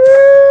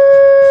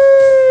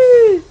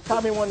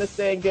 Tommy Wonder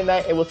saying good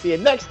night, and we'll see you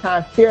next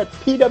time here at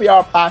the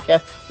PWR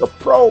Podcast, the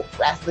Pro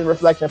Wrestling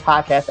Reflection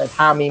Podcast at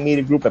Hameen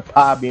Media Group at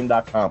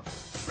podbean.com.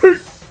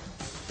 Peace.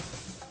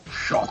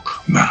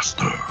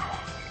 Shockmaster.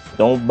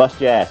 Don't bust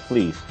your ass,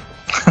 please.